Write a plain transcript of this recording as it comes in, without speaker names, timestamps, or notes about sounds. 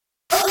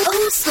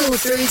school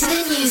through to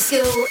the new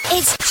school.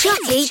 It's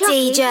Chucky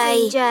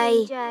DJ.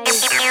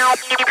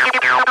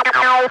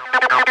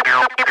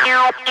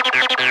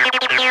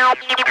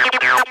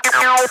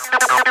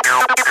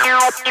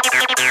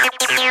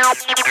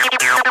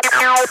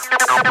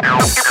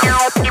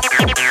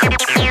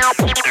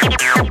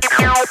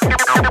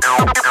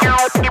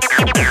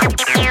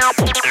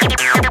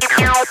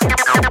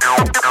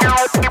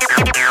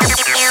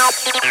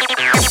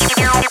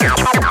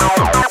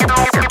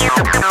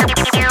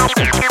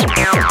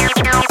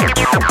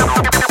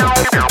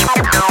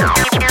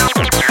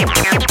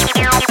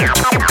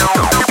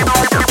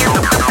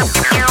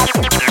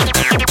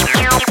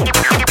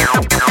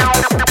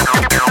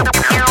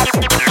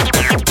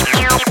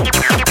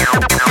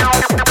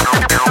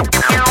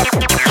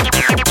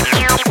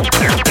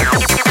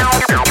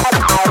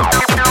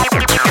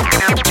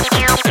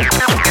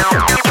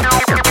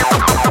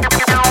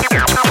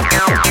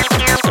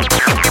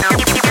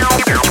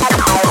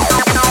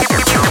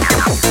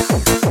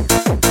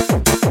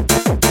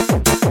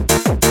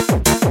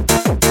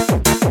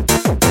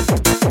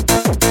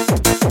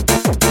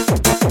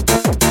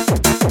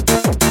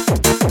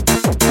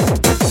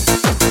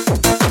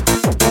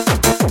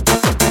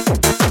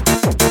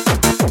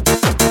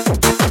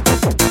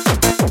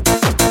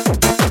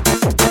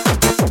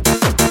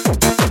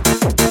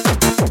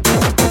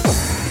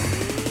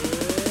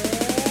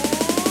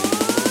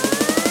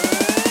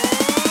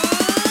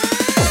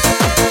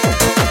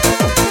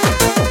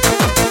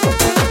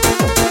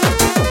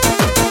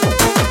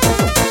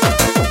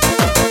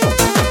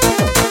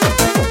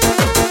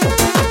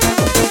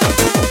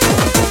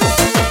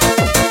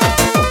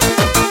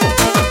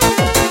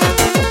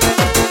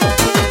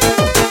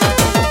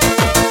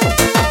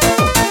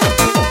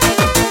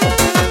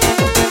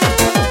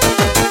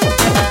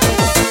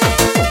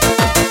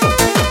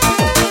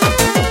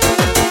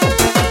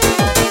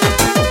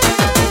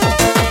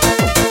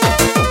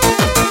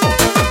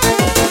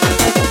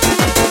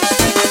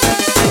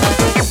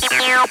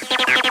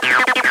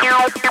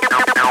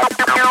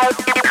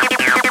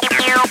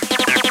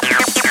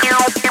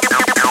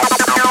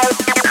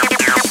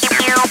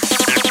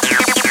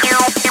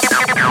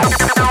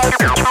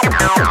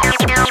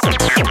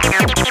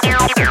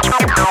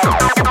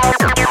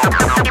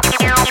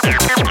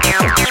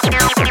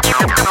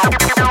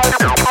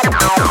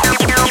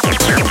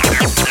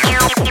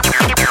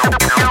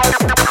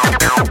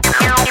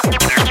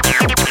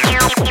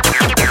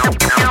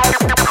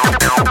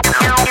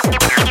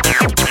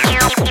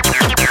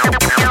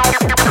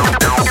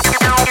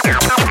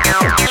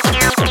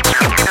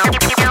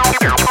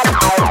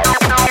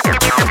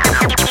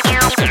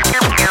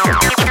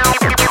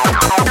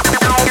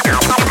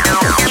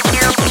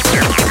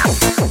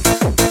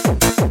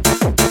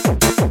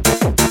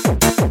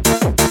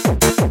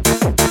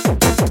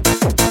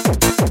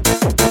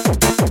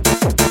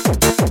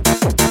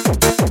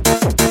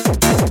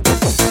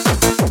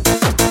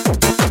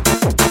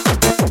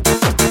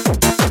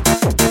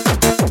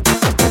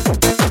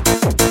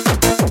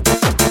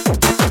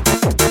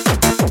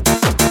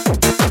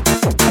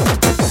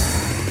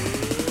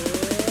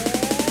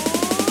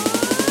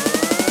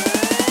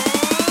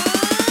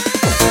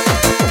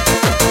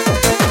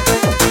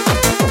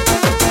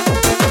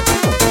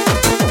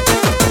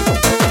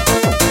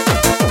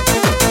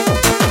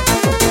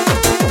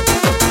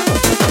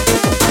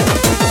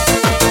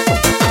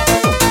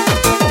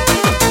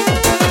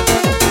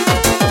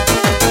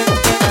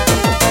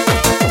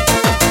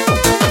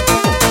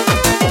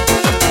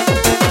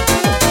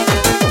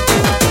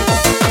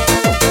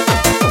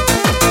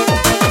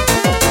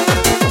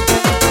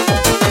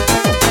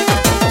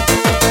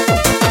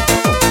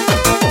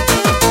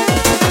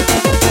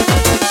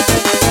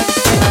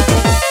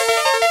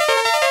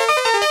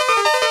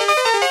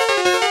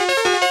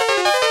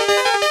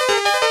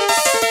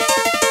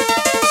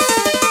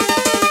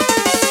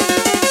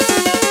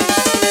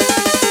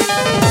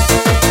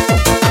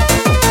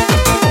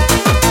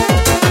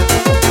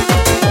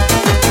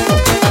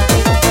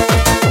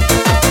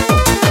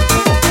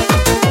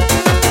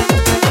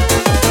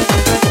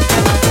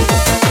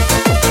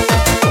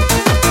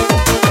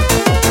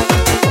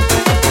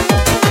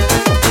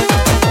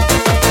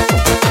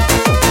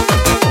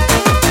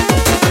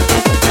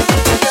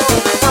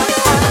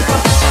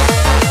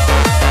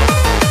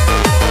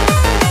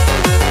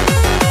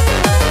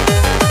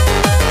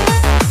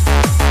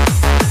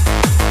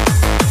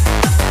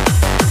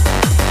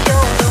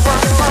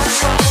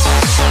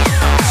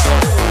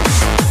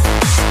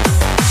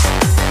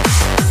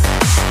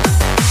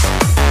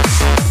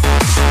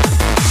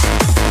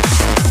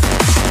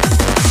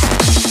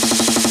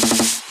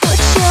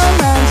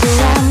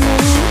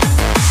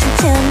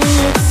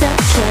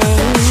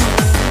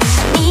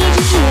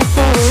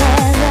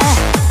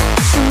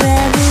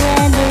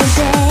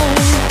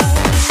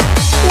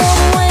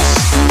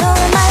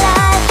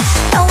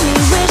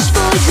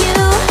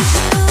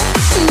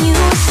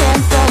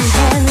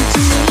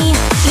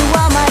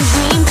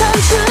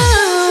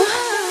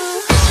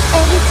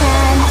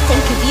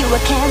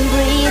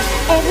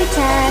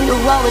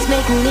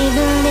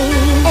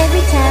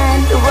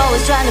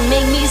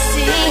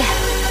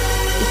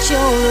 you're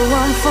the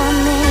one for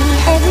me.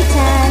 Every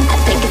time I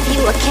think of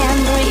you I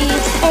can't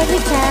breathe.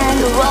 Every time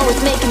you're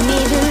always making me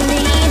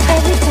believe.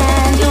 Every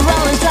time you're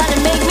always trying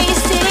to make me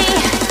see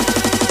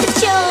that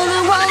you're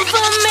the one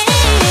for me.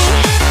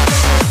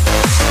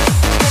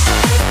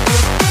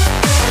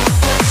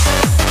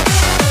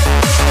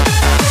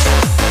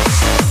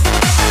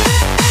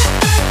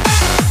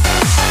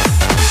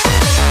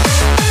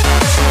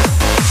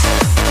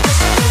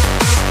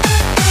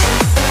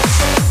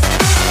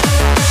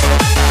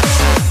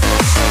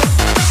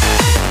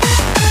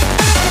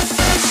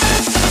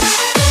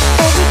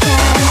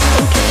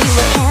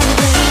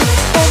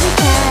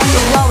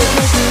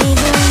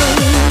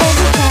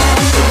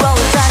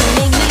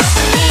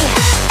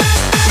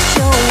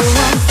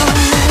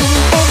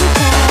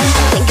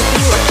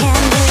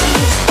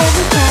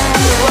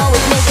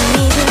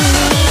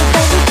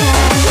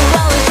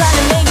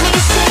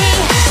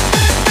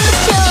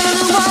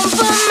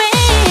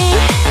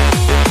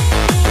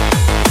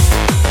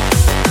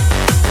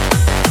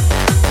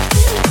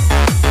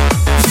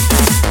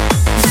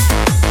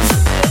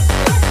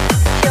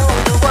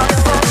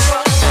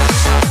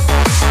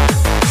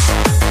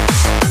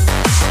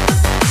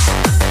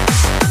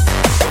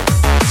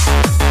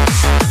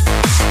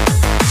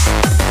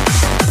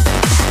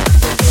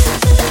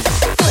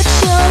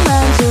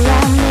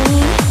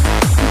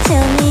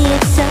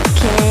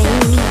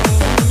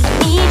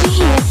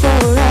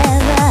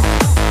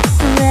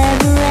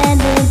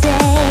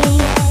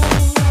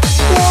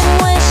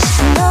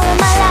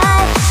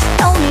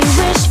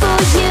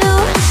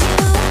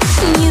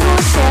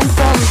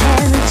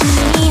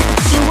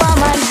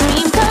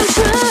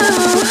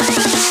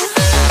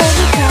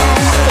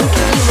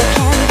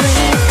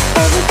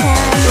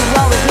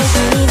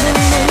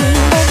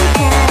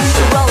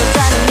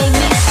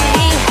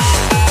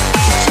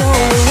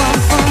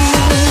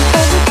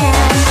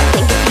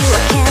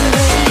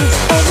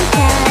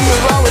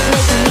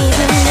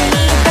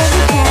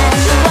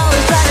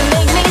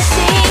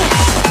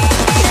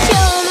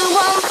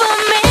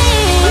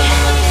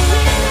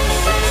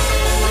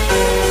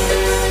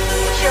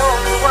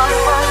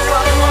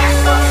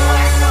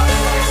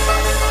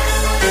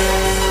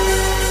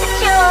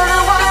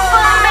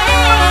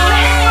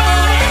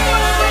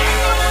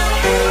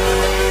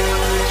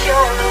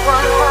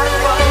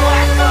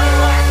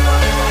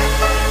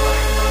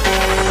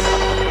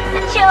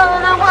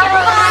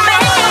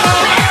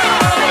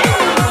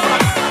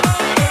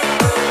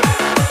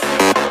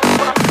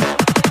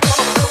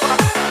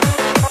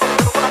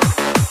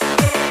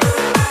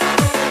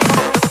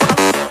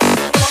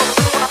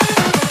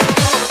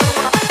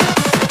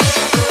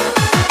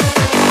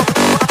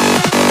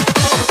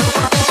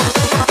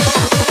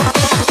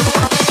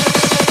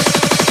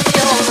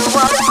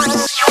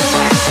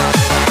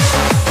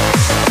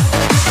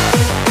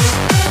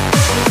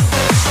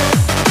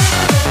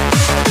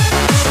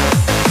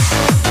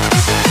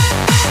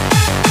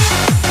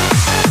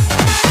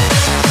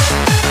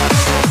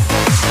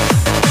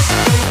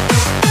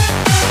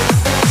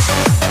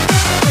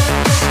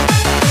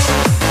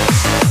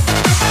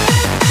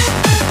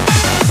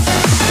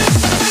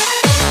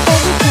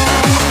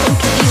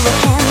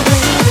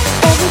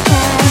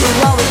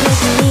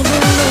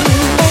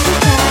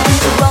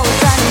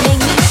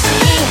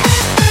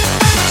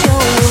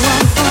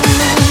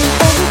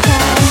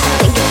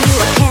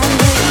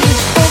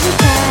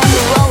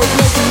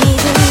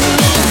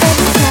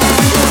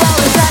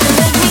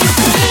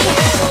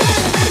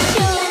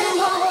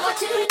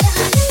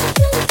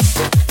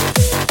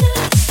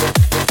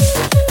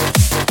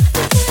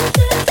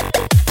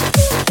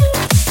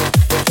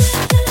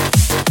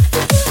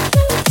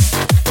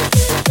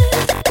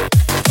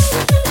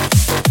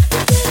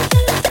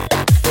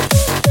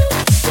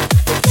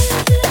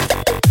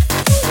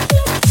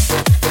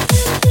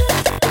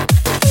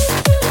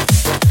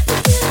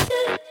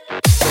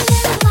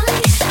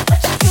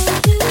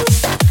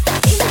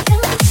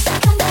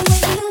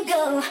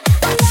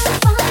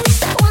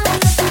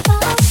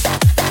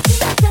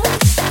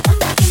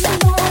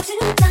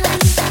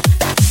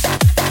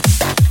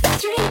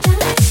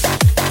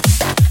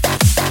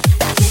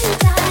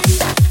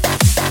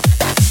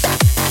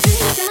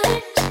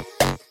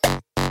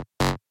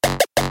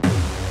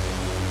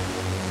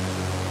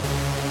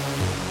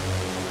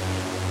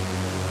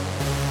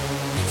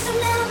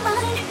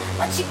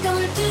 What you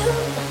gonna do?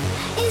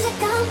 Is it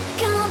come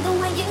the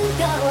way you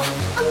go?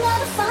 I'm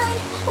gonna find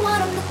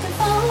what I'm looking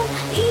for.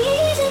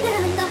 Easy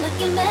then I'm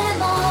looking back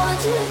more.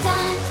 2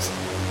 times,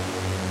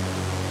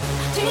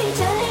 3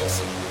 times,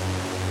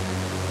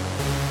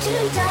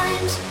 2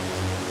 times,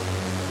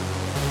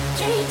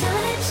 3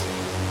 times.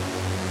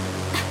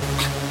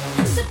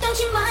 So don't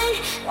you mind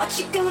what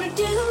you gonna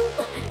do?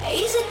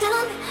 Is it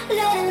done?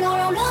 Let it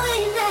all roll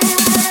in there.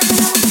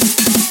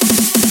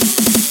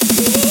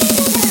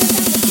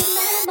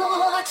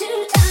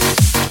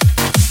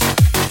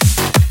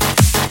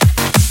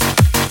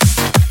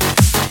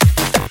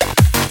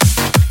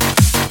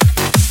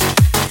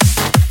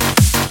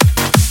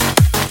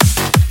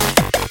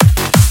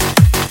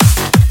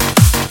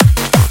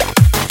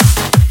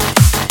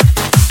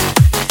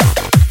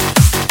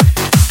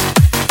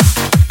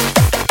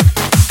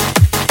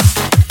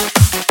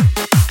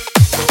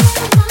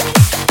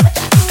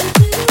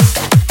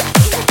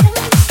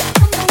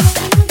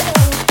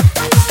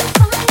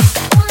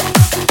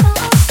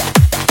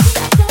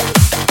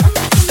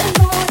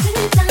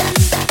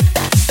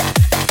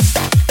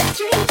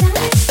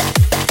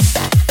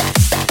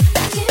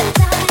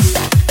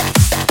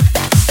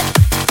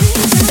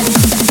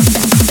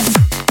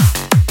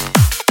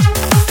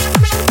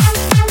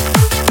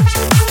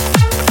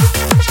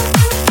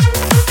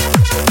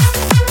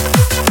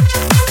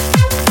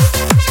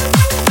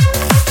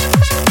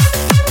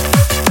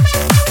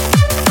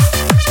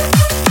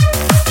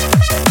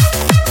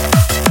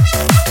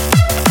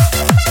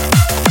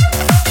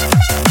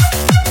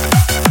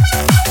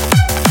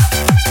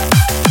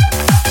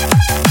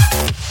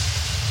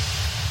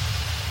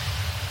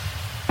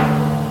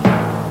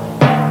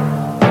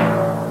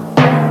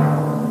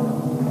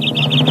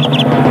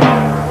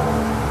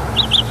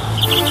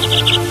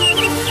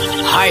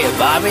 Hiya,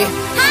 Bobby.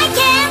 Hi,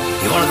 Ken.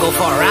 You wanna go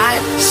for a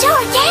ride?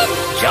 Sure, Ken.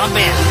 Jump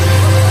in.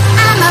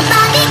 I'm a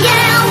Barbie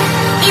girl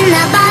in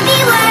the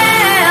Barbie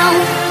world.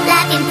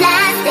 Life in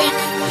plastic,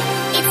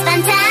 it's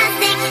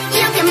fantastic.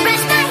 You can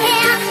brush my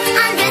hair,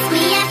 undress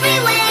me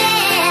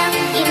everywhere.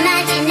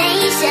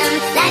 Imagination,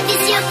 life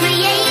is your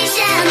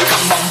creation.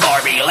 Come on,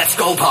 Barbie, let's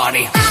go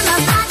party. I'm a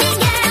Barbie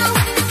girl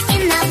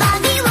in the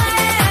Barbie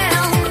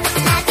world.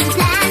 Life in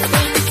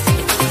plastic,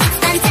 it's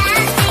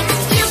fantastic.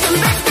 You can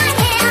brush my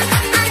hair,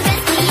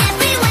 undress me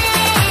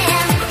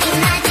everywhere.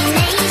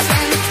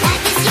 Imagination,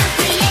 life is your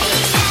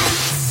creation.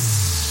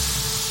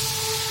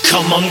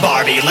 Come on,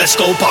 Barbie, let's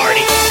go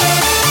party.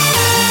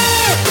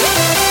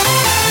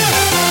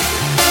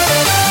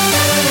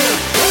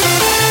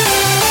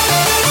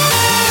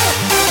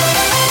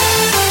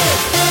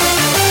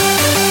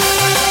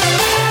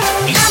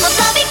 I'm a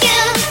Barbie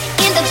girl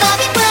in the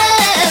Barbie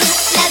world.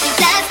 Life is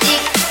plastic,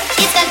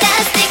 it's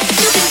fantastic.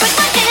 You can brush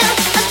my hair,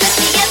 undress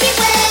me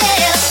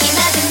everywhere.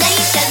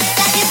 Imagination,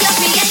 that is your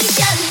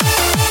creation.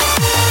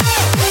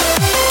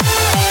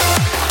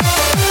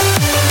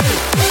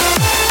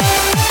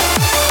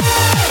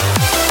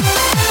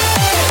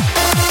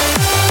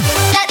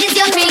 That is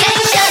your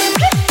creation.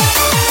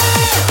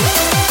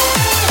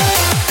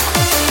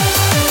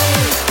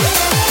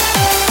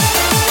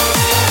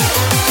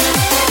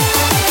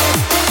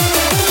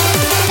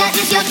 That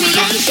is your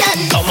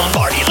creation. Come on,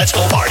 Barbie, let's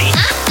go party.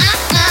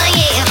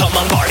 Yeah. Come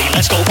on, Barbie,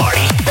 let's go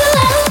party.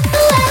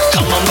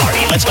 Come on,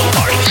 Barbie, let's go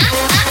party.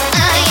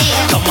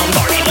 Yeah. Come on,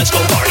 Barbie, let's go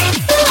party.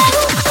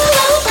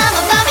 I'm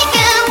a Barbie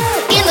girl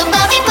in the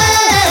Barbie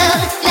world.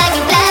 Life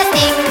in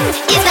plastic,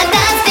 it's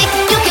fantastic.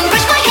 You can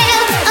brush my hair,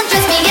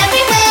 undress me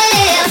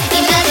everywhere.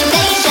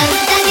 Imagination,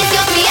 that is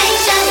your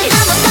creation.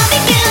 I'm a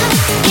Barbie girl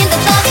in the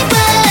Barbie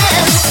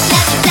world.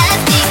 Life in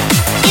plastic,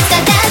 it's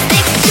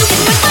fantastic. You can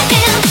brush my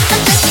hair,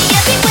 undress me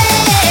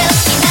everywhere.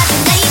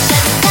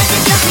 Imagination, that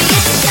is your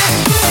creation.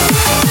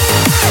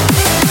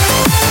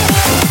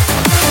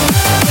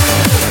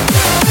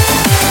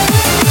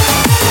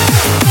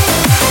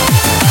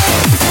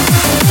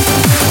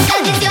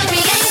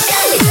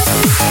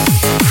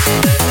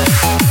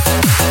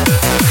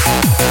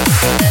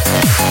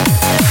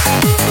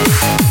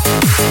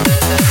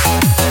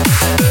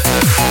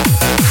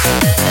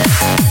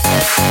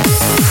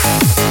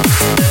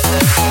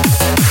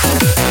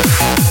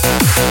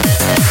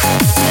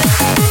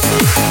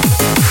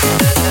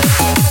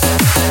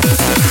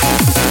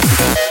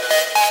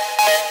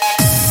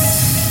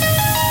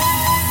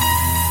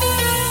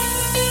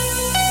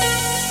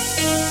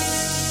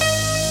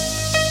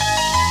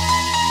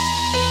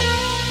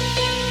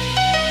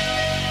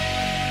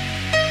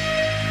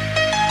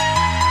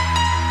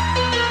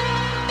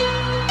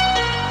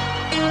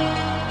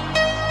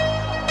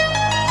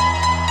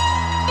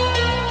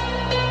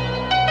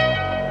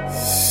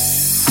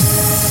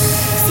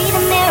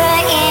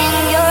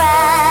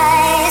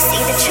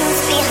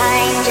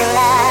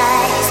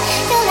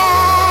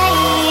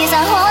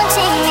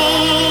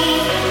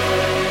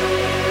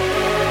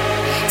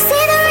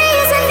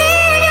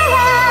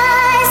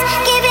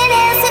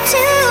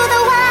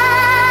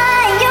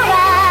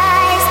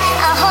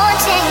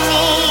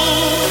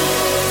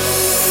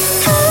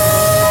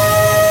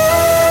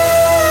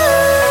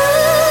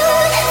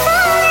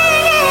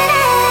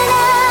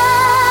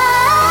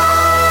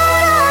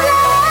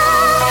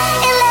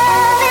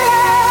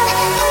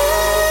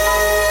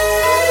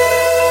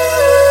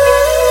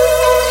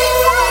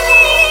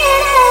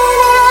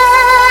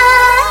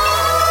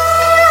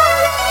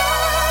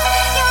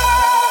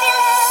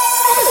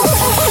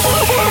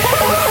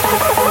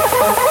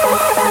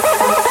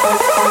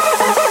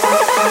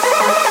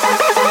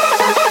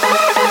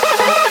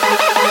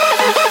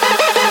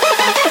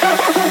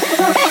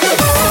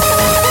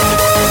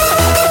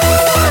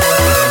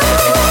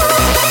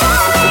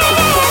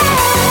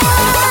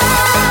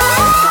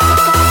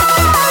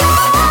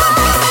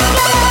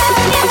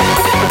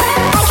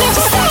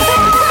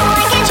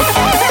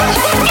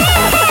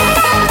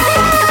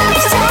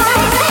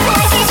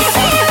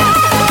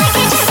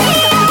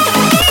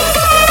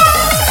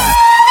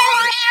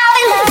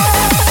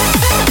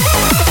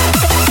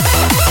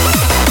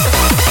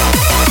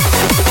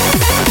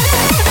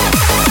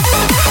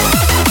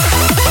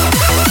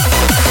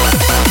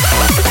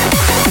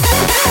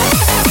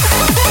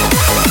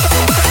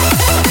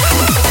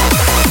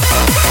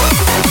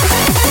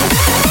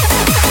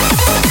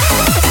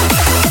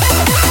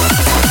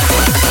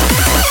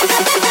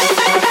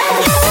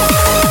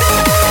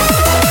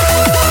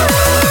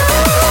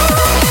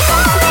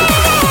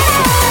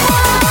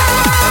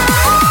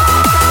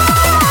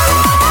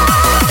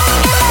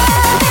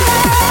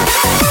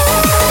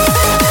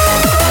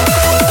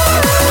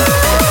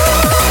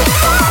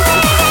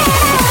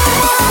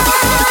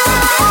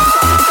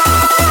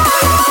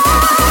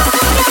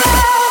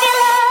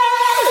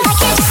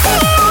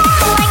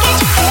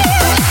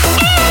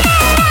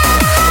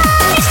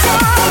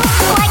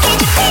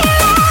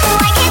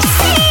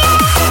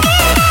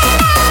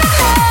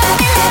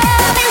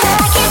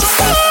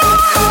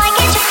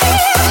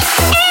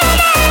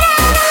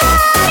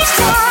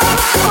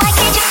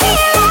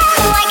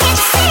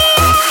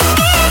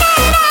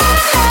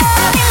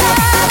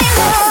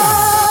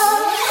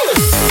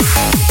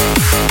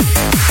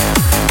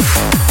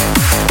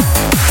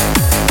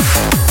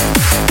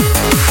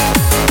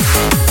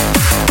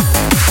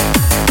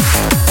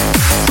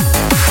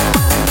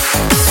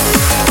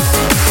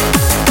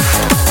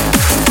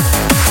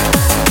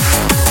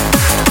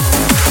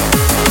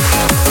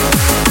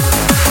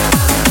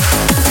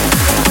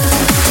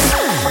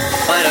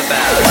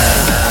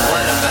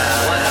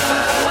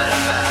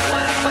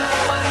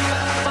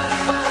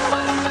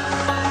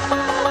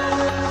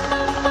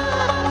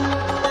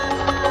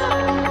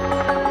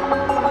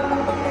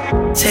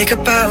 Take a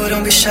bow,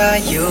 don't be shy,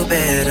 you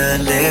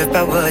better live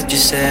by what you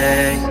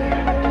say.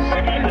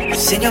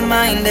 It's in your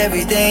mind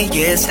every day,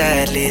 yeah,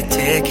 sadly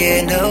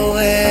taken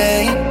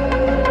away.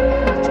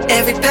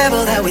 Every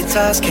pebble that we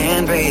toss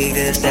can break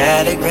the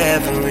static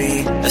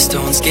reverie. A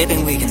stone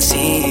skipping we can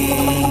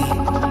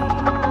see.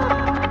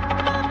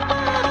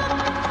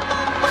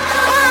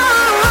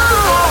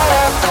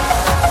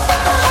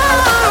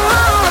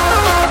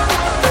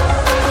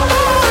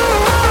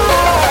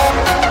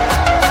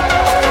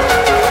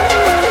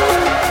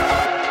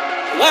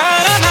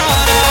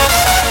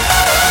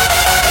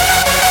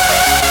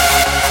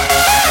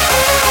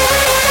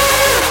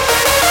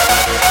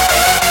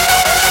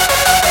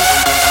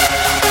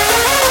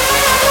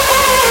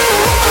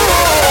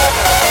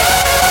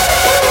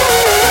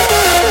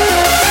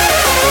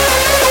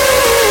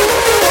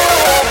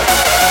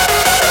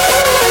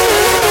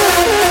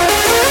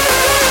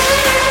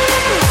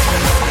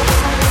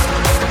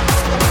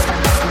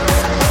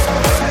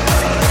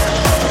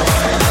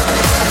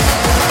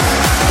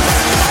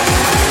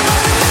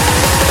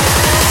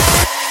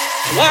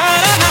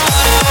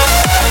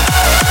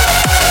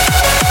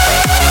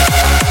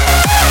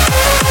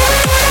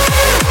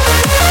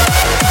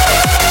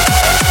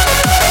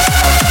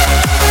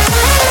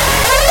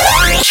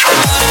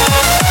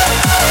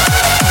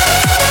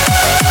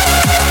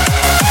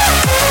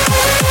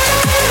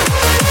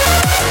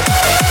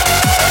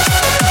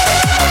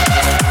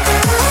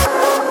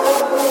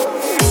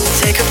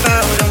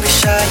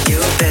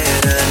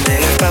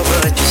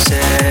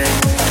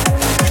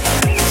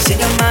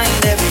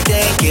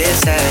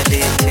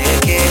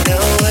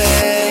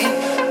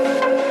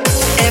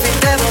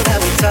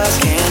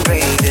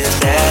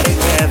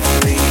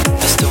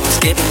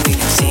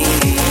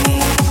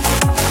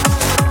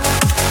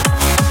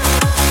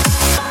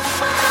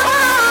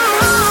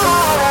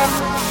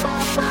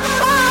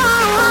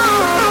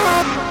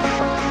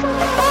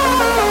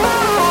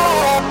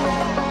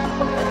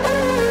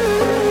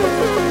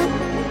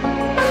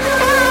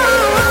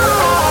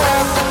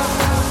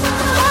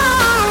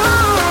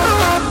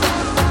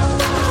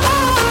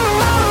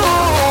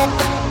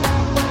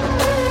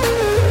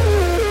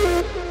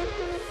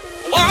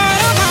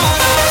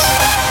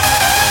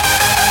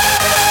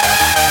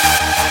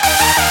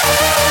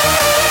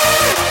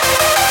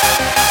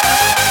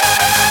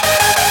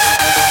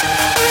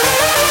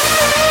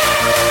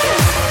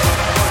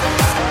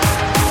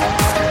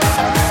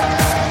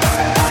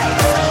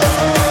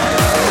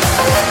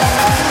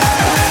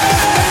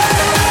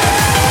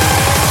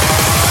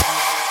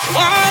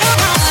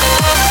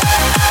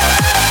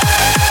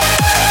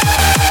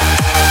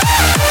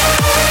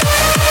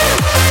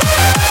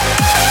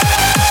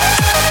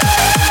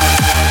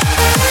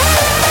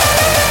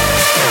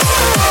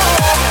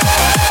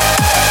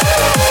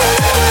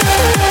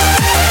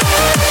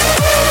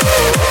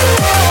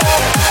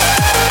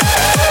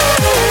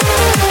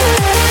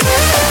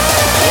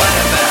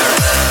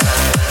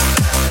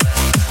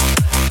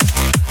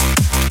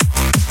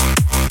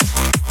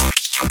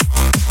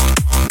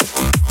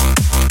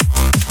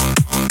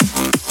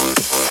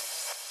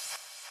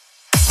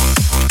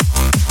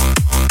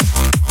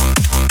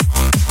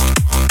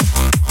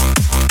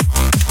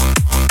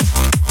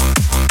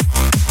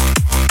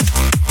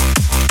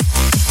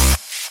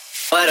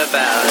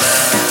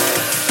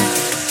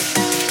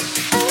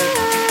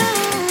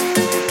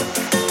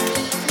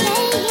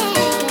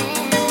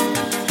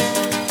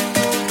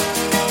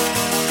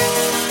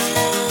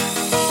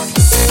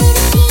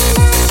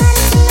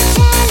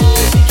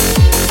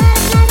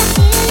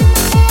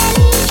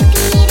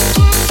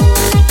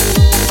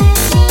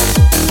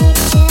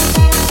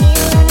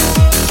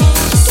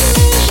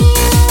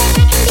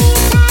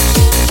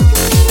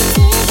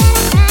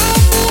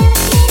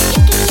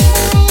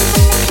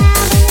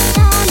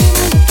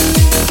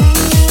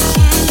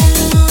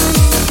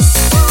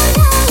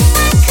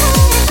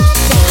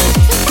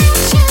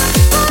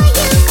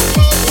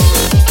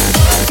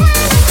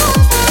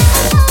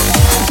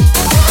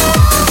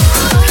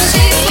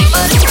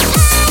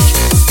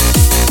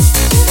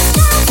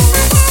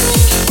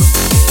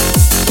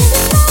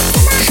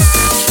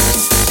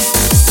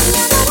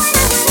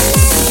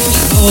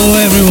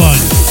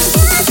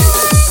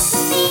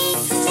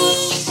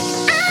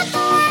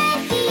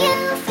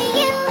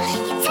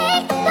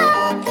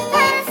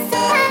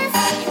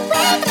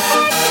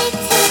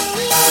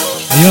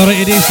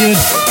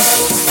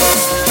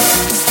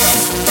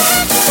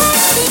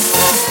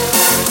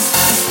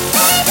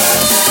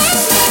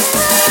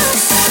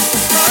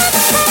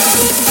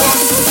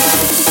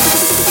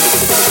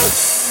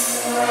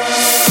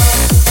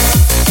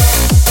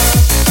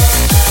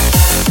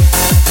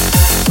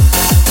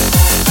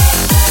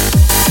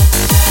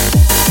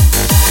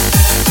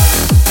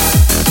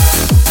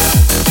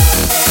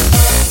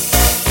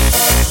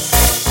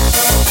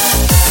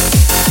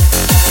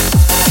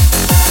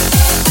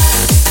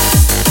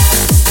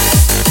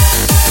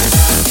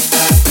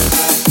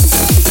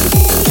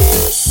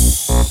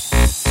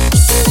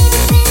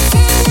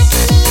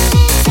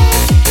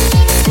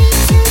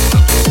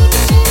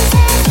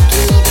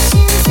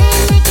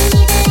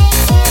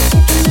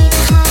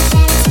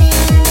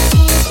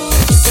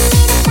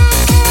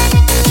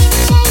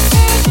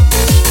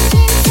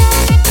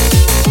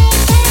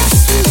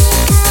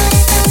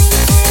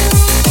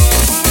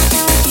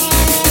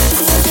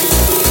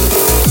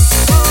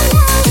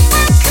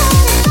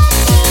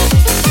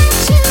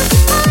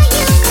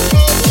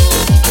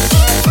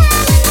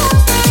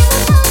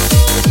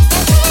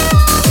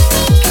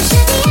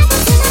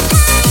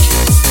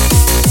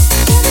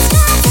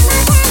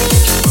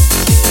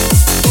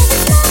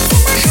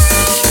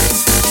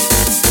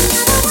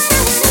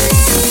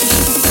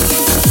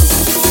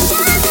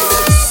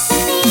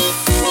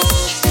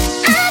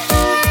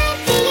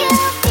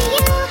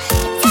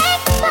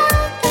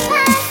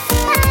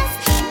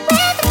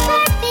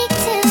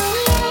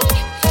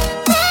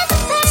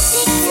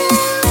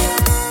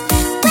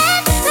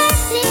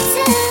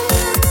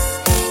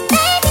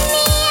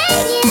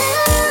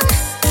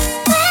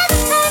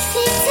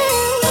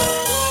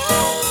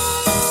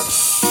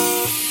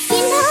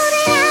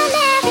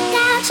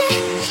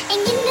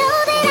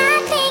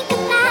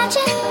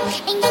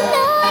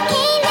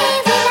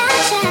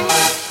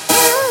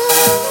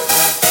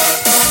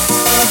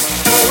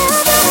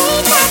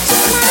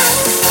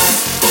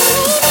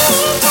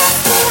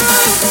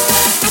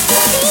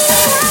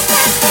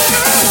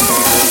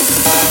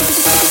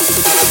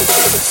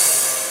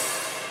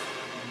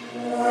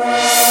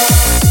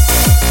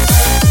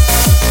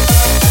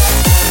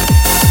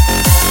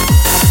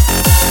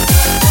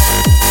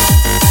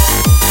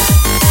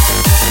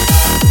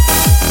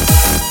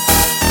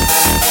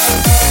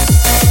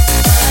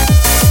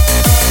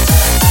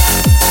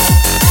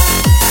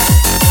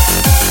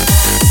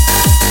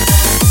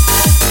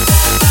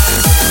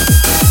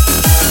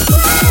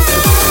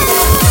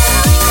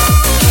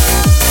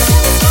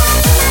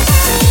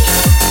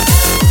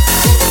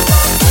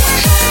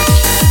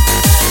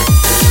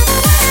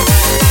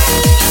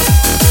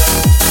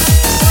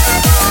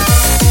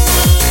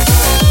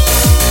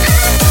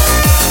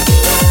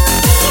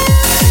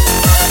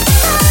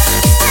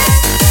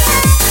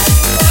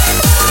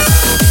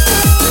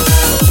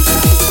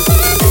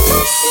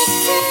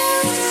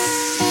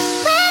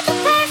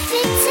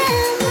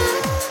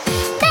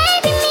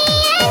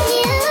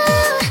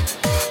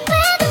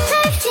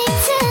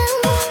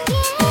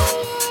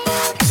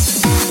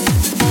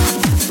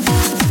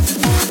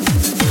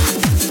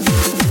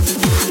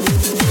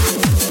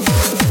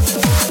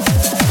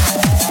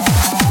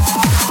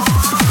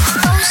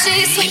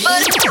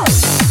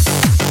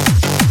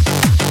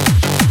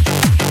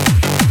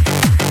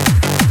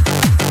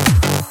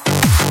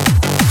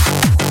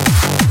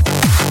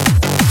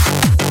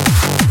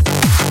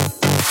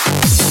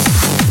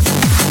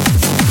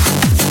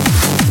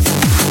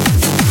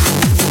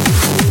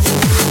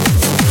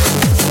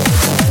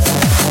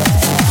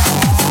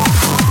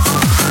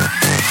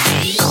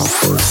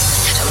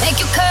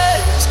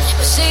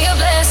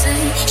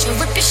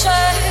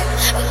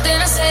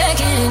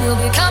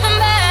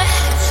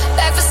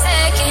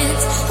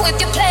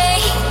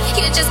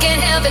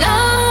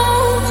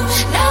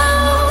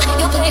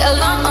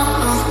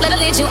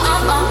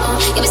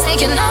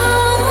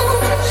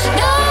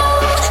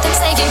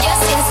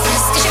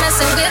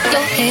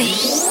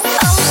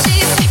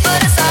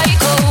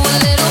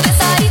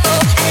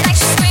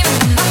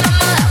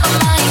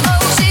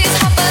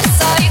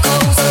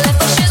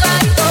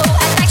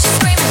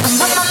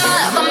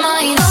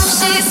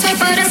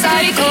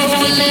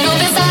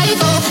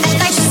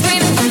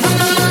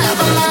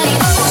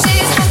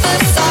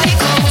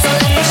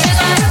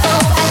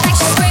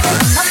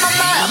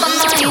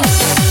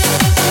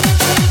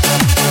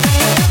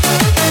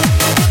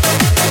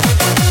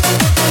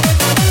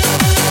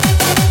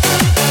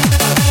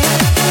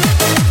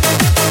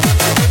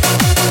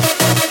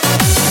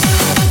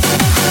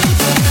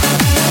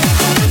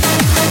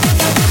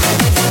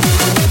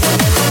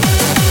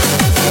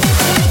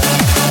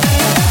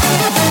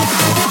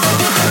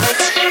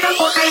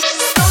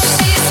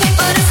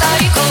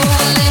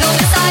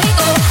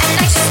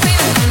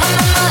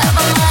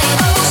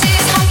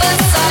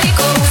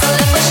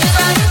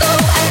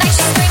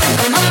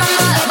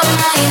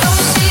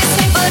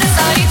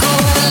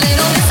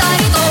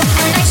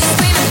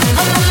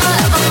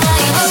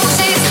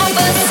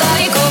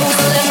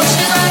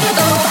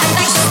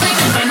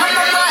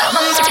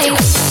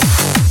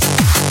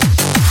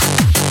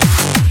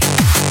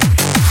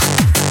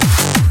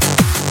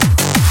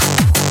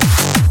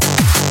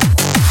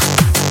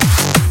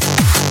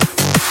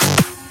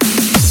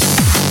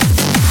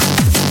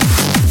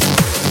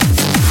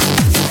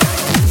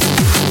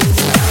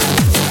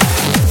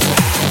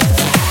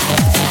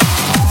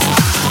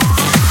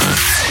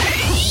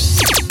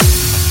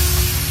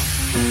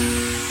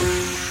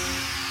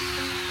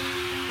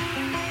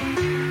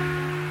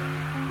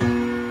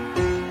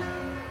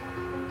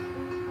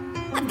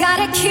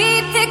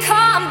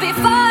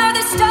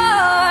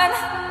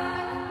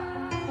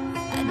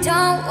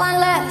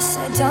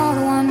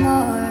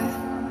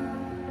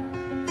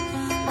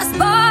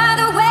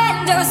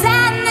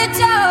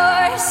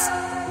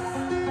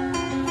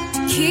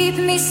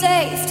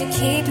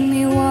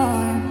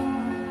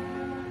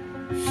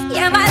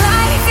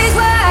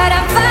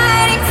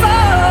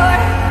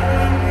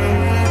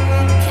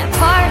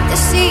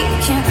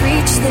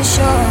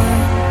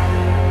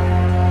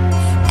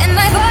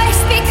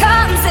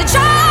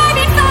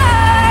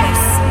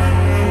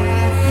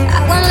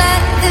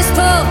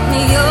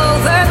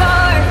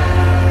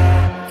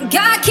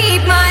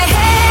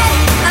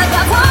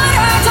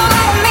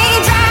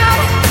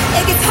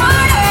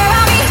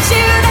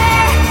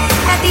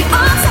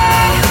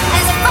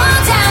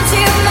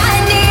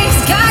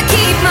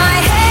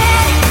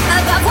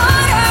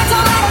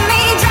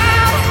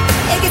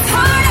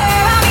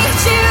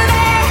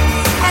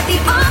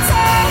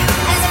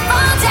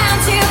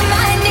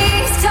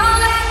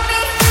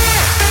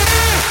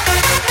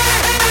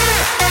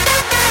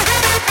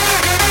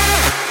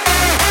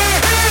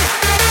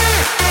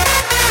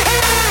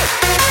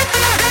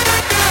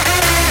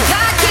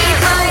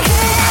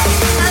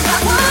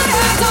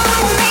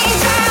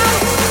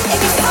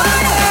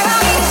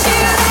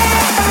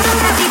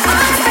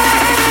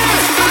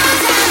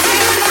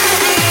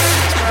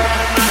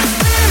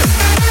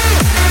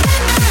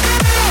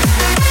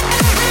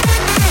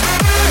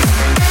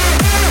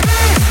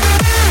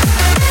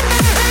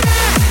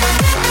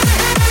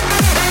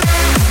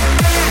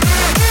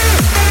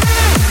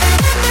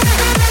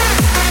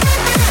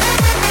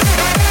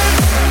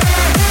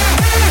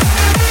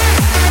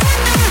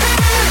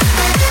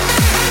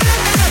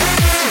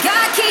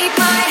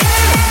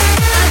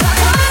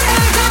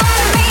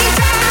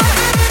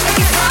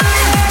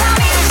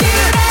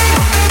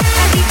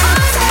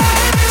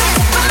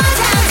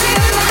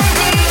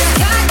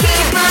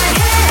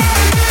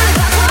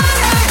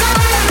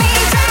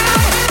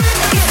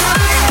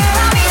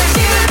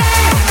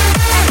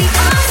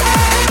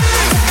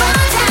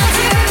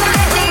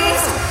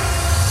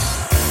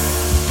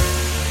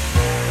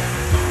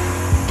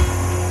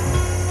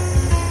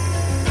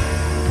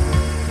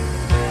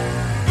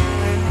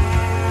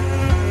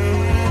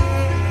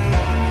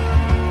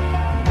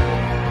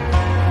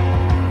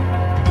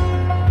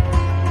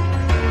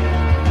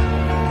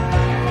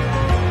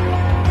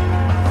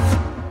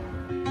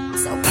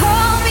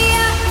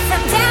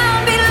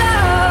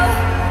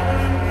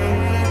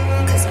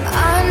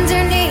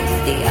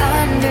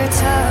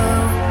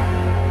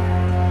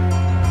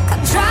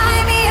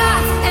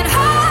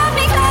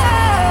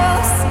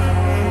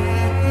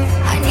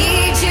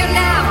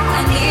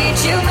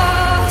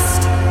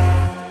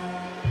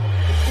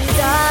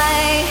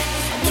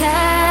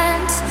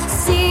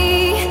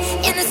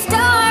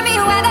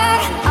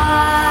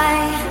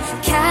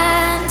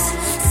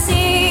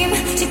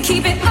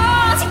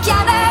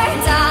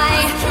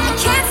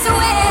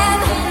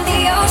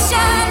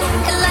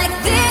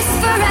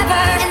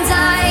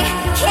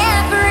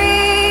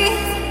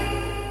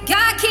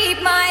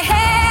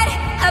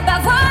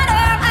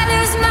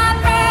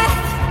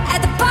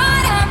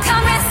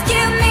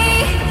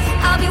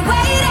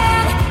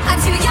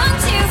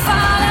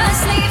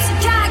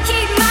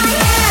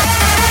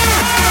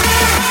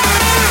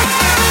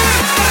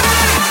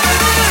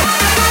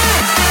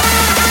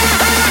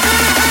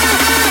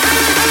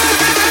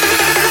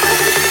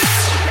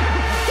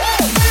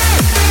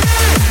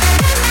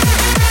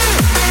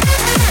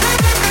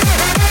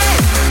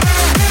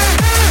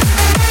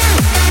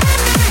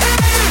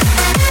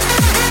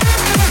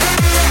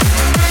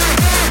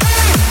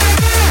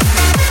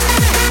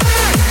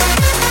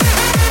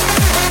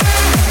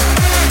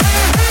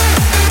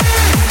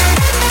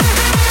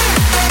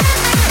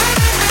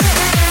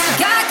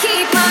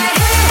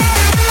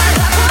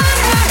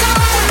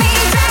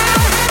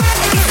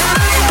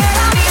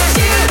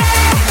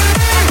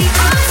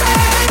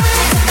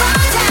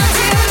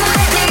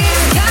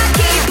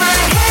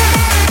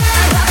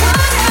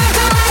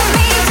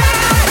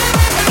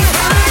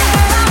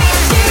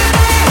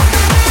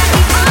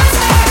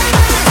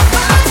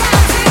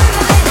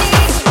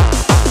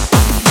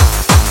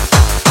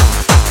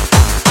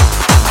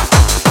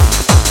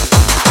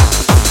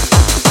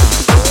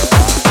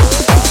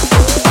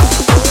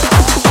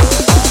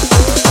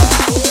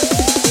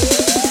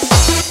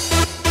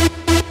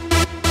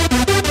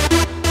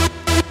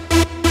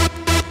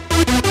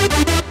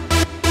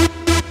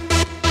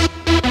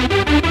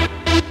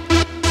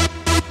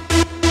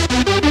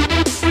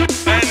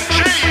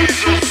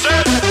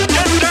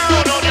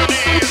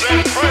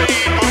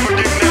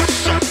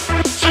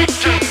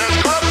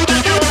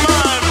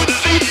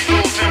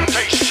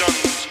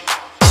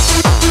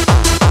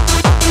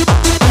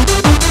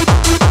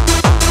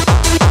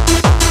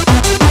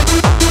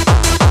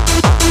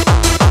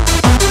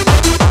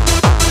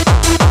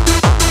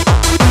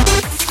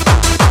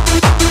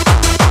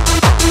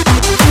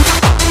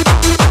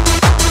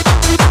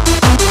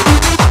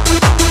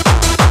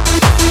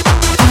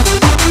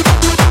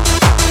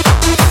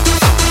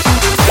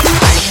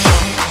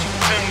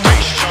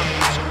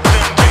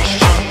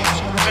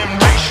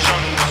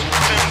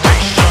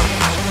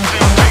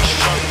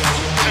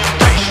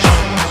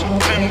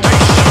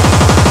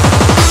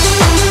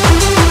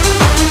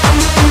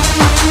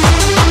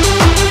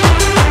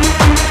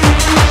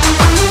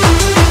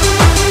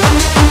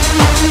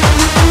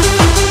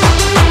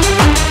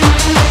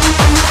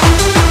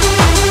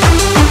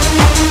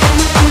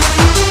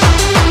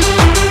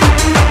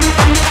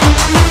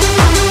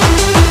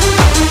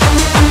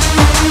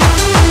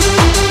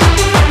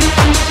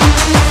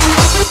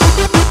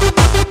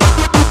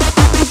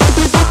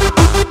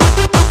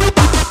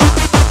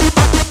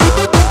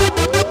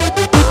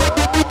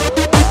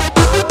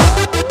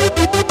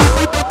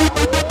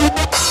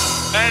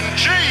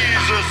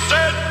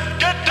 said,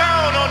 get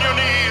down on your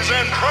knees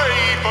and pray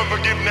for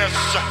forgiveness.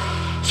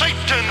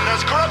 Satan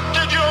has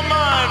corrupted your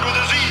mind with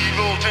his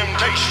evil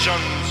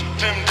temptations,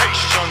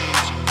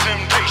 temptations,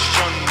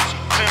 temptations,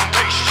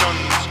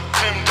 temptations,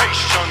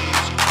 temptations,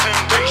 temptations,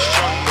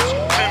 temptations,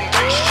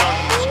 temptations,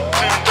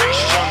 temptations,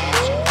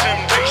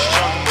 temptations,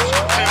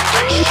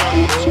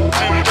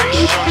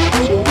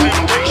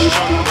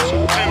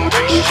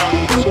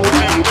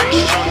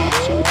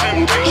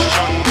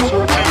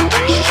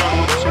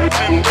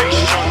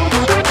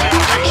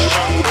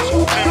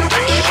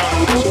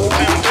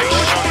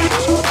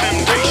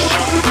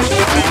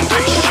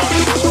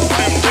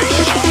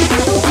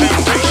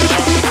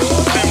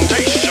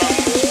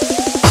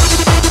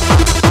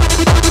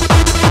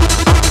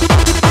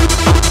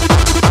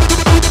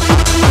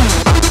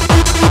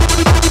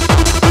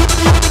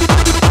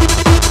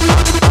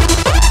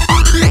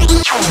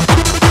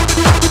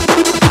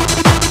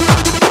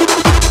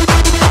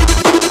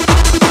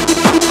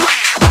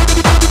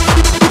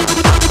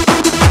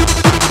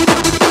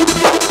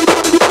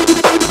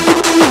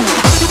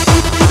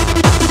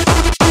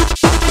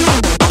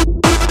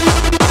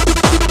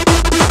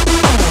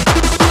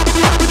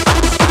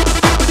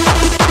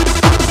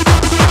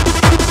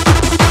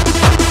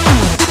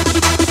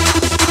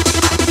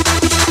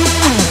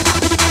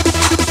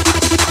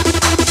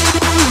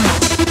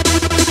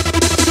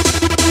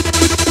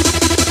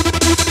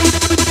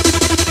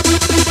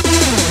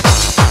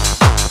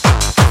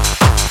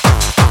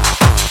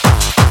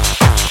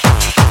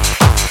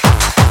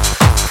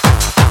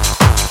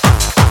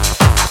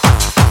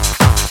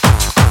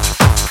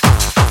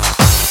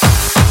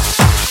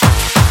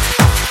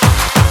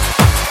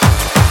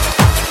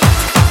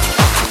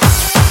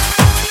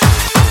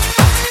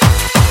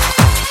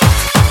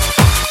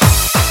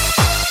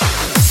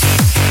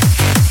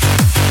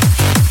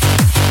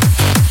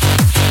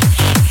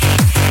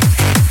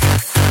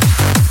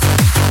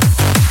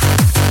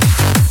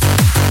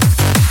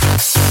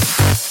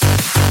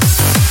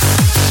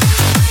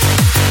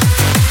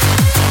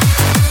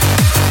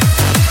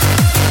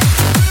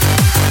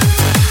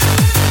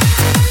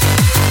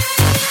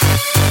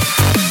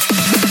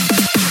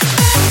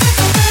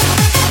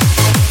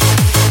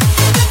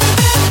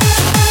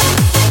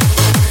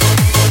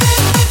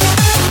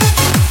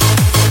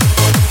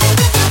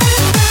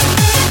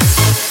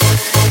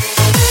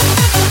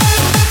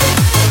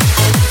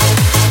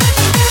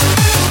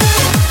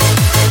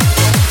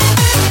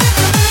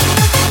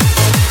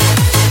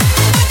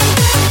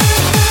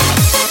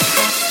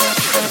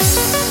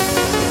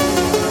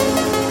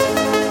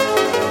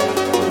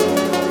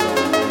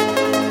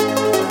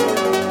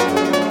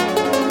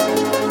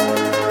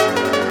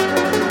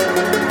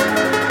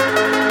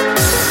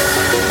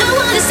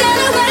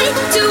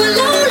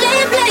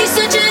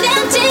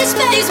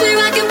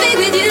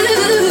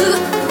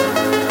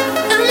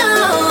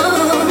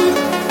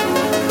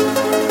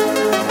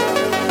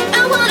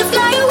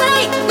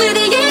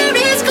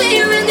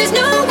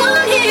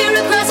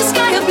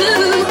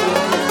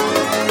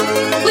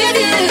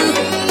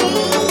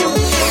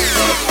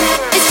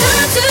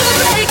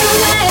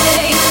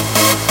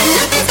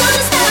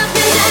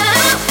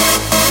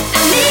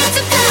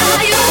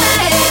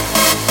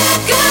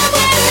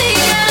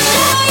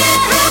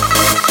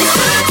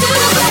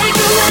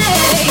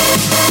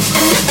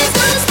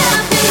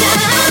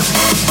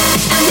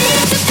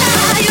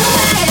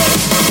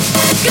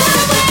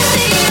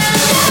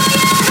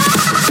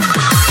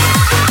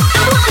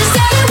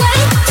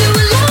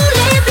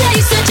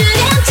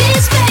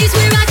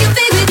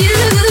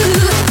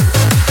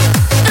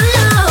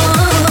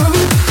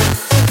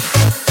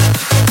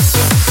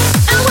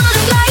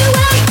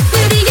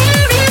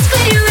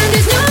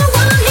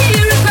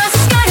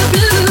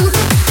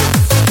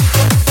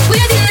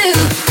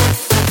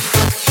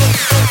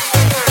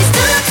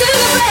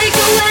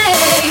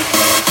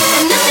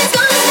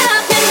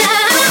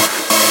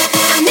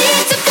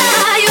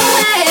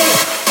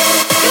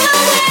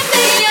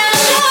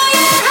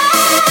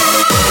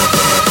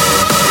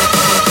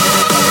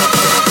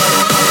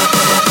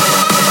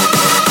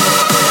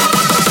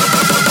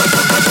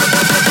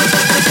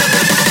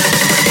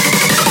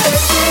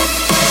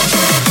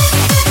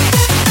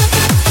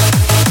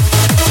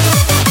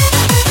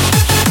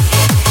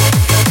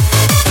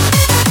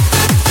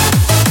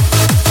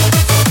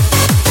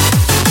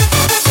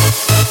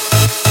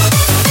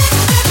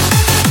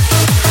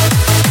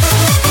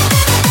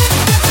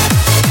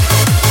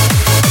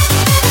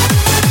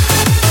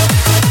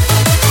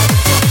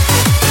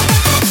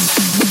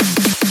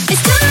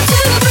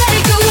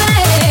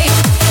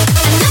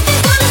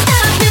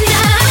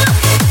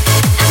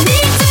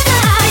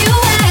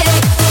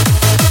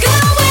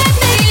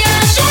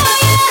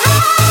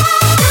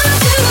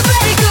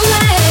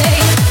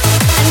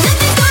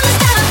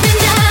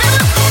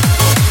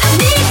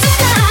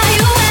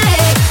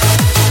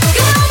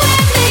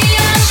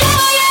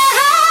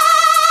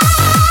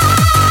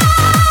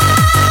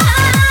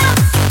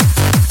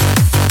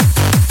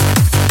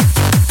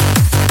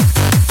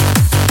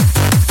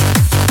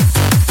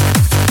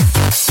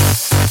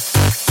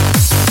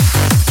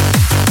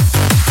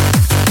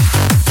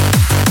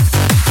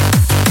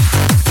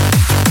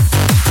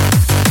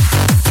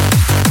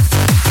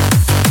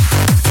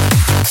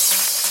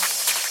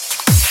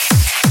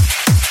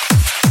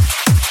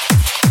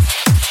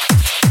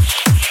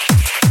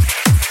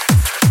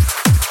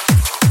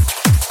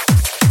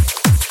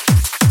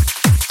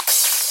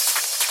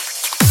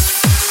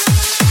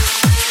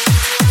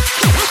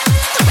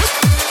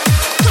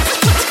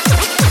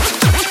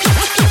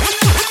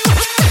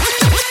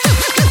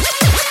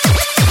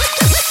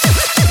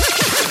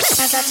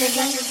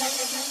 Kleiner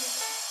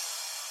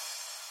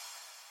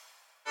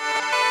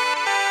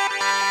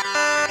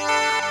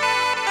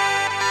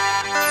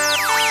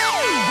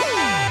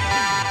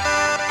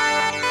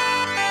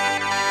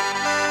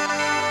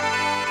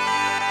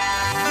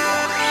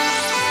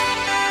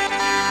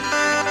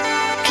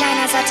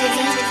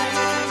Satellit.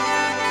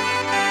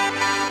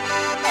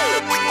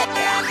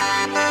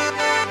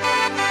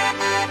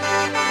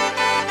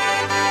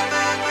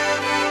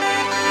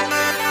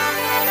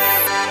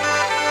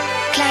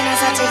 Kleiner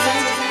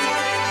Satellit.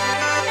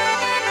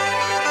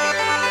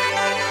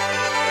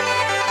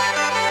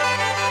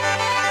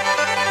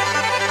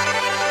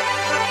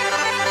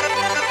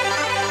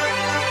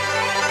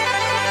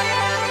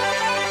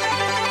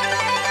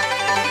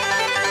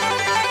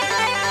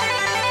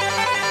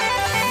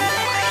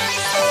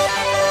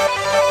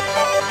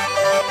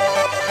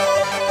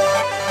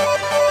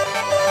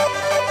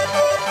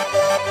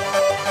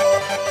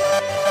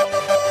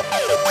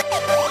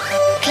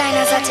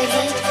 Kleiner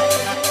Satellit.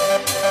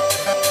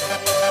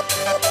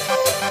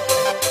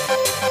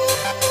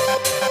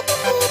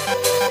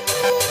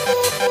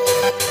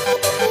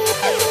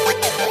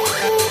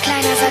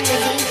 Kleiner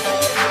Satellit.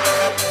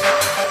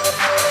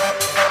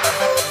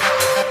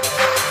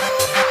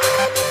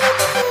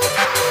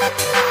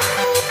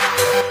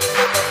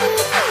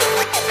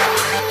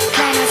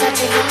 Kleiner Satellit. Kleiner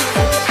Satellit.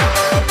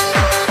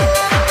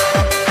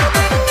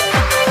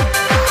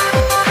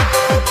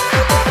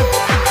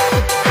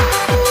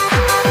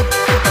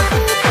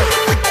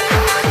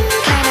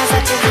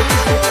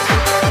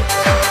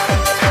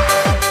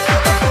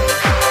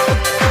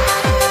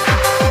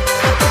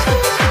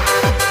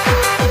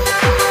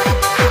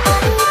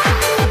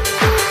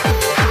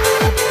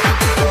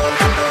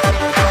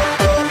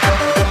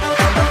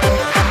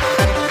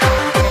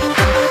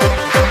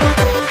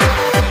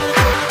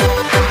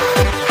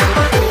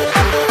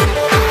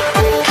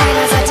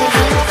 Kleiner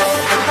Satellit.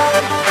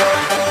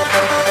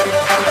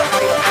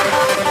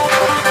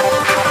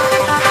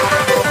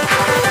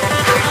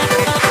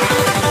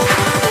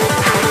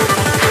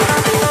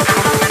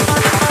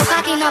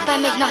 Frag ihn, ob er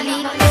mich noch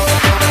liebt.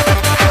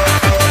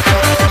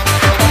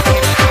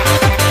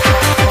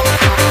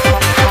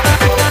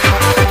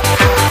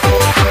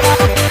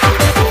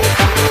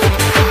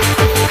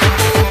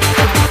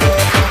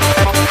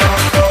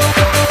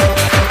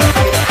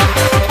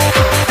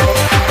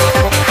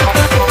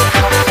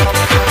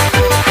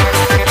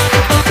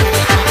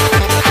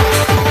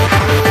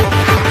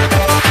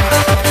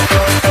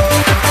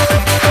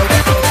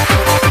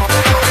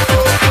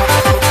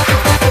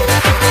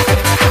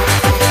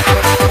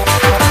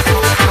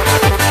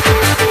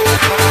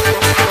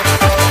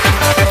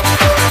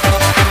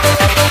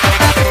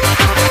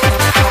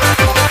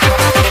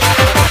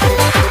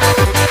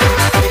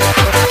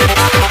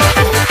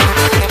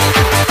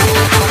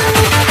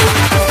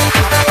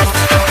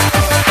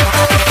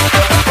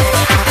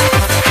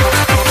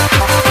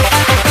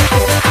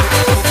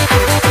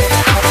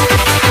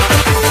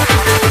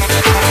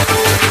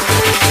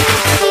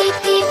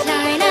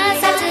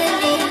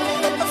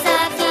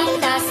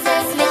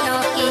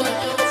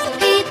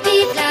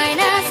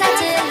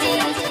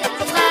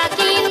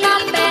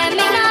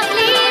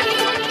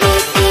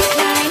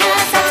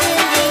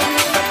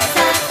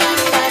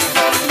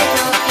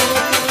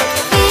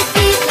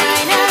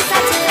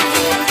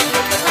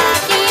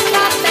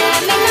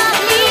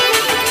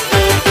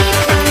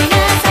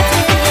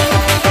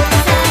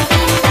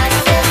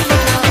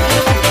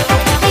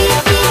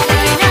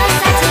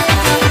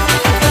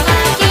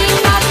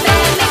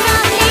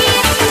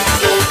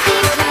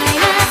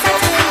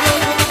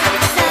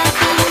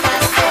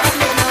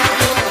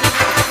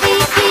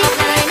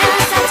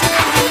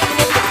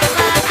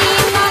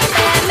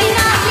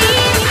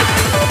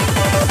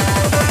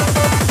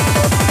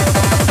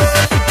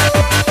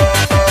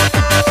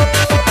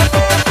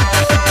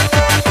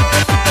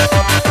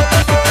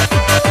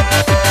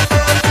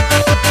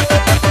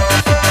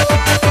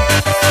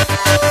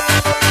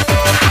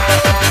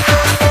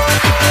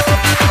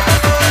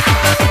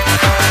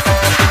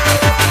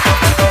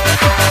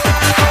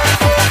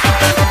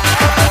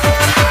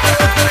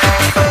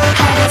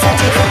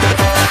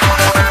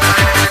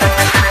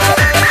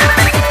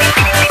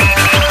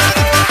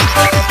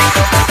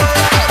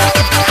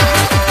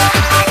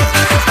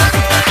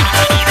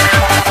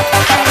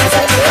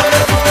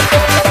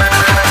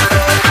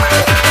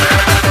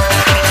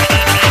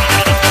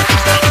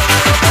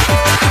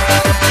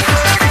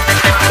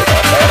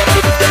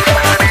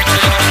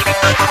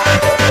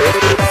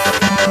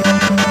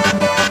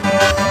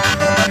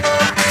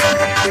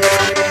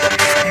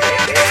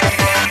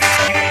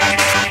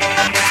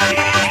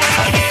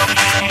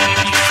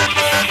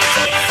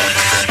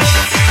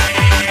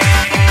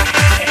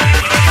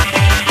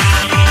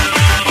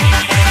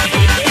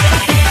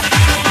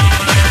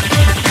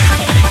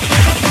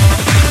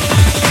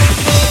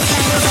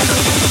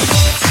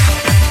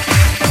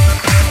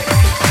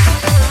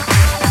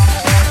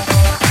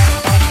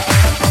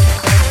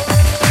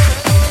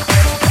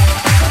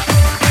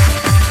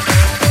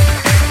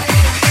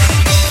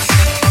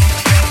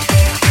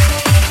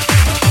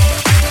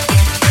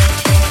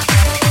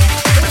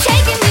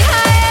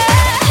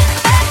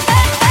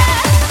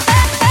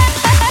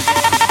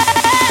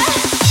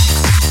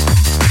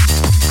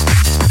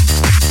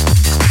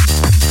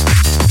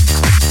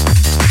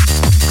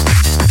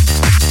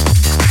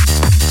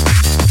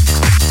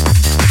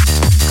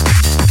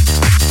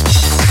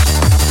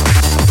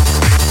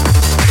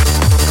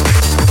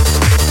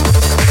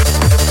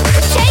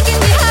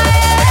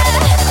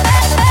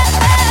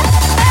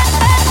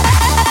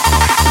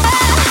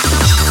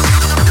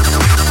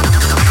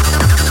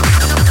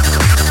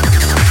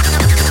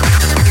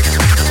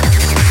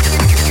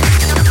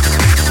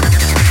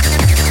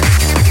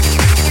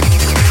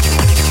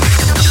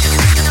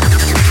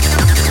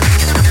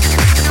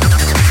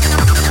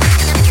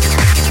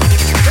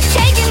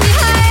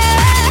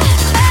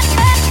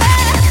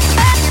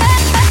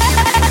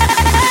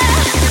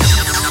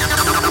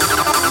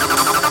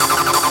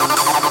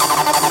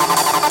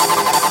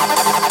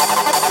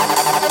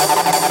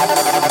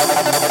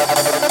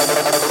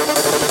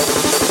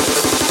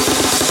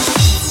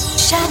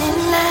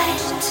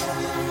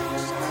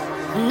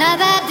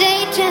 Another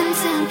day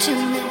turns into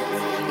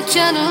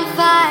eternal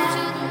fire.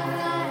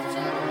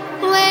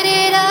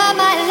 Waited all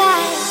my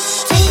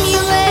life. Take me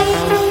away,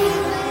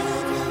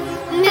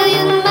 a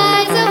million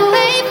miles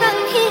away from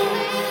here.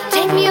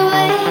 Take me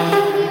away,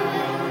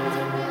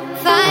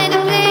 find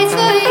a place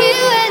for you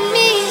and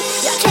me.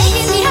 You're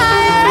taking me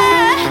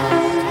higher,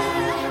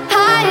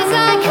 high as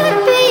I could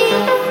be.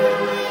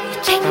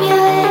 Take me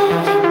away,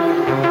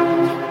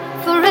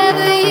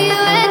 forever you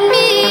and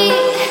me.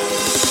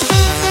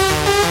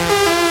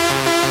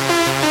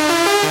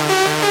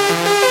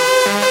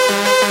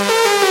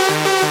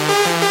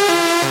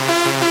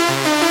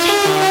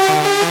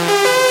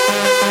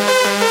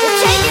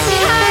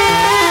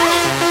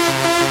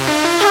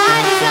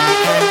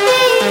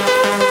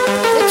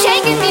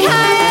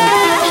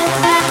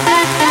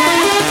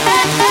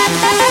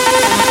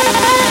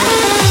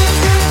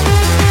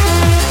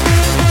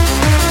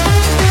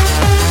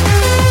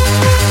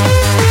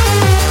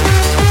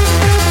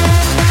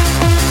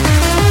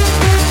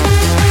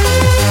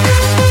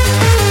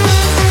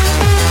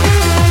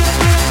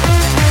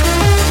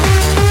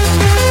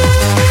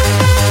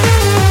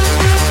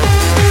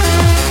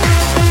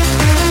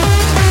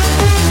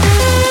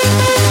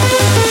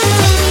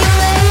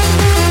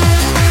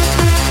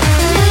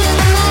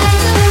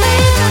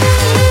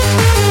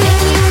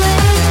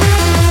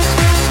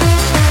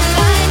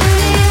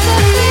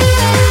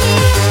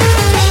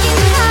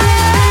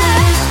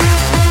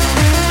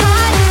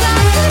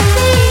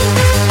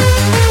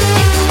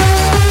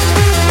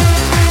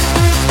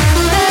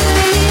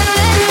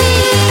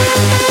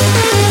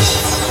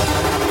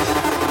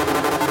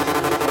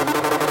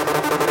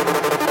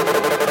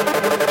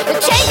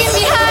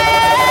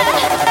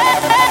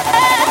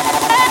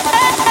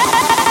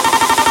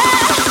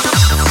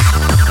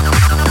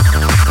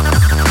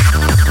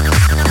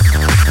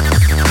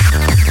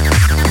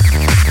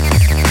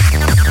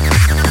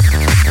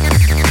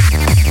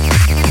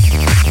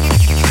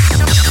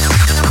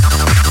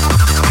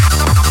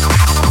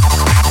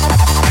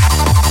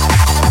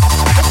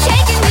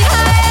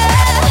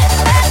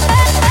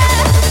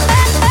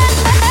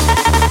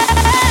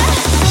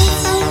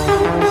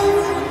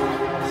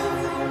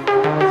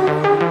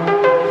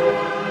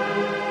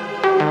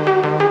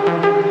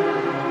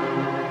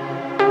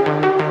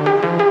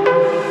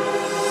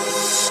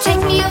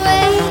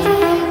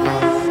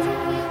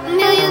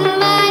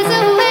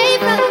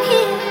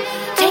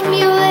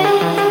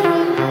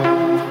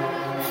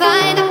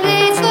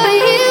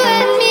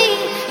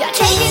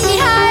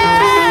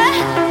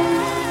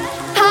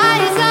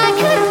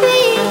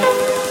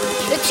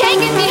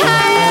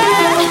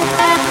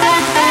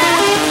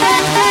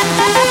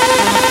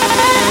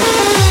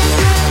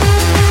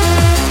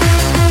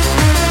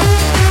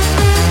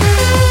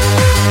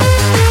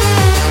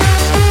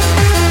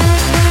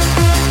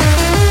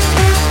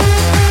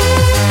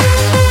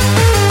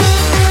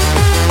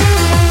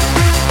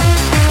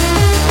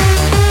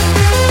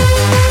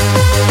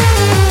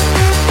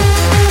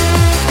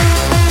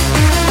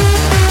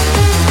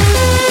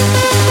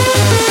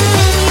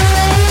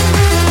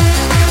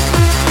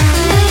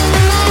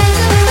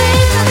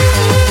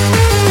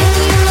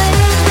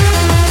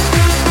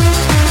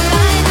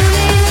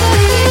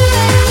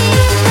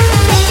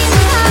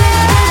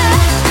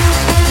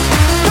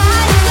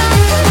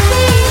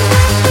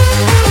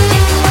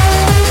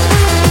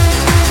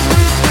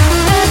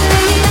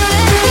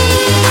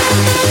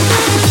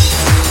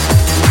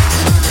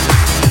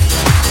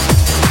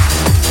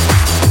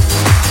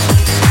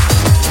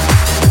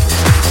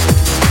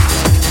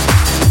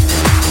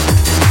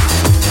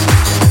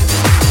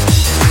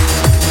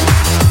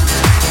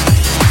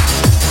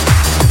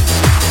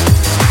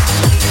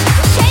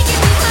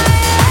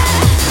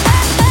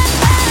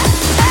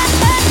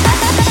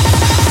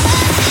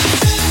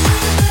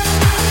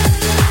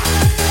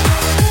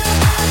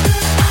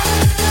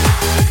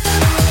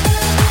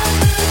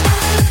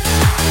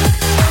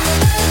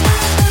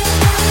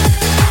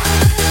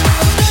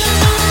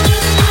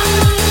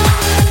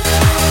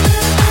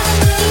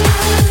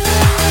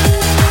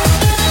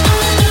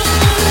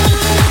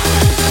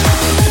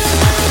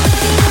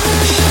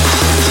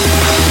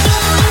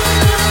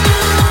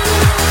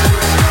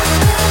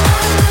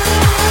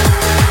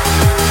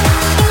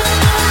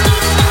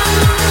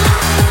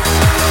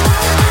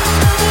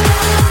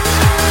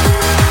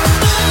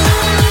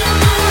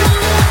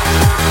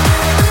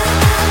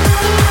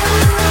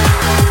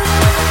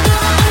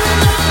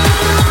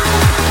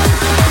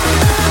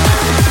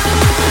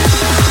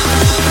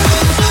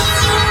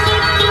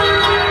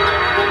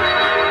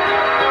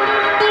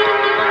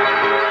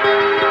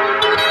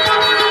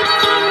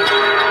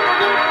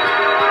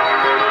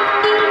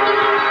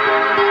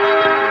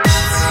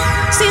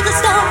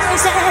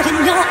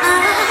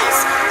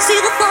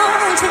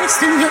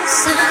 in your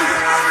sight.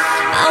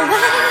 I'll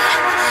wait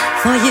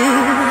for you.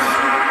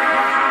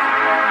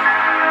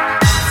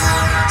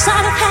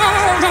 Sleight of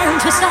hand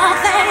and twist of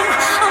fate.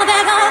 On a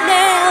bag of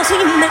nails, he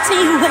makes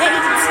me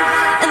wait,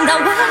 and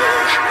I'll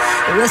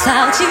wait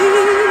without you.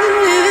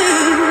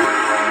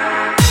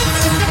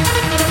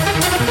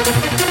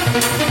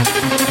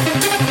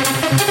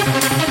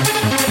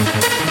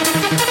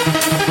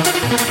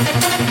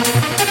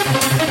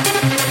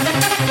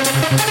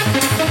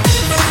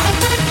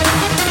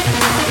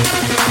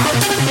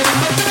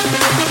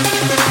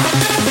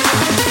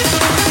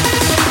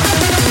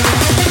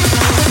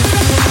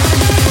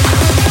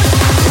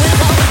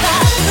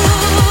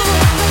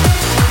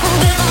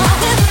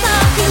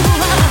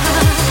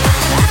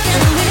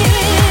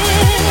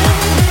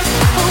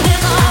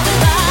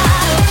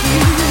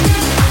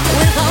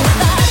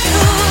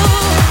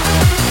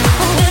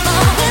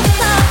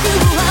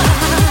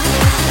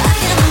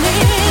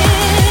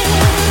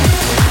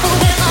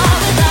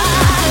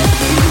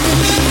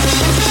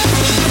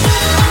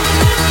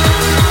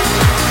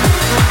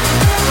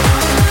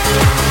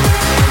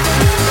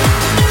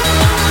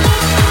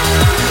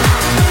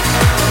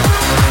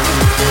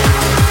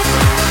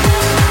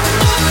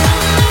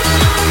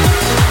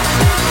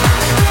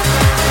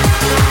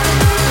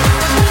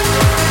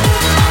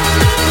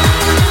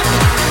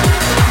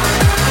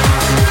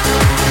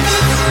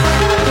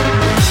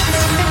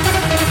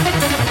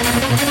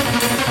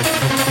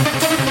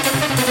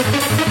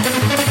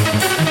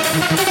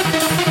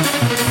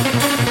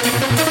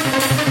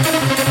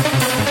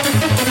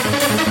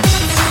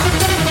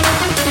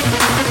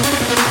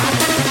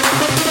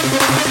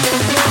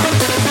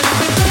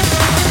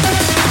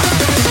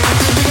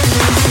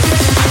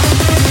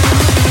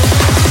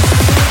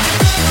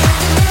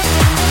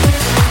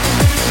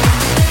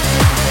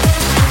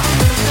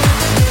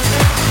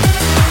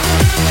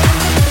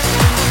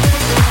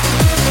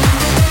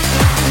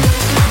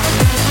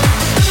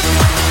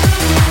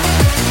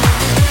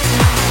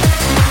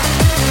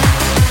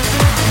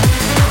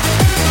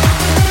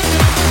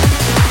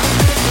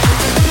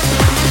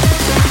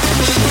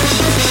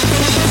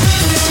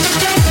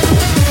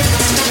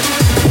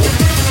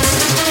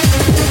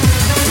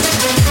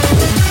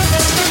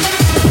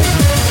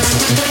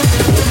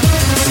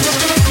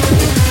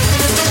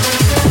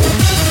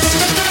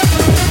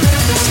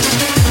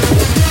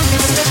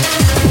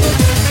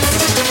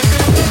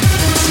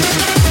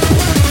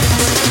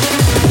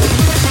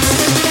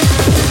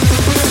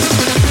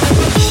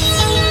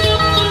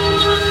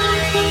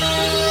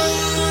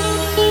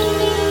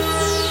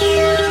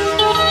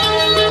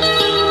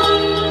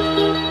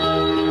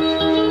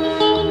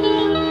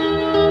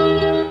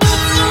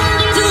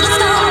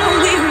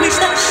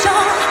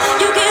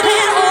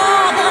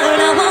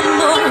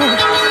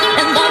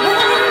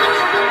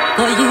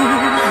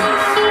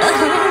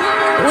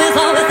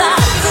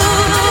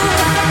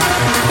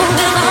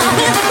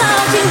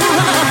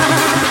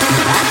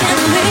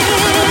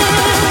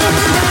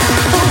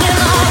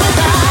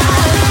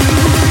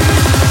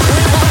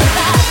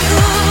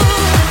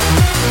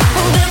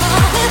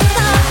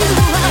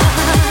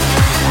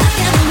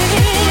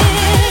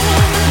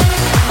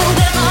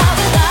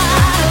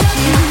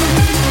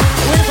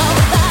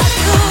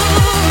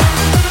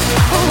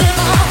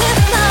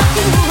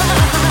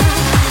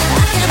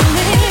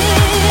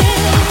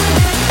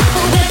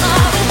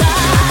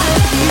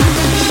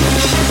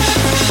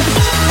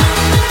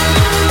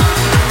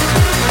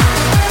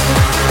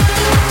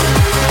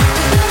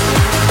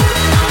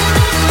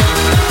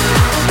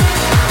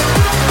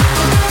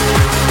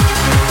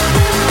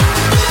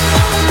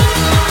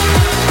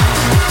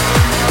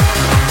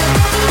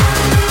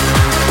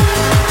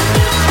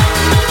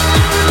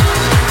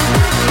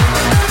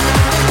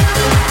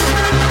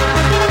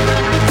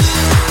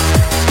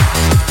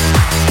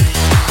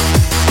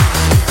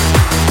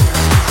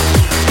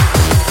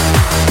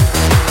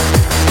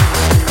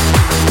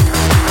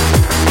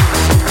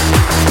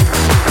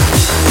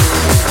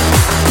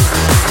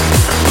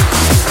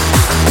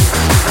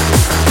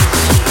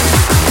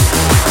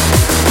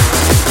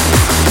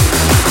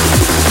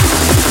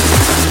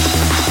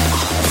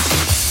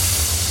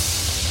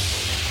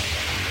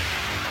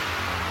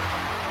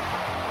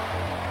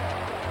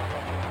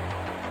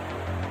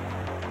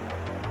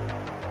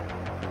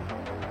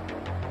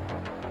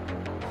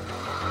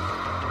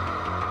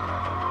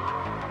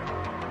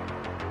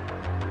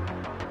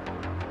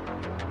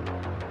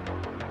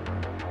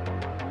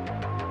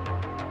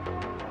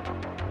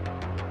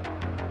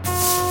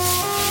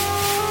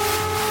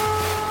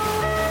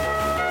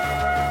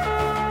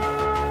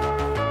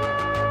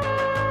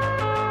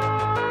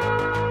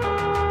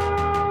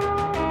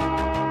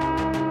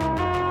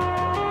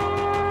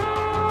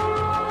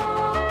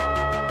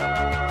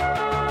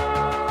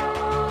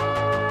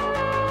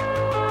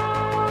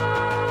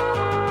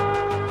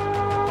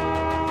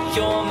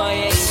 You're my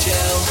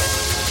angel.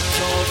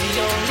 You're the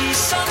only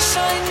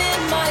sunshine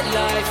in my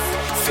life.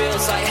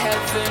 Feels like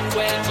heaven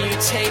when you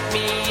take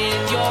me in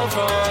your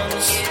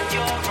arms.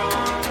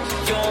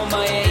 You're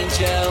my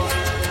angel.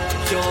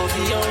 You're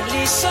the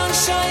only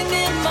sunshine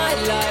in my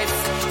life.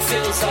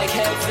 Feels like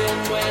heaven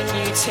when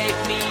you take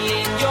me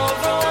in your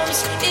arms.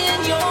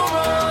 In your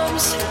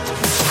arms.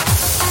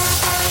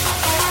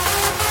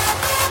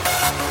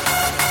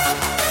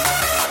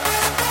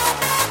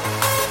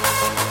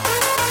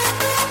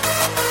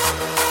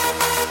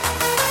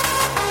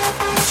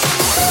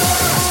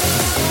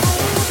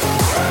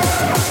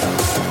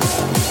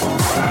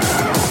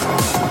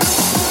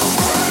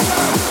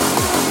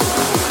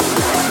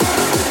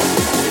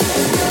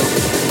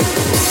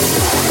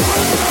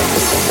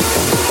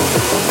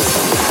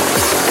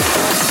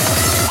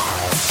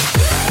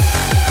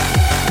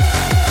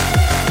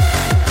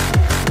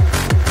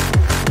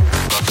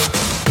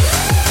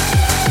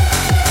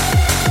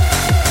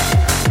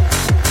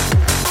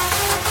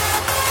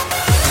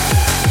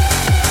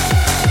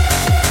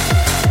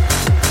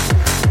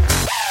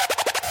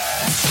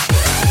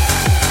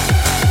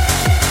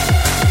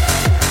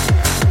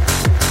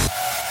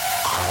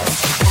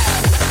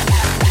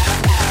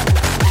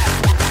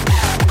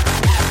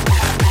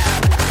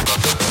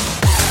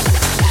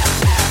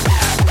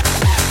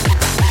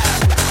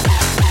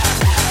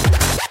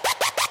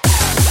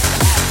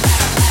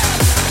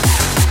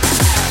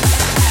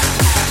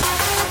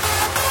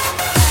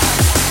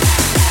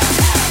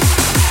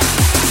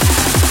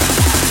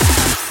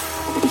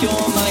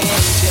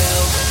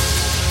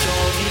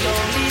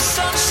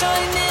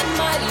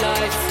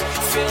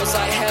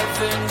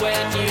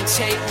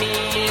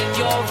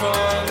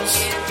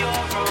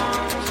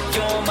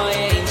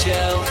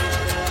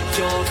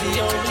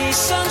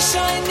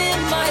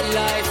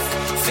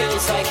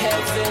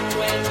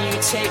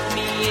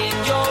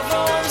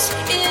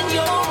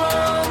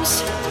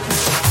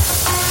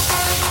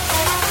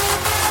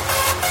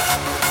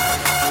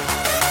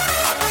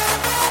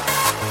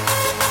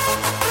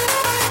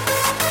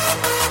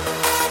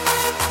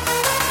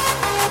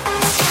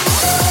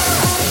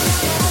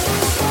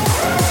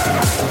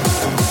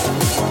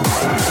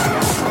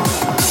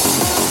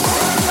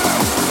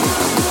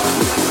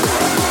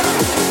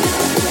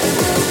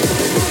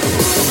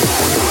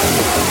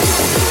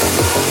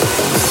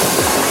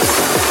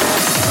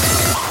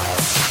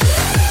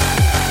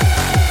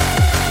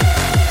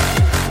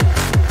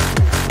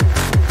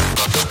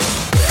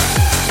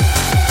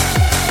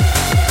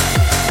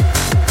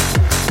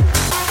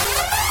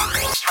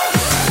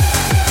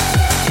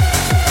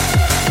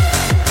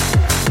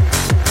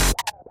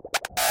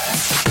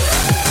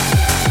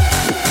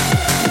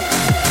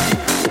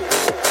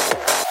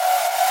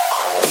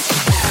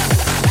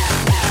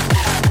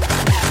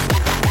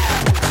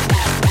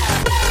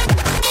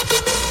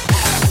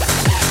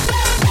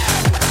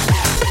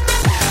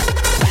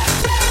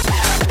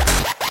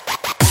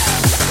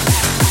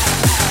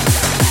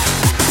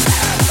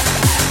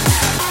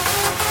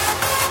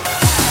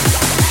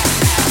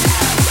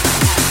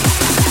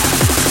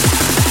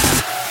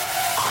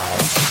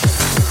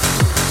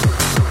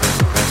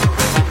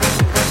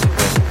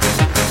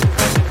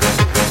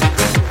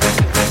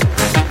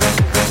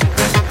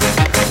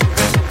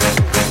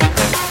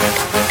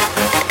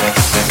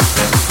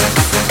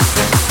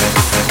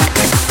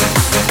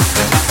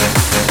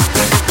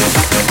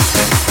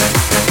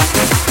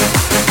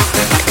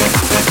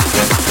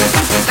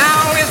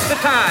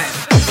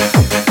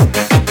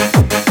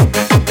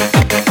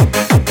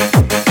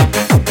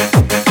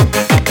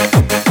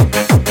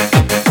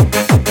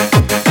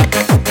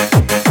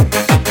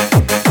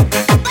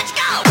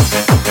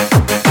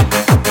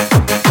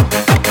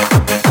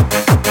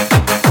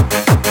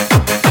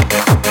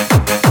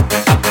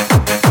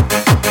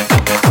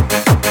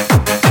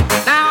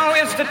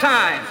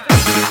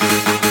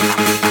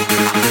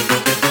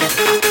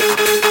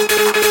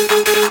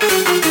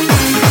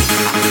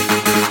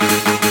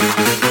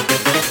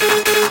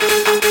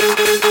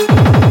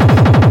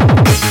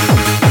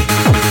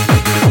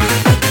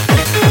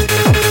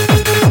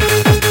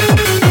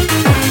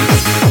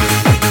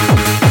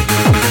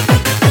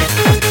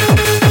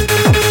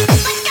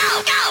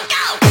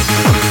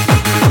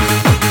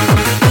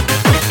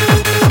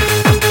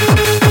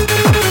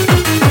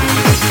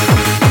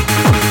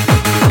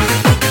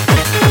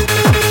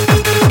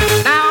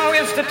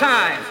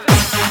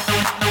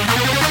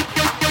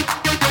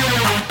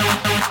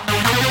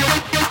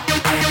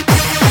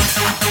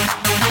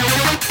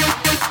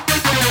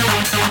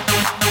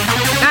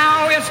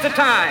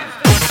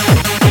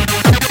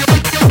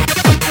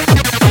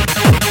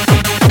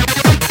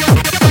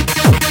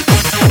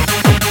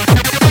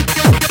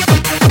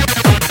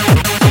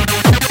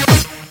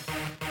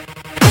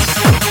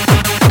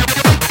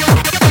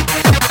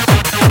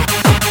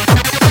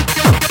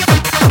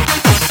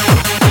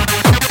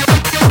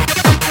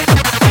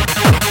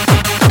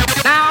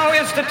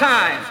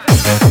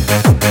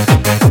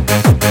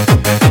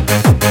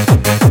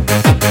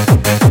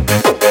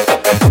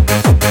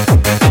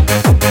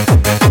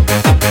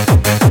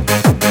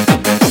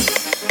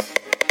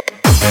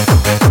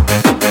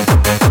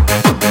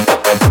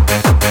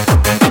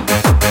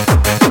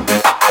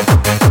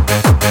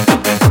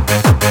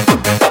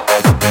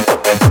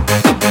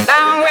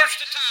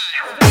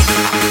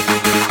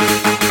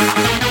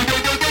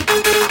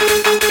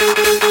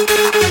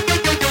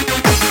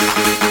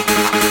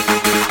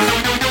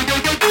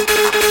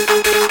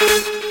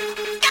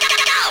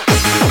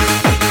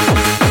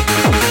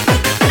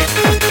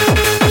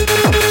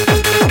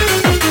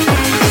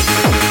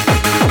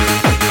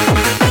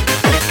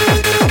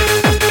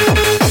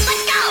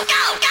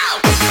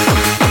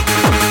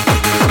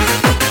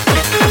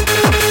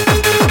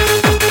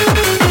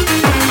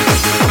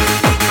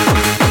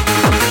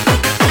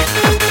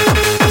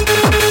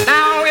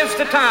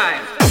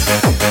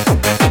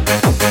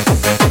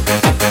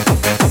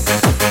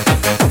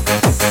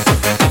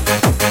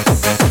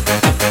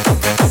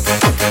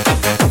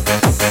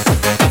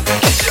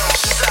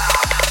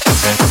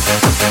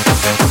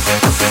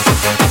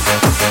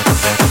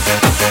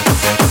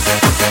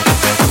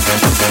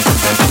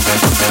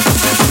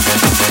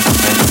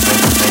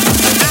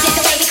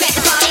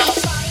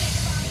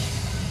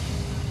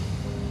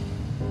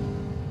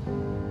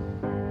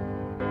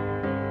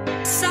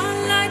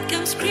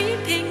 comes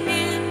creeping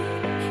in,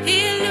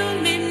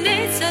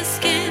 illuminates our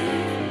skin.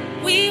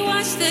 We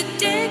watch the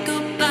day go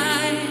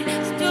by,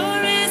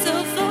 stories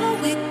of all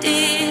we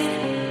did.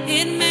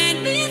 It made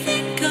me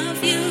think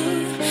of you.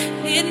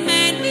 It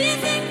made me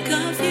think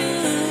of you.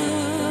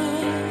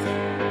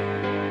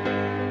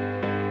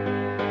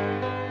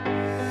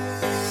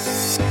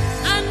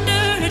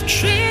 Under a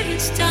trillion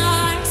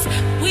stars,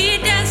 we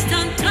danced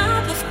on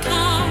top of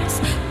cars,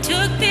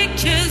 took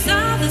pictures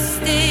of the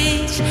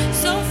stage,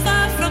 so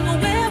far from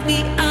where we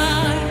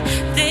are.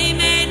 They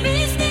made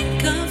me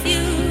think of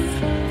you.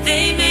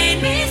 They made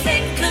me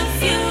think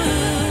of you.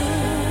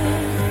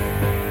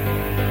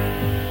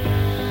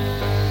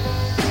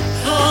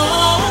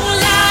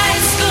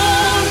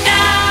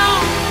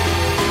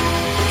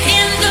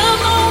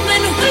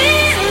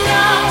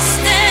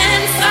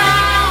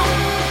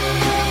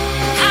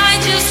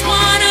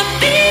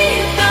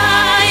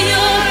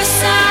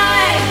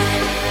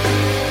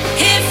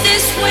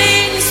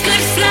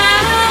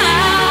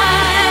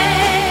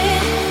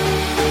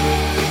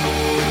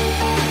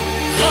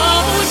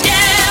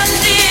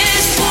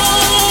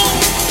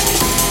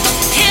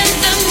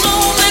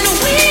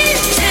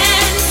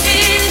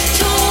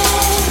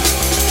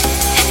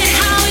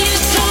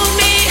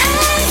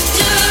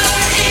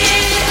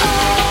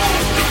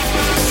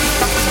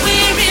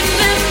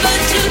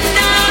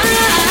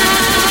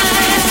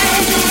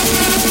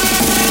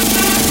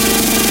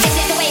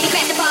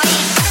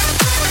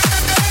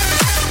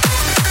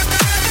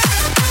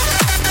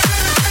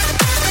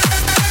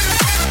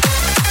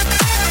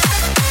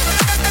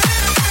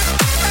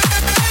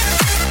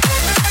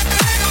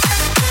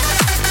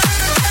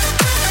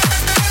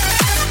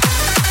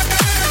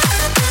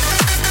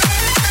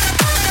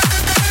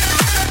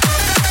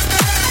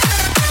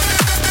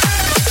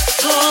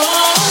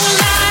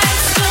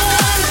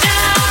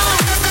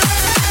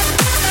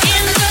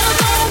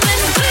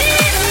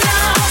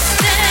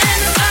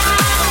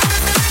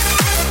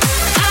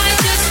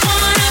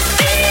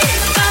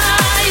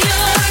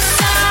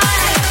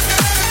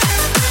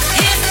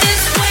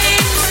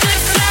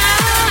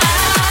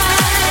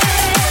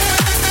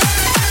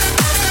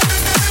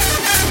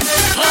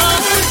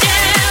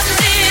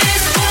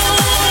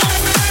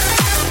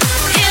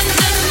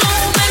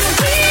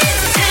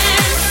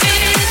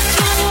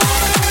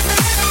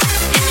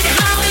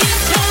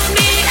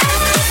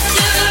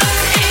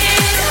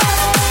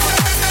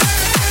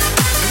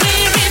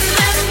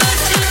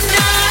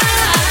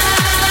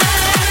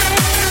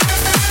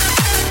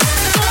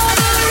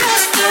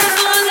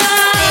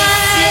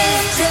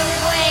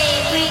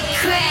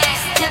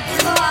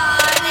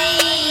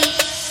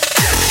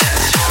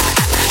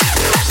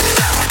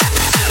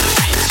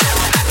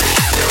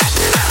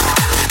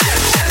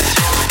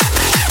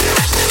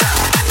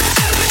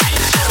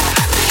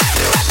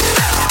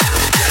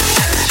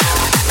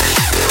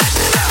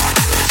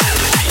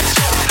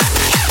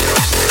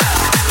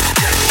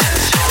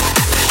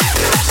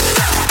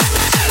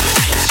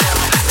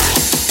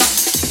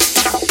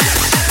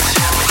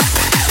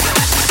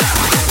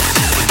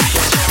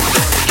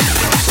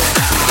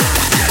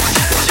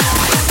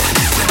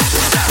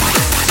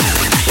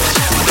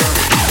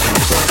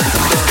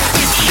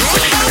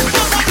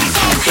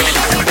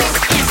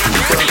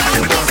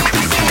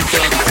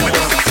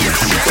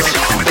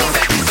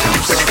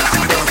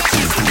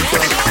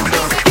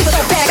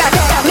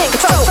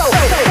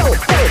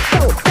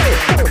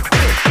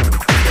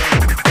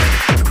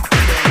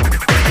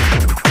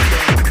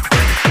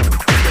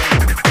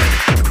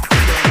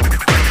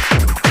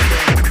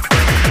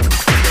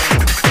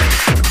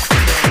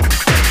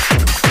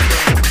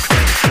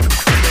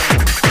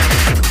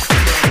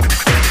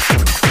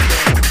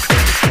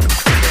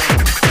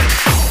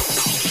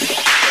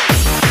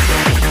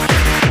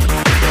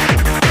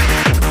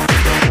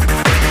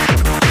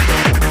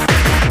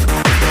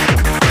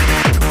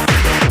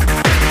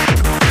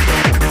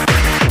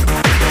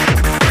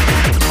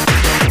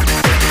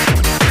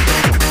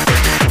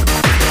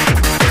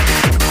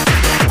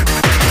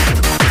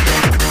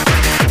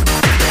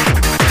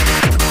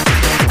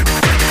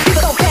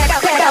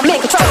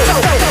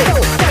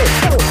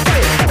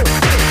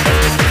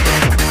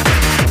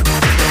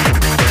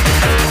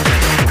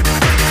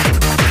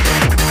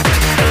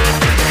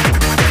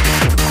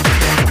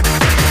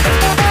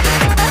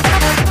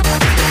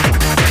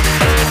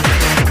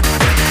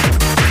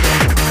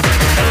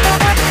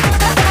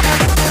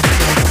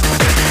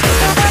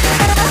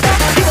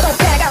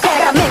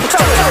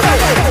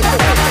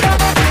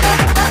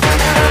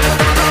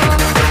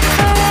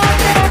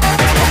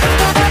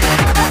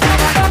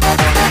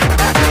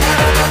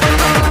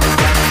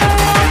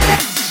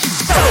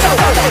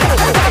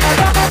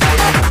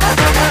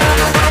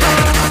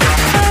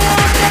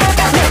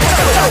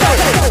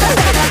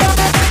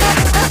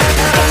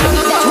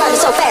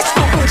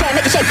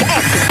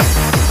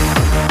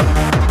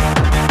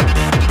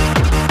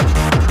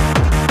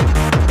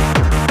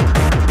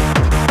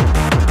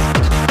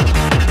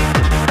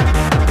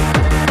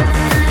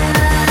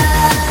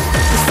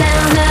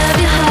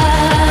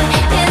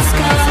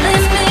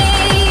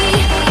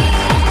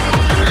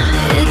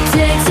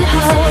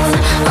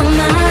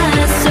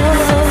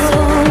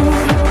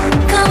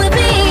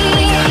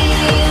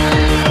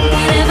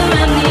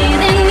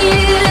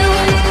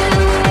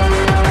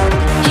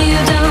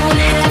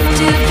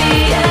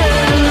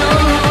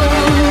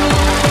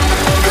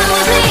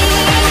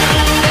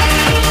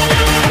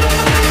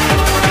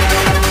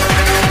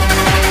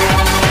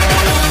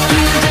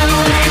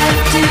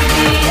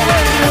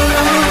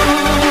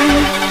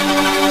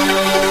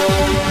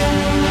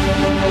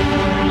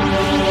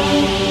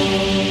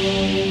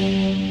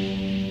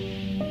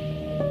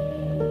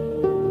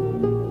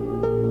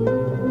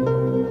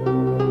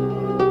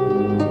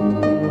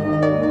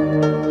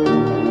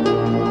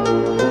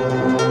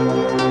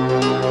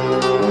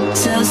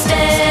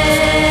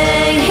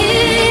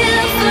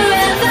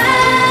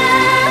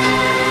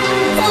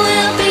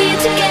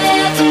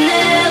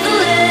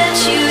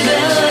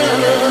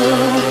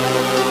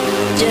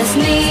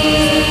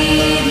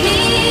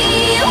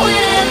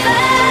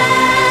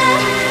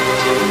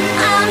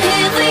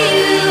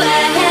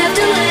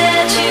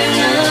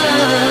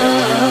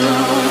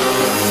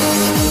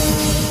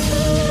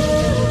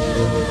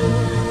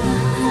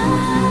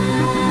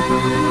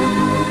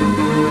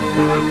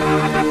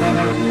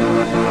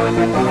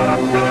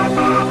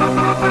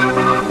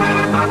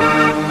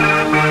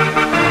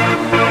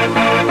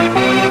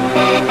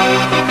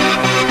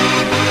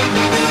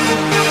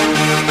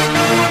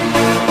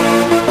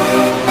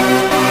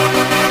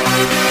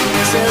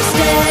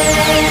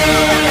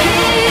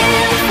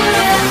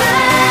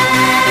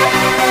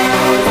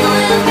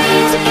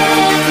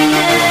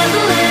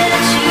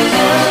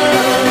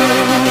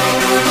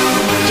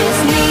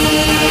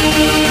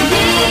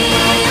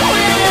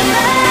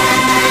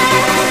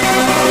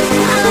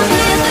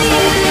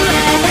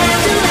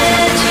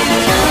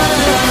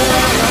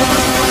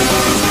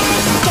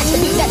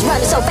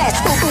 rhyming so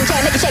fast. Boom, boom,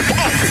 jam, make you shake your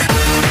ass.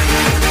 We'll be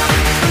together,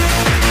 never let you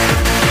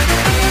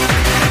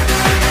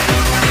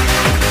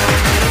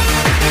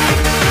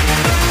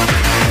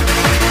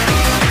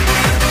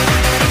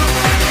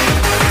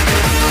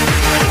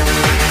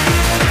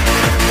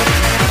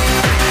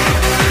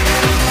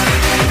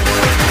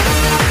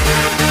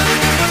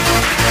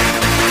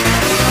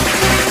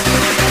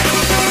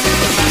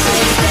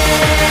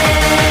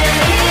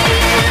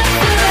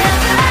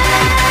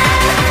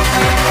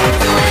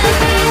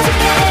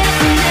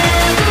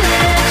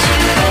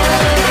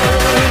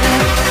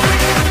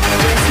go.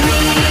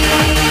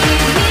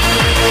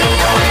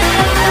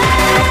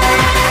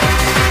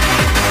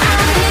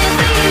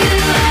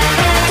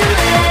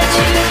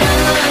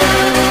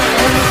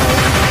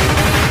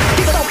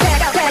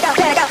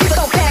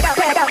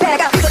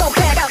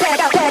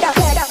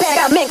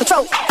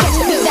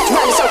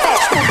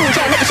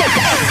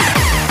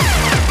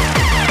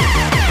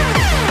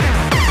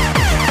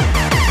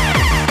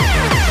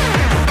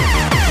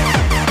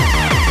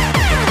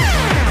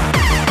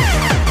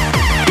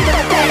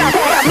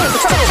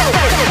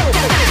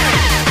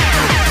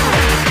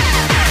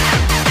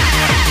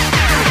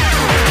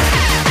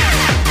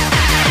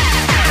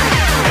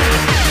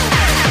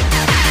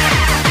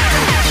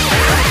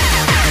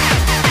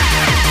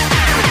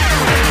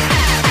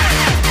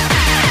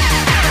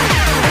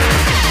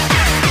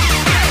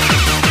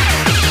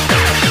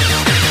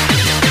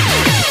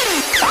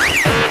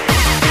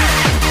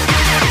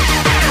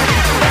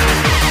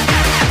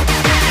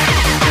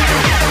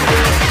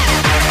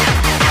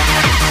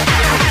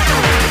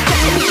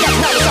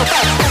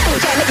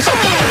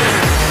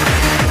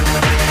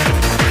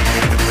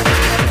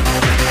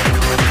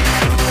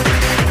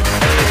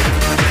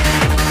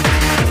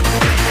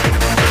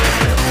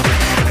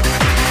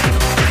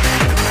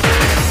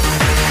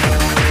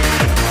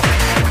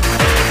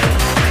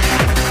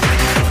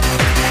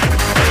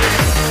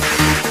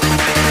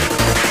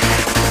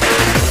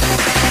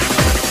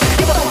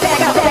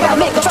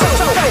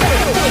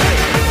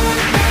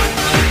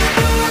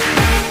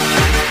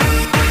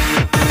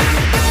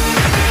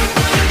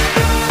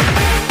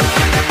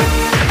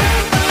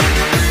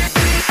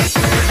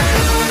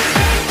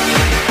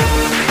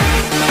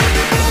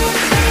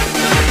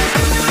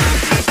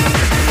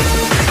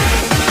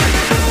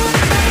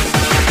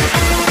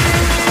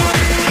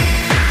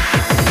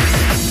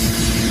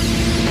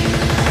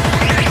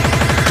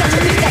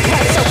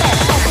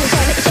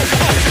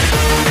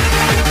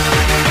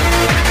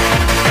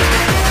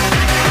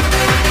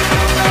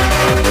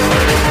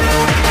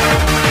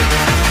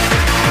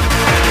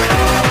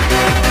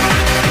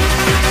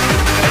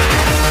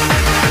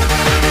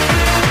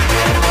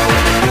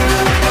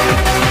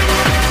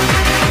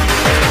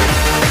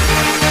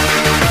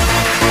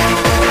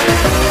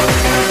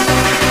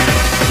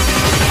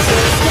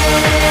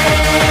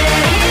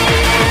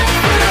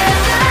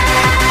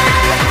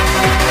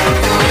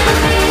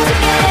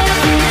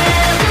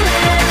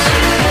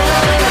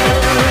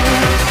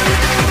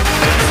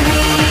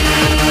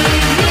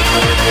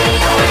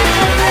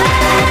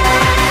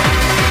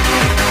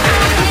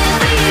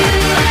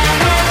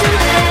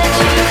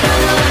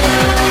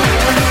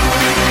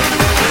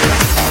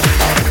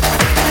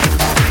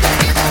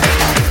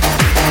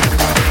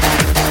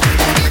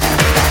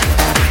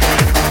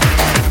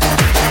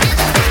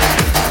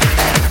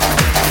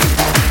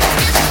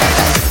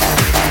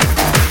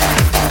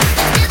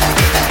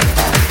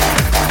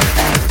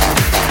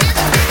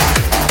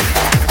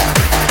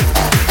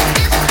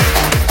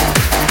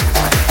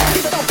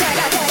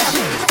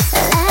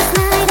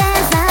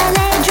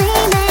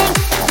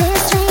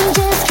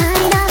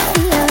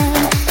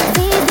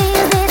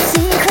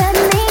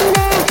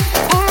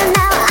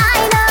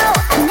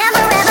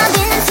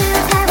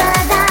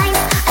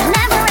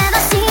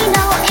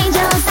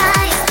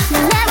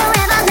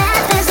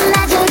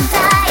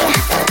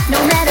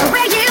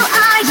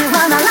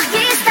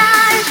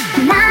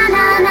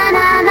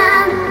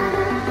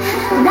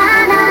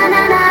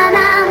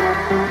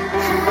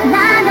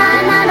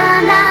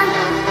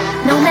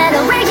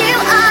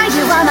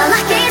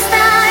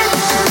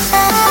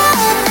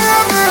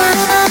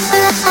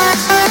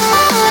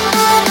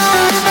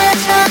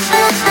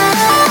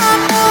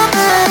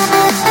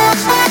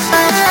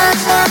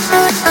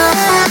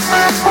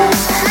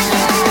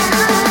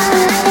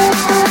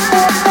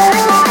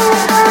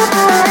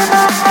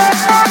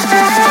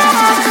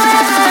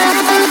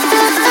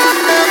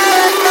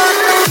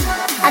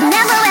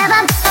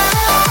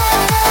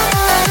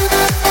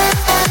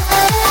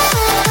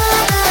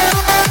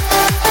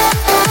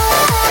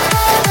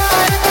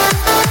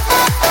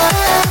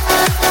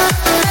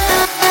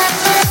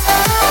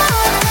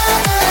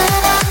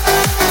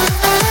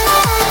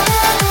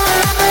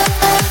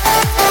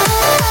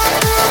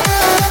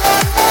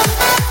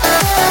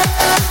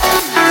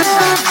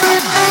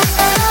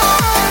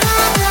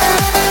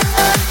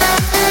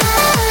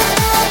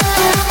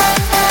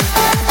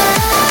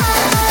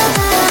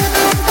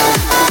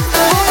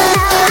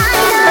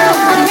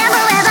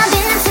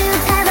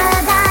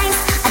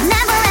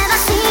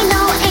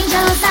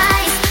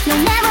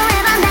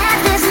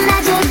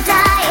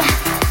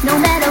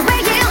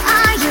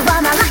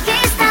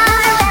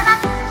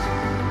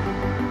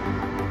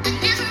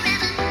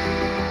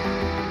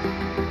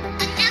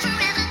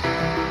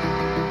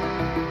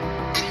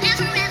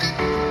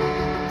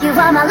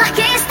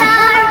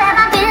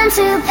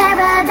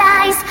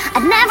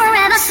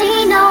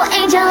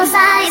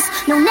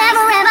 rise. No, never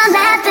ever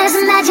let this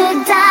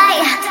magic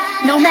die.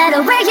 No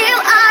matter where you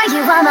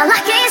are my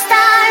lucky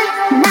star.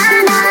 Na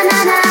na na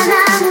na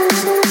na.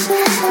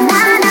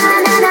 Na na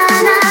na na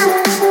na.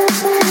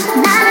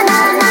 Na na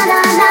na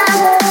na na.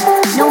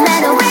 No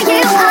matter where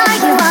you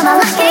are my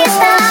lucky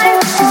star.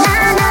 Na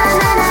na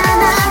na na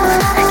na.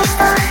 Lucky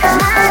star.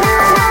 Na na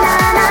na na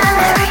na.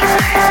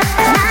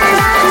 Na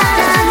na na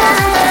na na.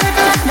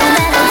 No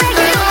matter where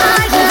you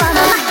are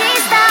my lucky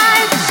star.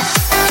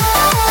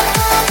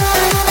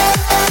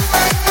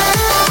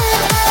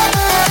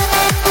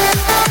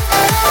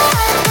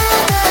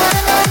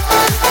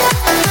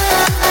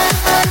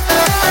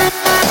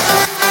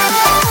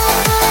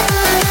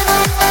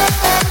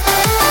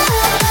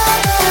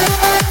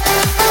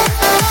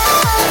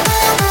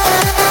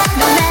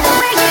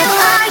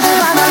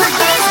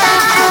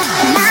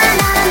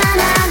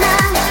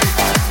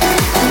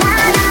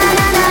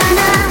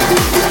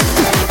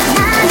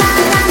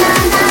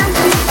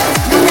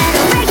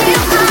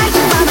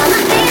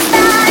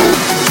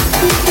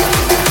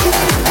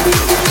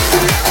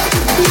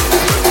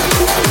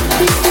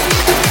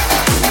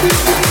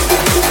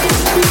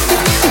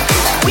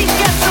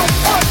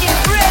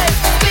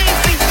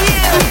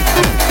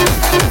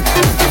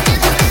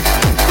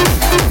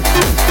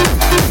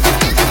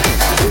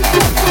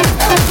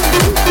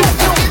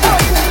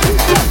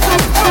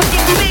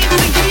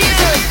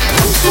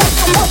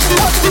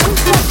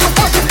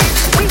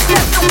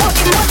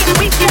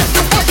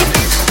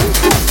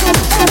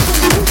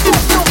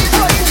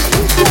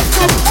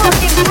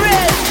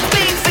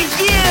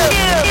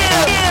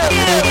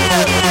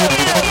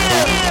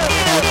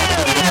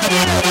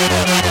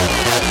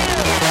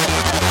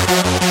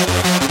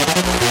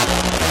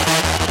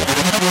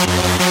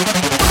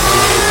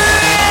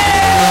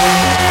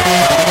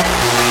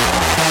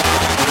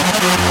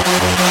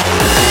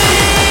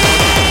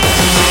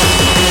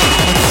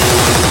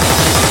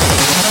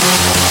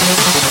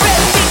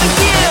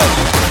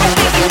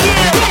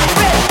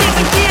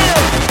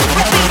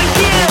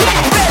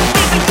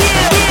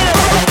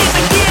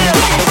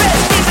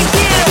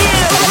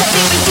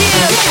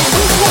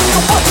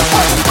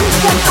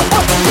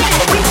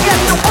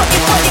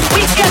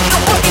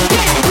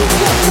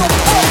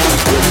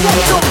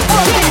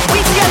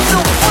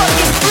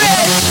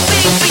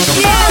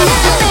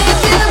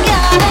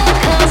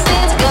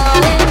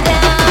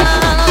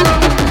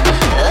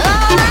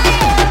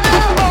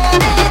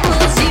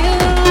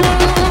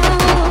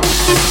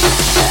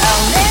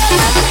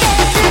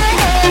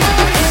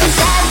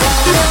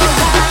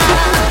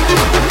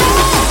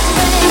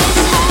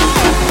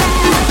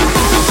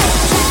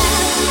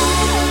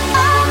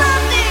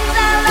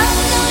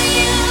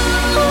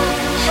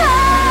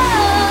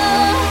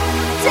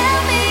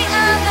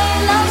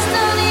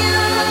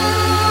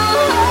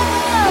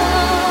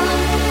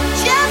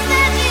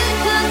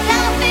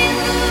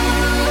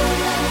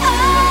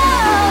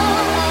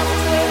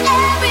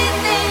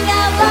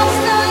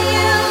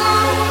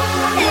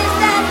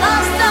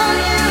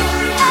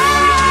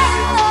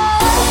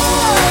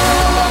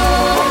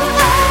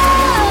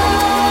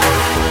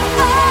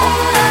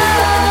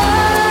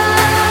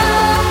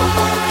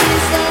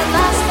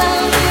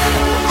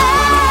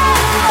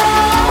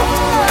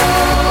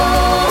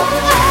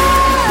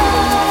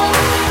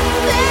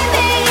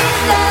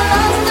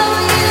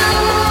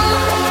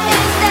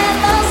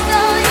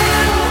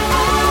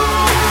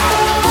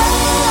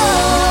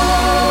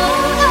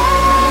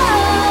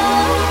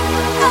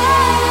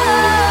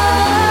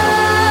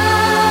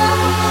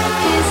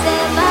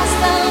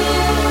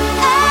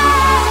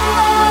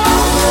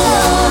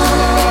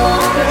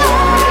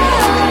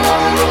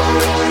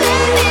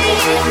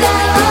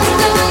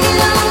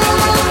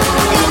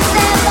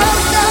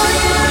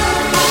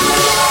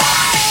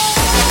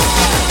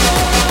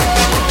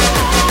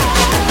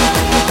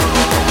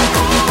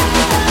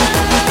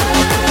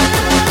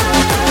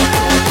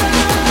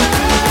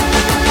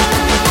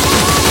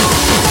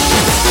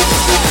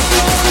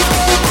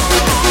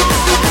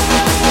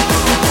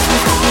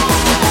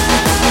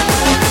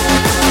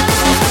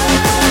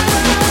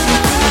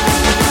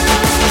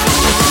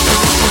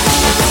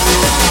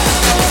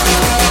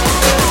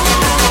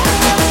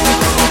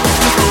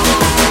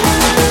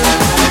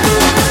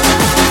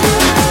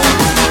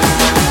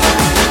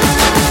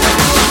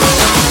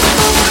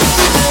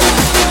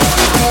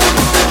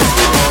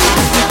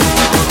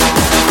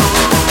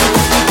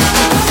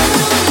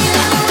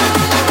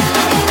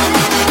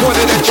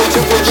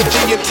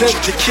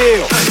 intent to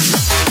kill.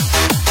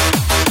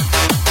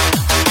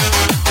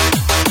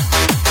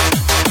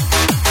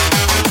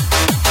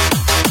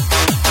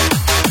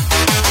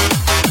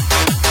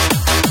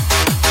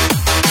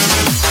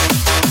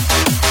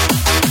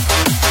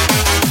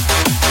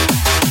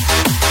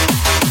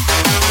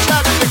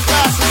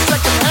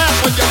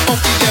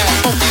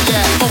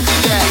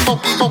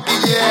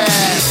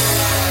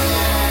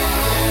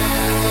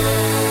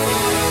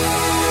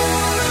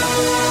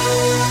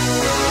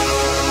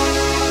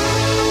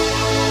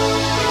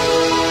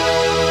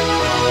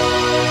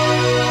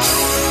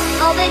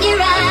 Open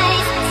your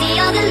eyes, see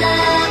all the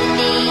love in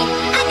me.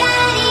 I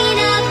got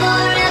enough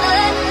forever.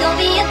 Don't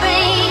be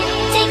afraid.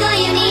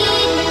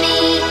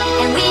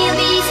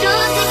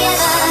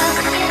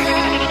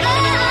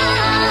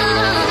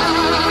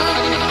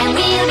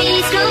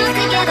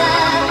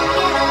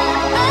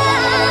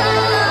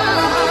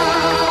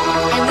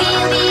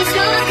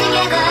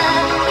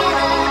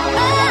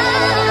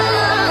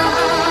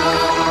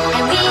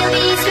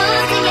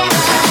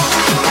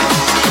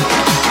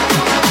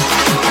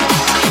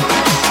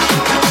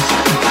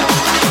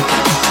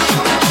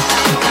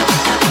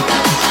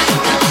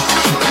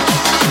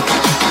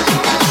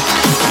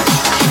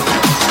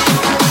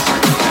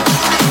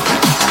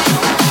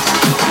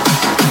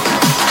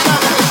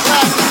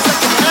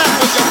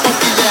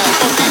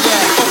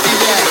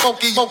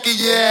 funky,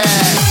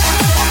 yeah.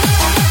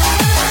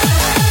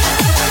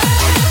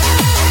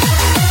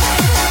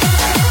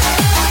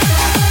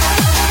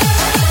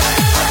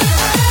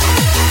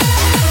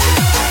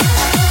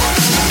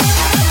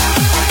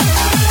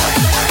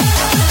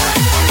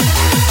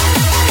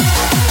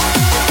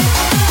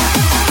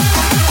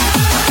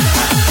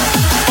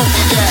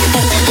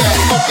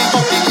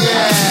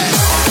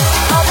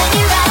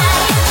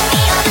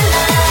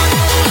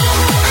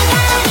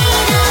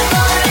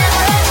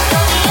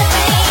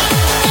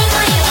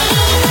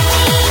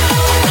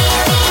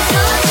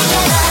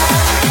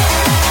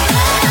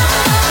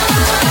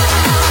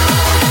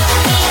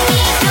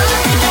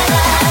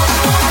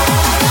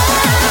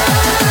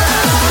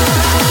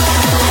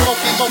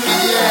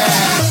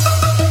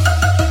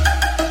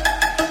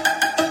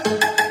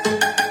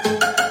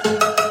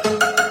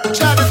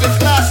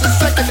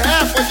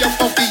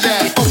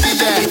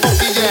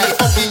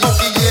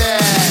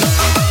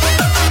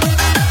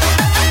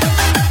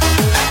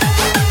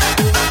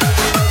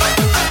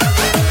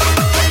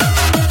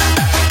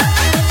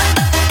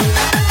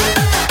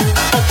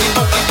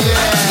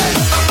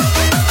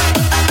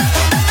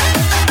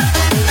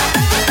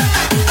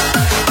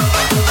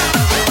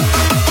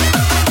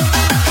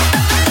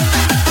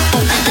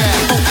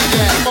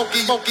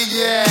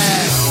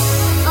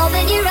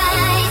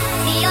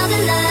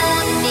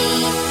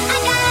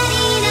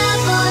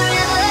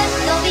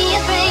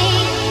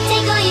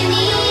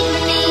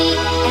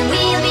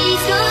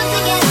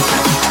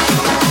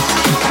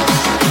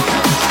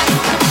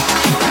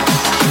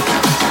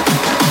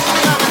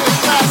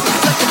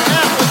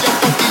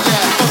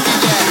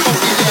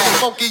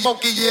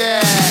 Funky,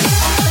 yeah.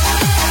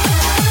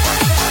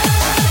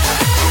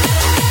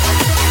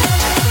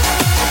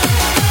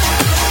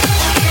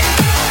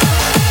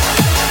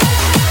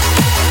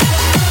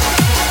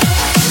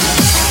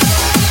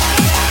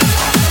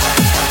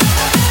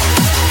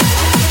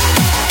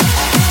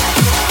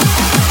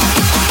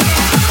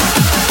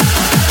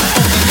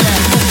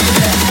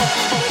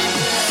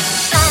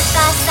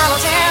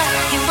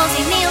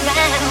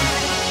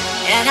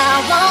 And I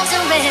won't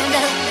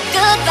surrender.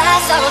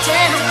 Goodbye, sorrow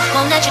town.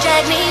 Won't let you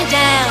drag me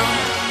down.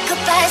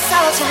 Goodbye,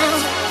 sorrow town.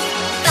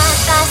 Bye,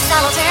 bye,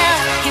 sorrow town.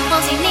 You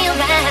won't see me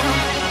around.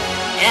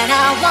 And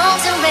I won't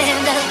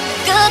surrender.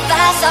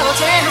 Goodbye, sorrow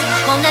town.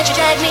 Won't let you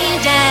drag me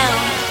down.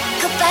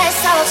 Goodbye,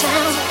 sorrow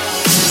town.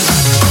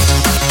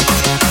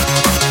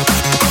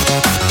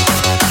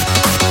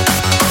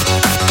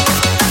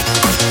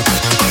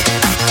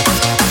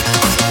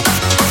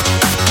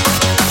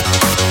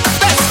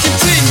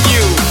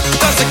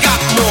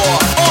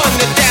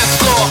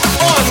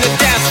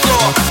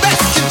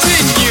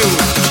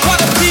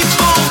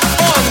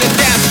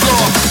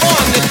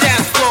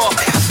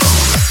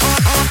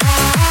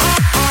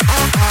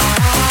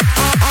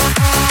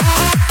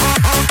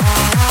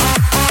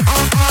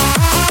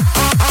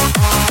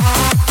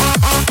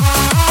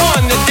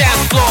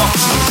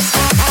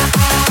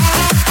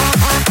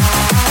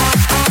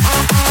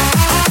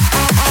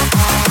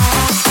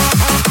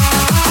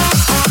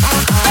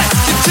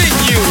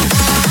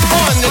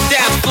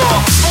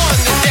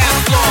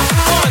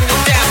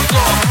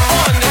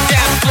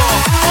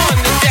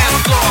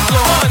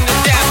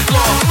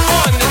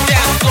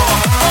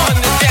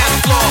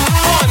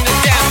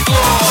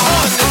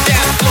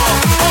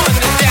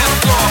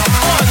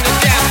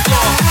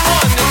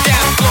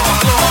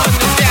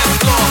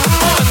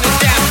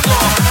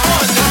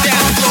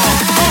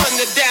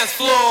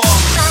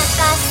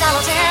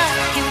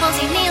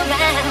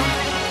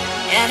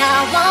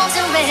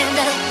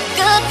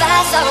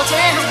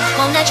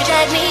 Won't let you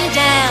drag me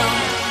down.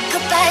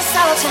 Goodbye,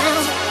 sorrow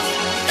town.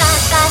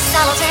 Bye, bye,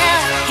 sorrow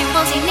town. You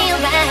won't see me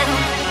around.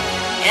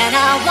 And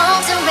I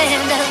won't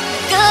surrender.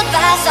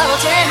 Goodbye, sorrow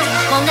town.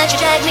 Won't let you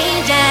drag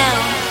me down.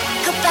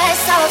 Goodbye,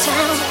 sorrow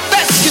town.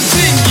 Let's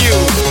continue.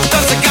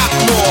 Cause I got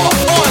more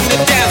on the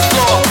dance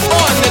floor.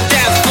 On the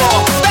dance floor.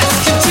 Let's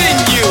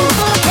continue.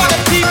 Party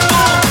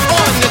people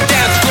on the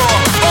dance floor.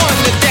 On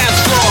the dance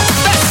floor.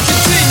 Let's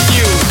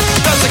continue.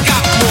 Cause I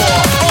got more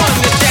on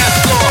the dance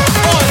floor.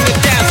 On the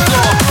dance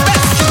floor.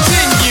 Let's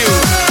continue.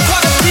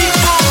 Party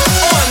people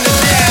on the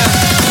dance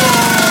floor.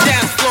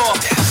 Dance floor.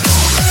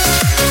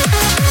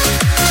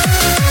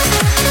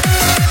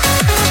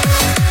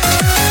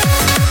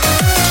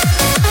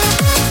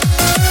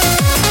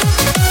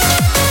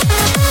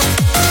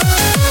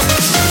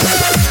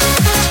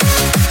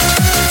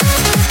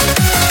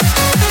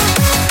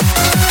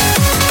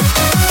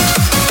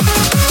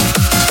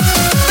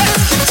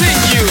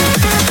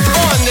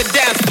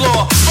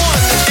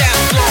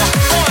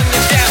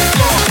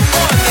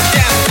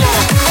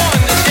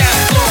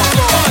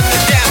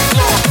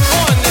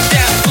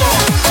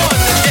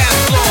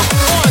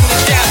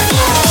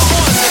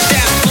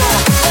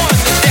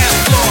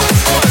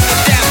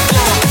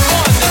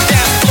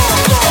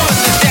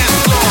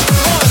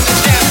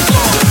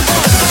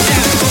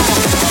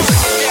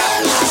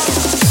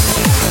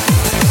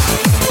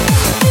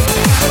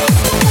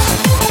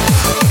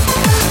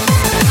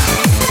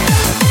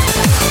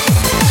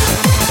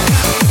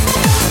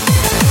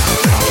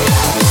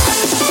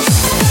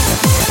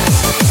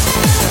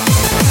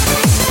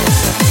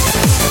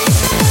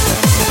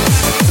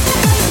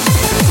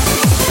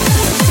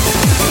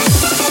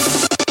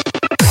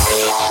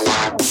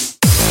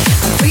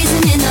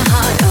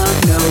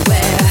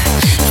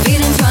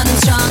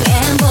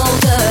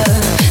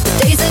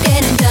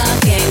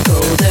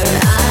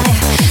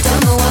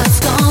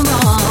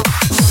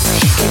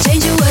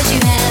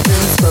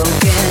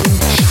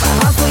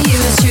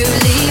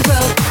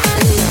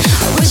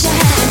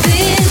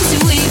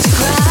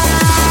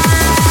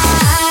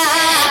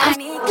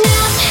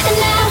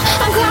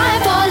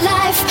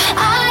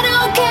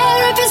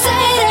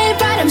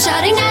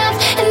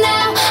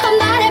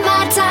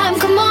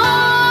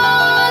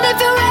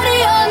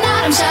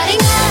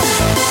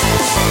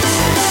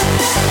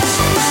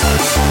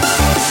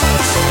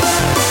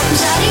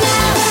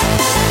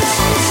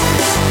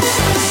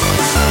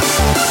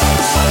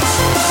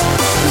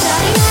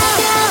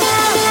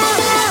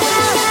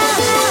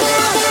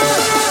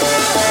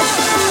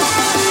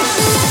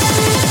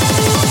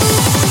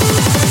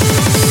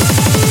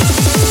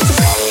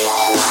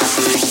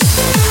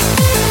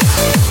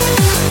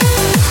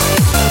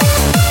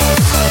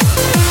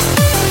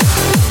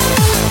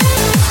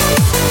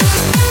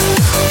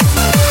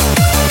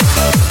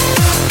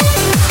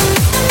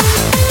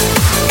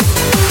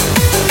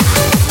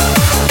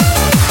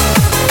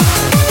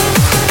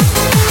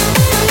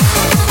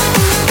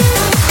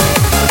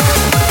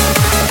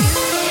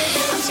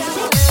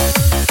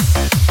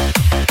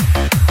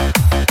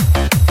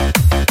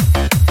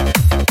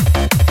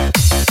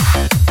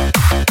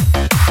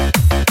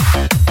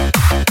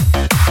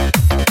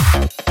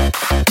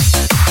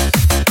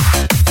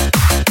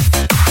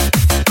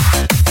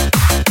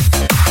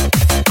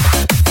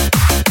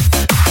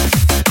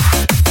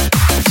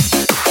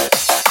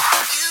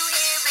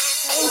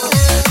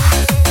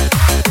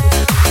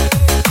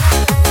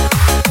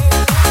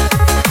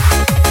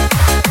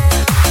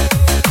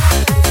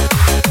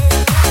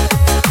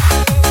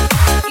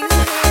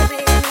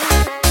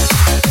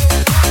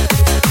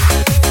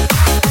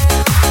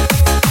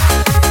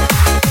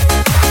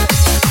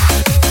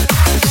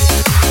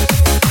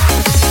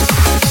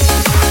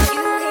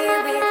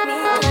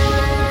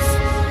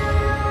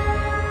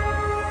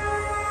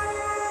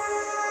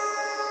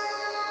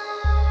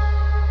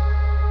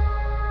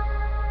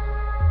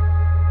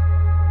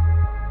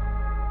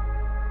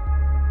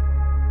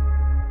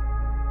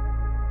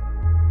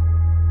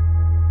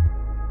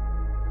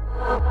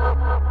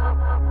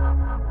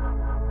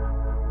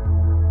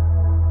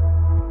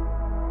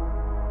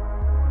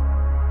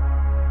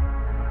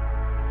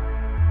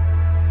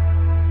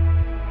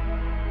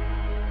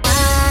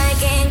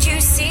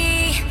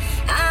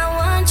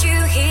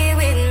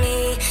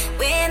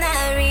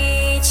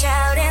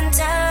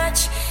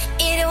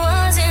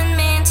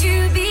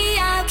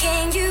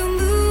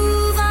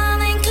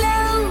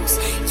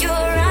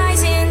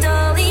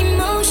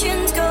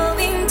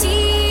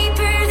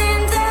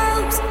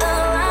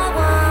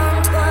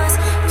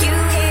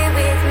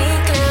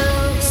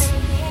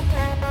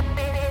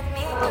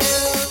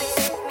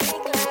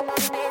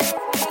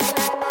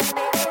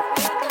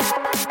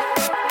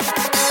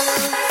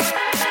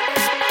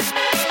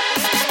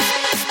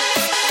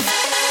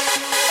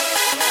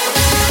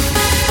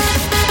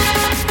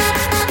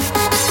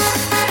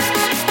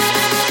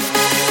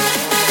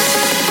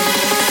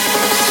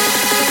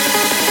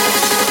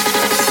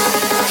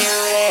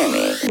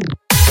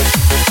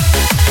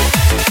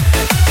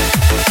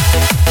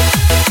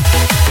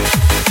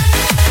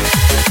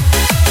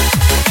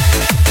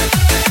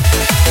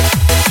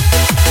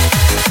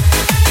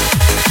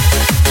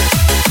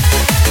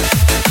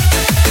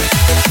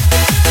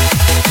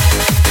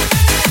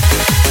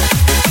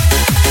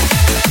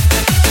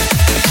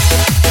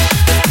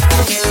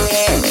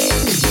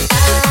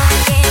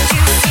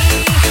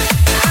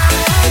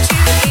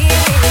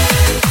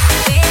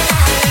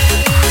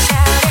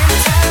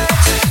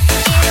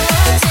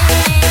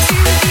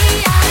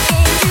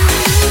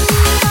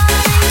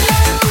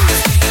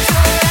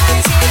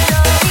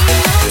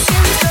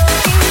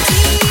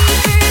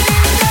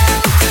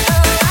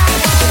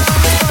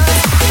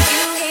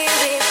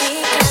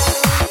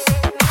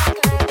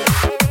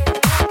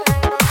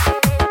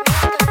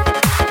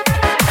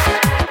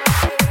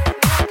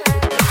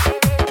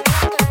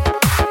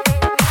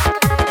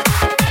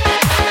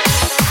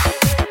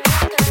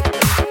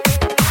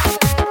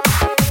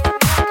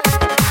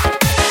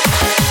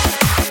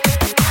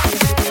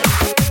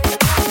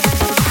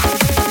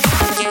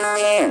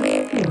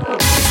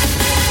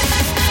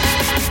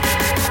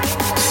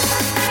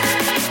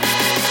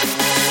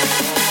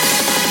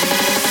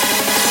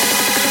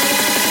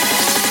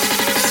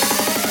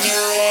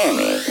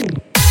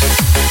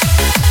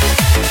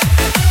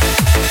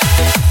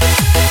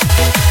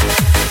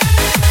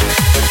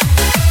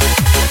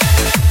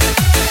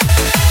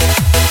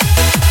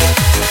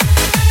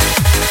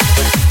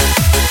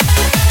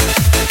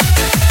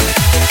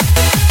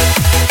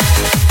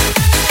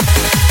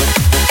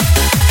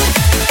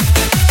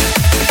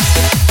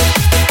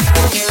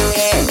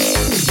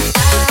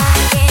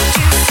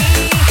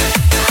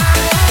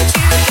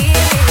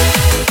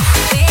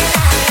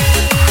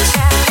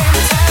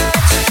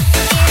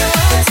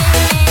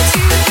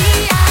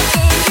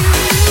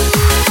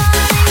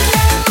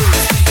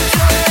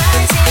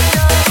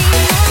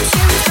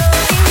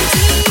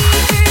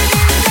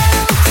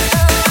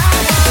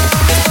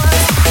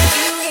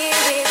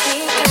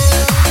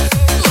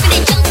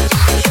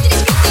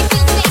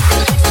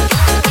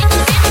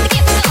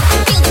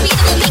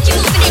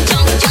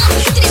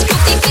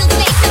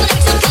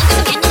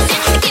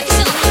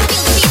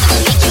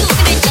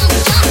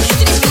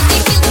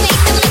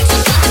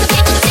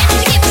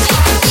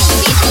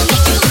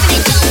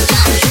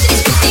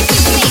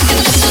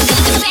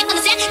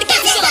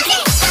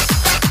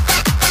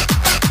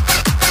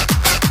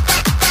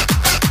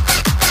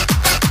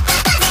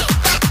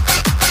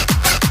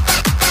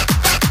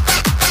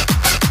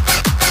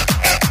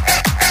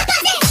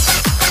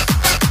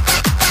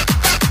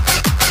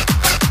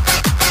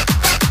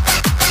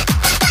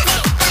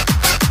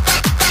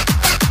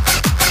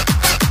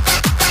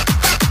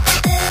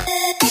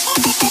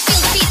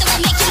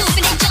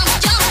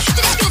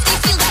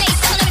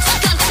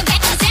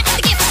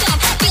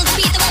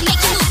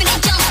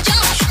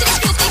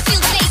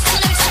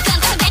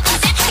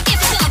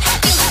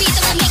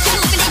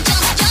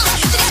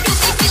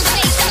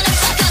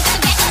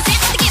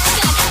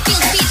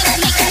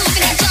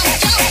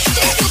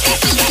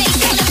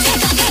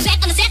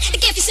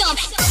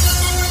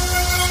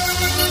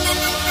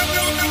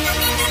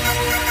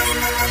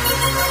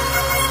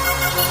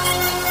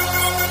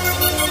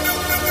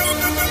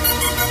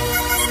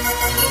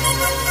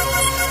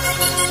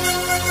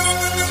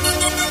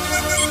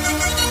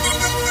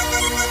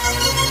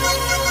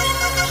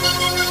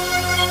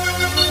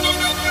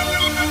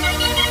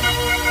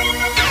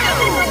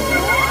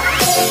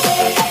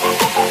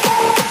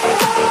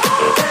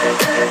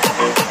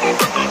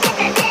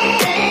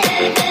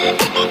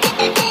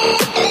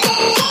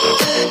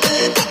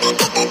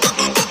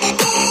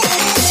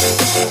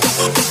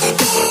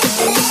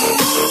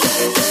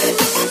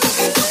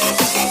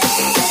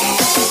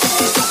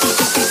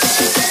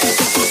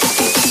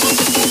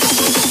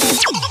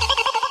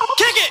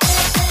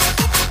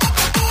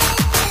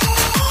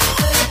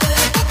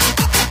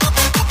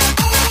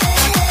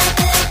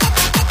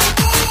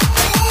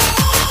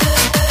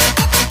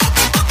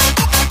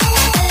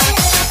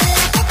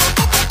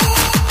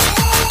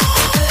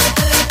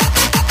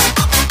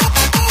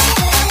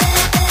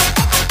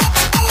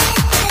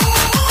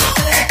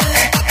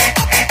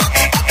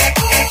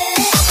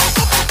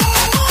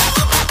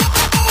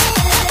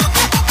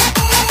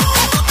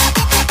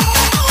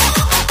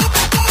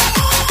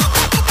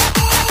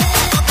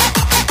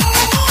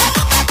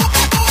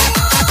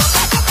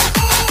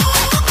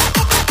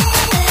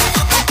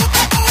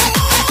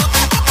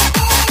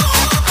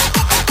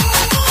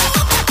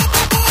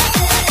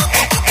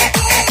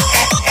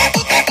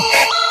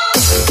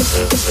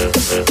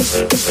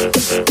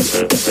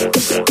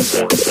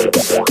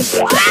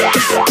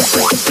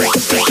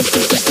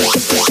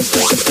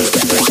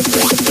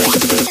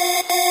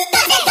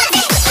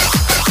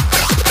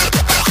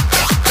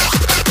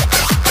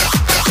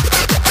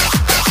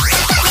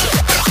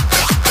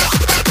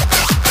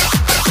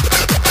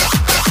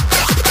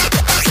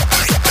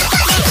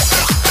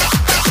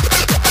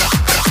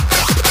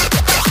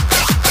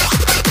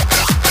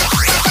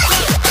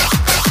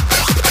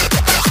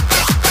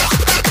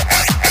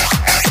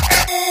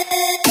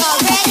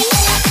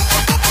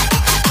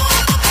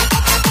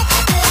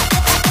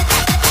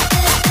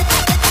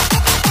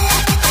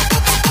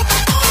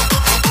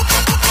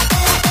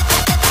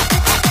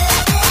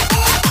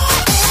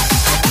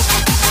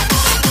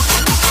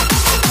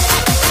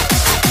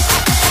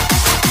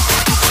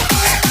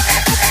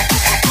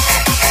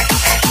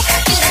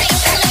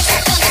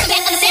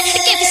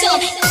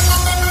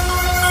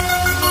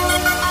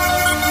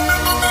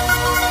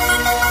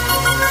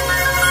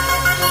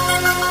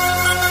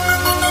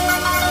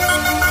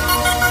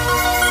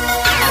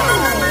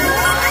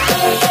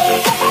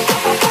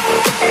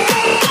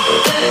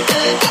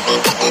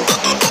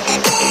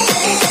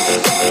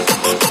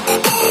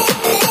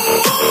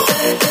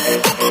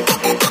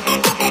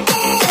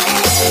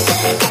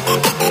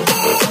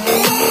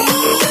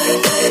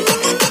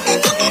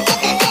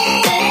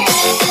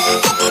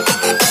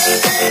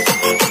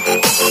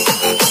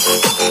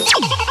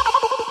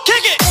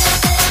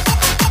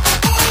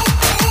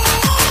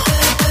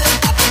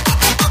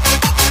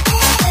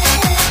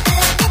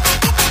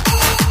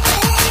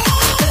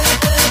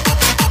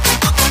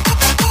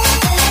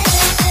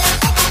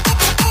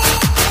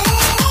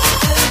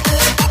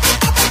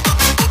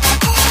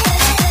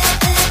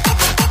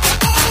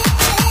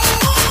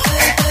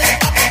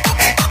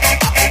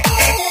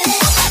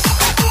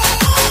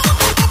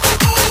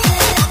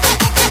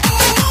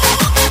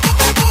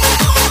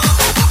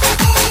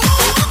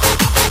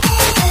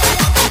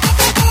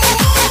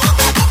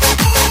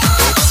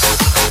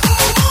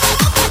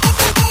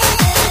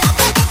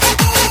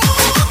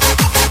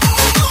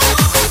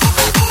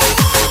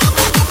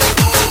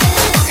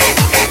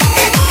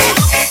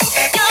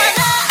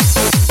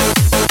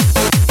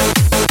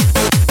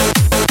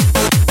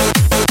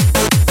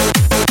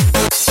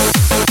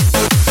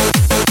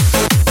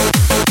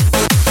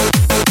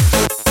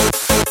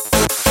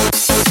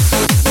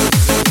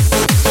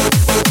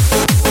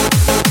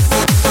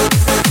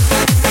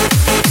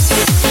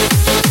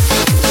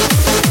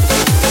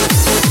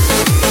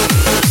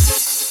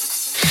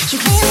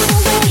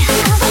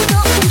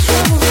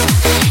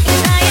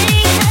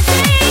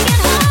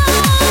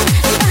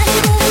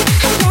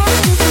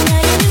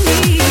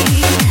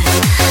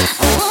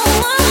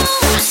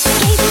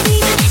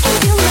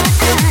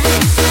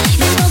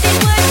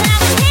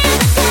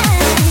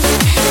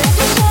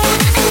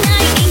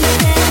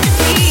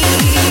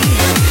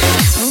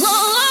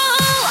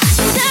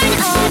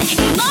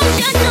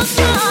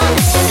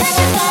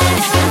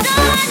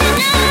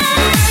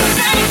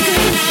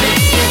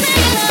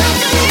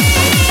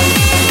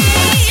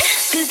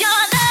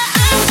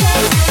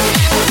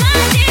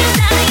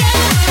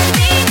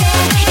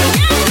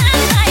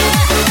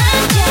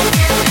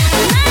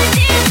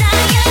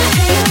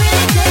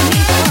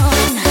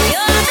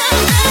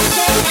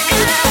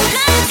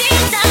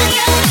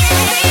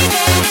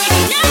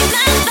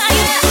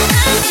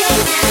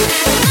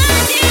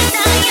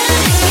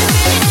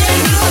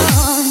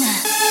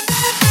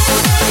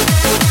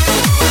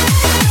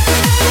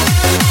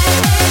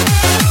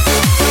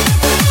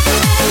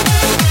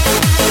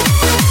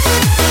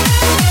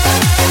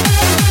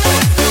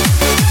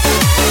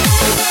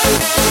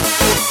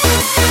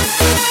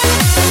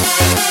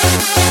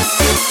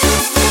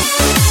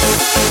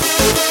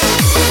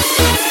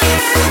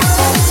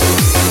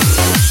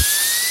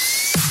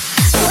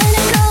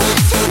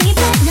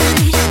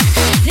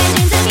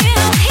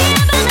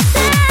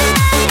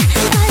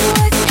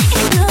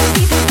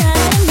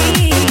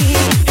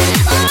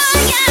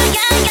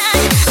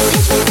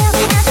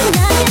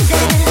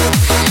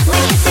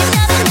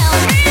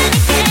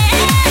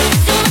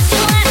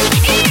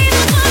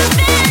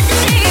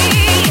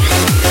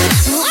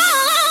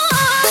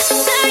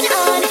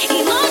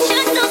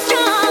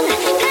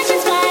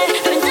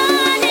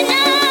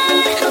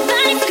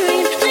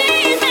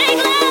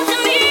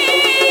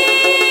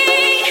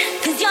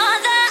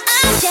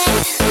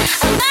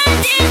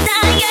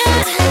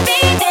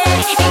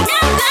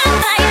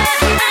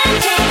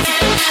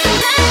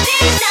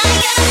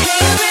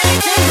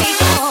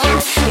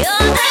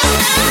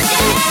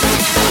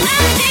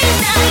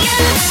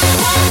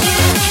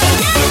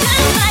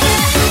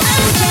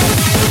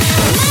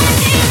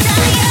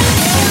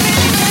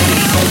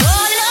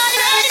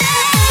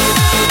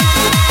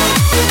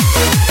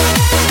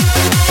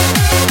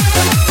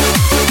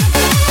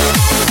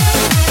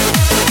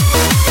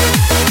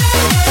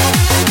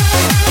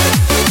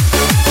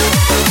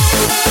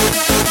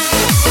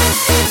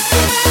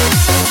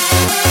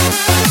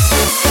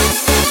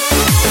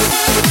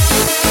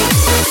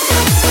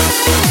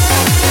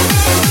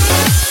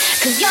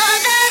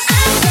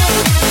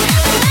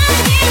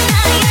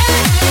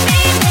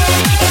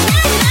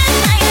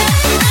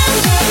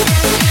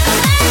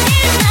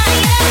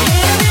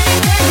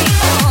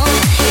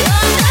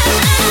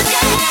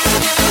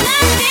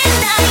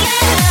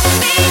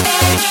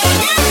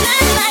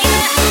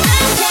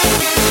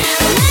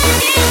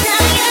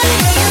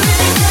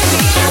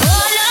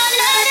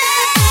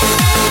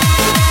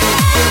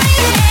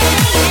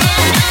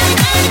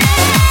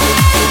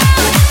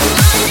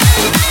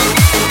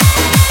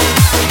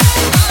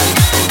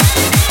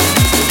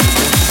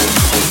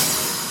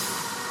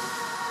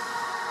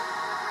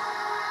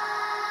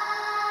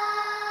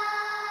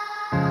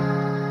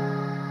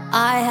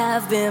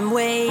 have been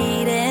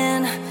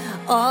waiting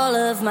all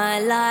of my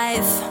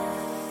life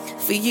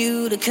for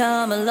you to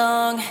come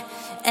along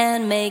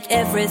and make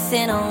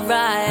everything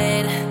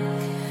alright.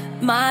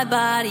 My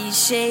body's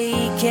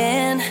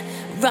shaking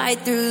right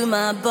through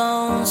my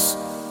bones,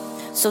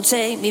 so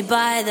take me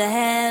by the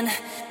hand,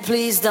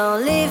 please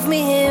don't leave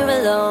me here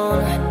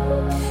alone.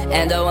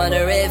 And I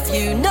wonder if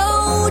you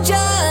know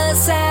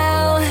just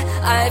how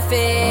I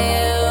feel,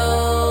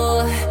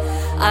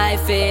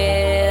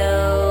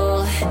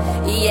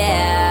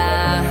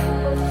 yeah.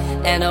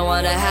 And I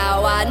wonder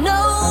how I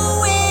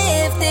know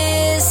if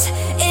this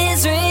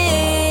is real,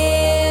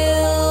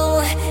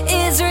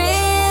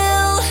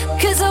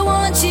 'cause I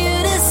want you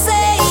to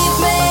save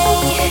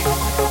me,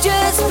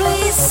 just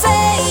please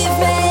save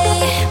me,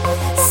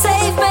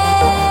 save me.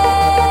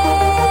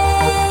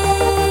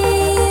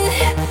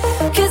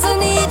 'Cause I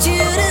need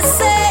you to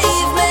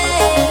save me,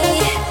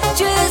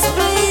 just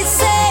please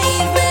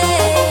save me,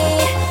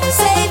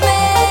 save me.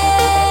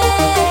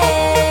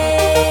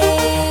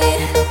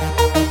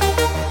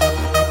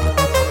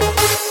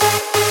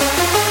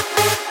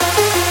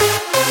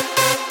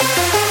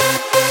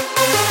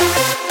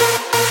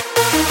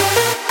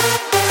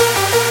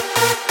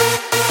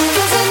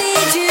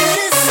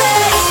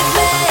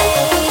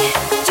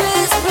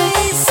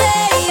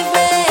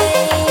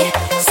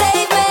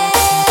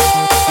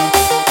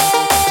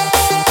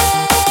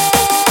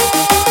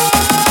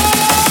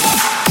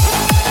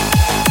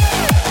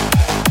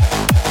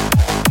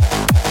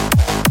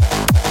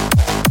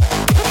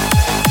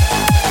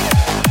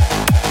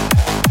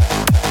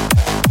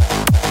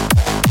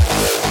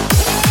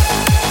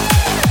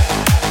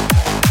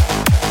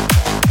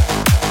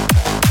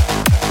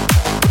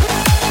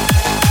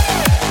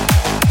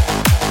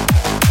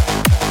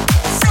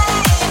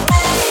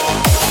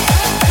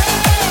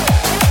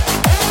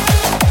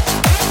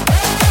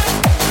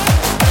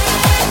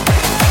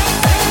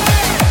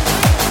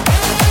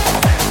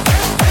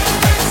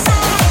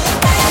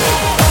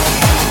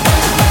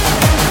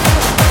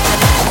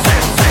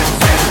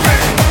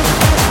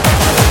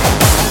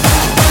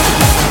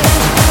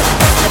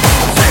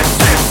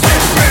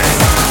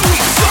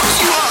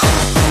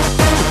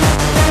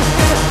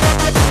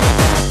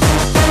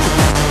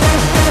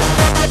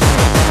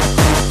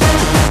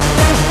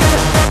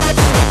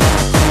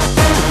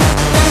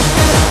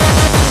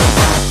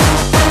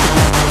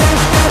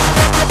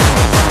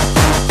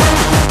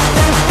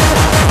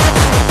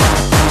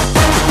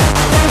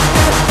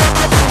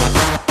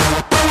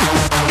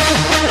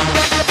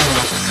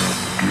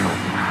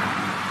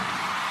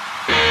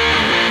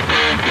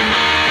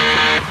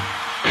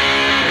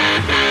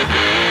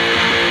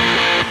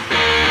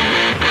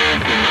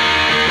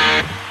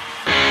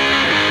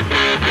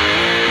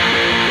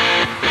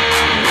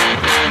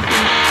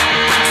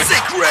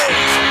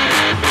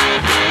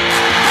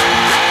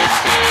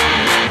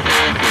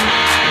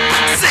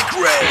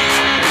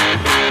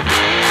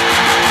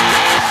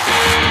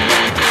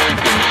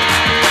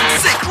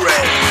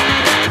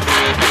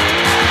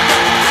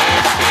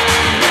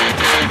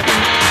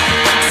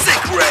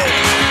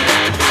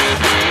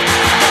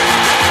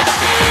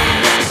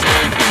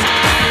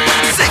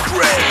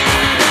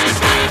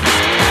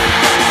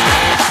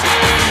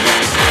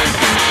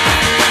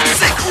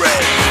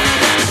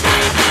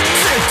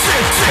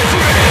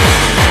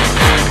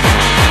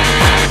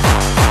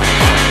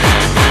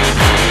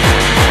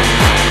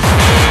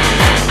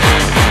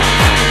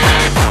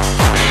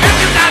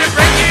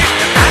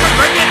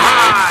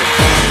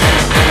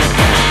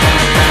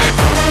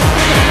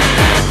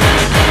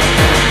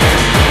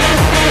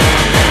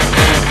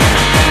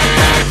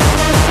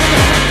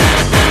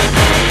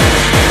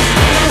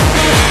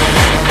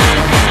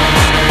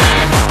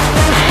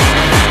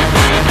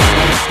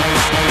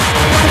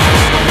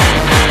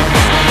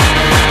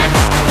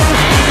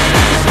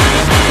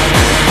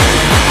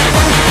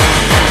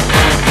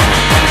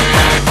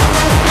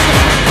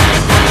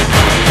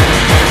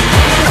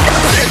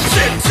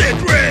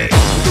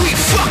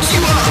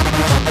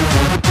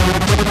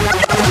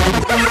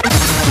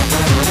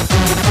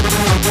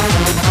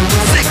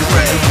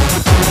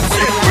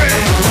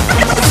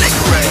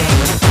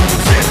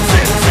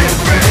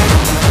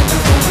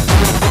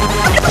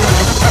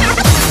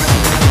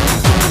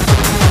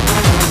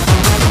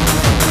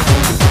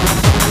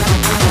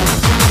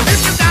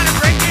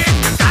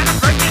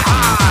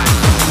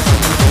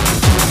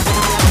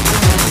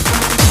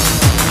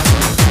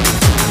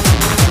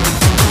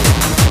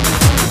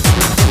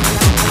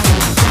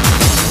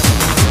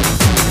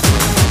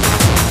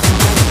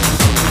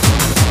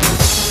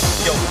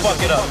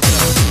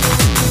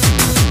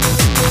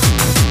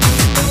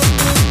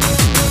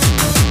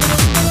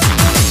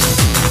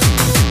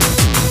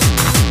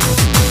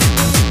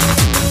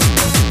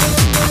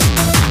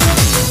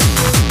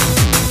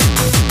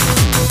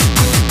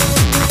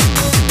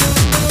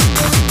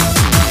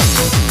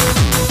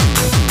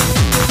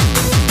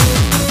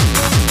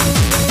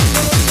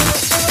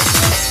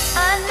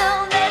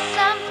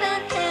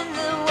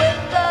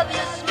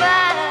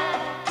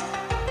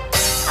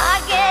 I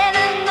get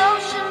a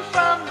notion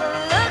from the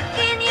look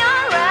in your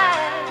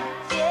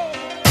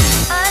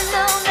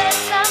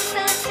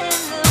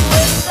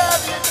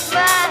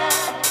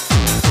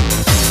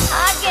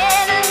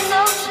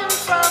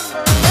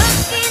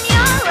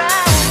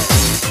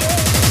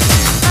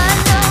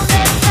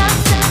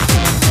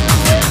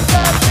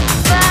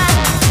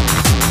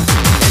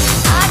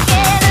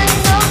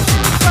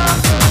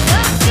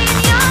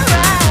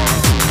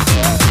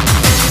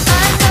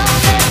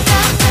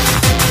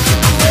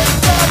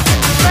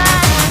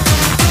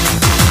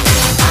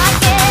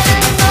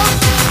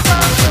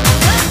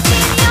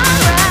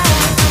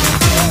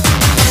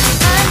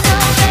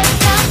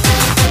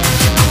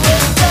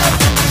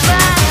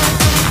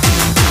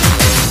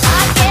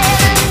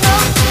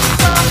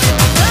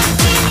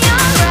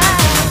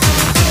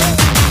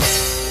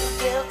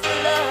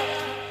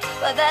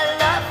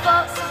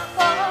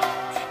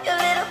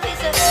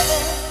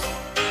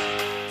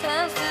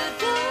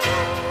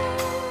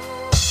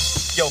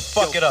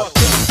it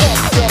up.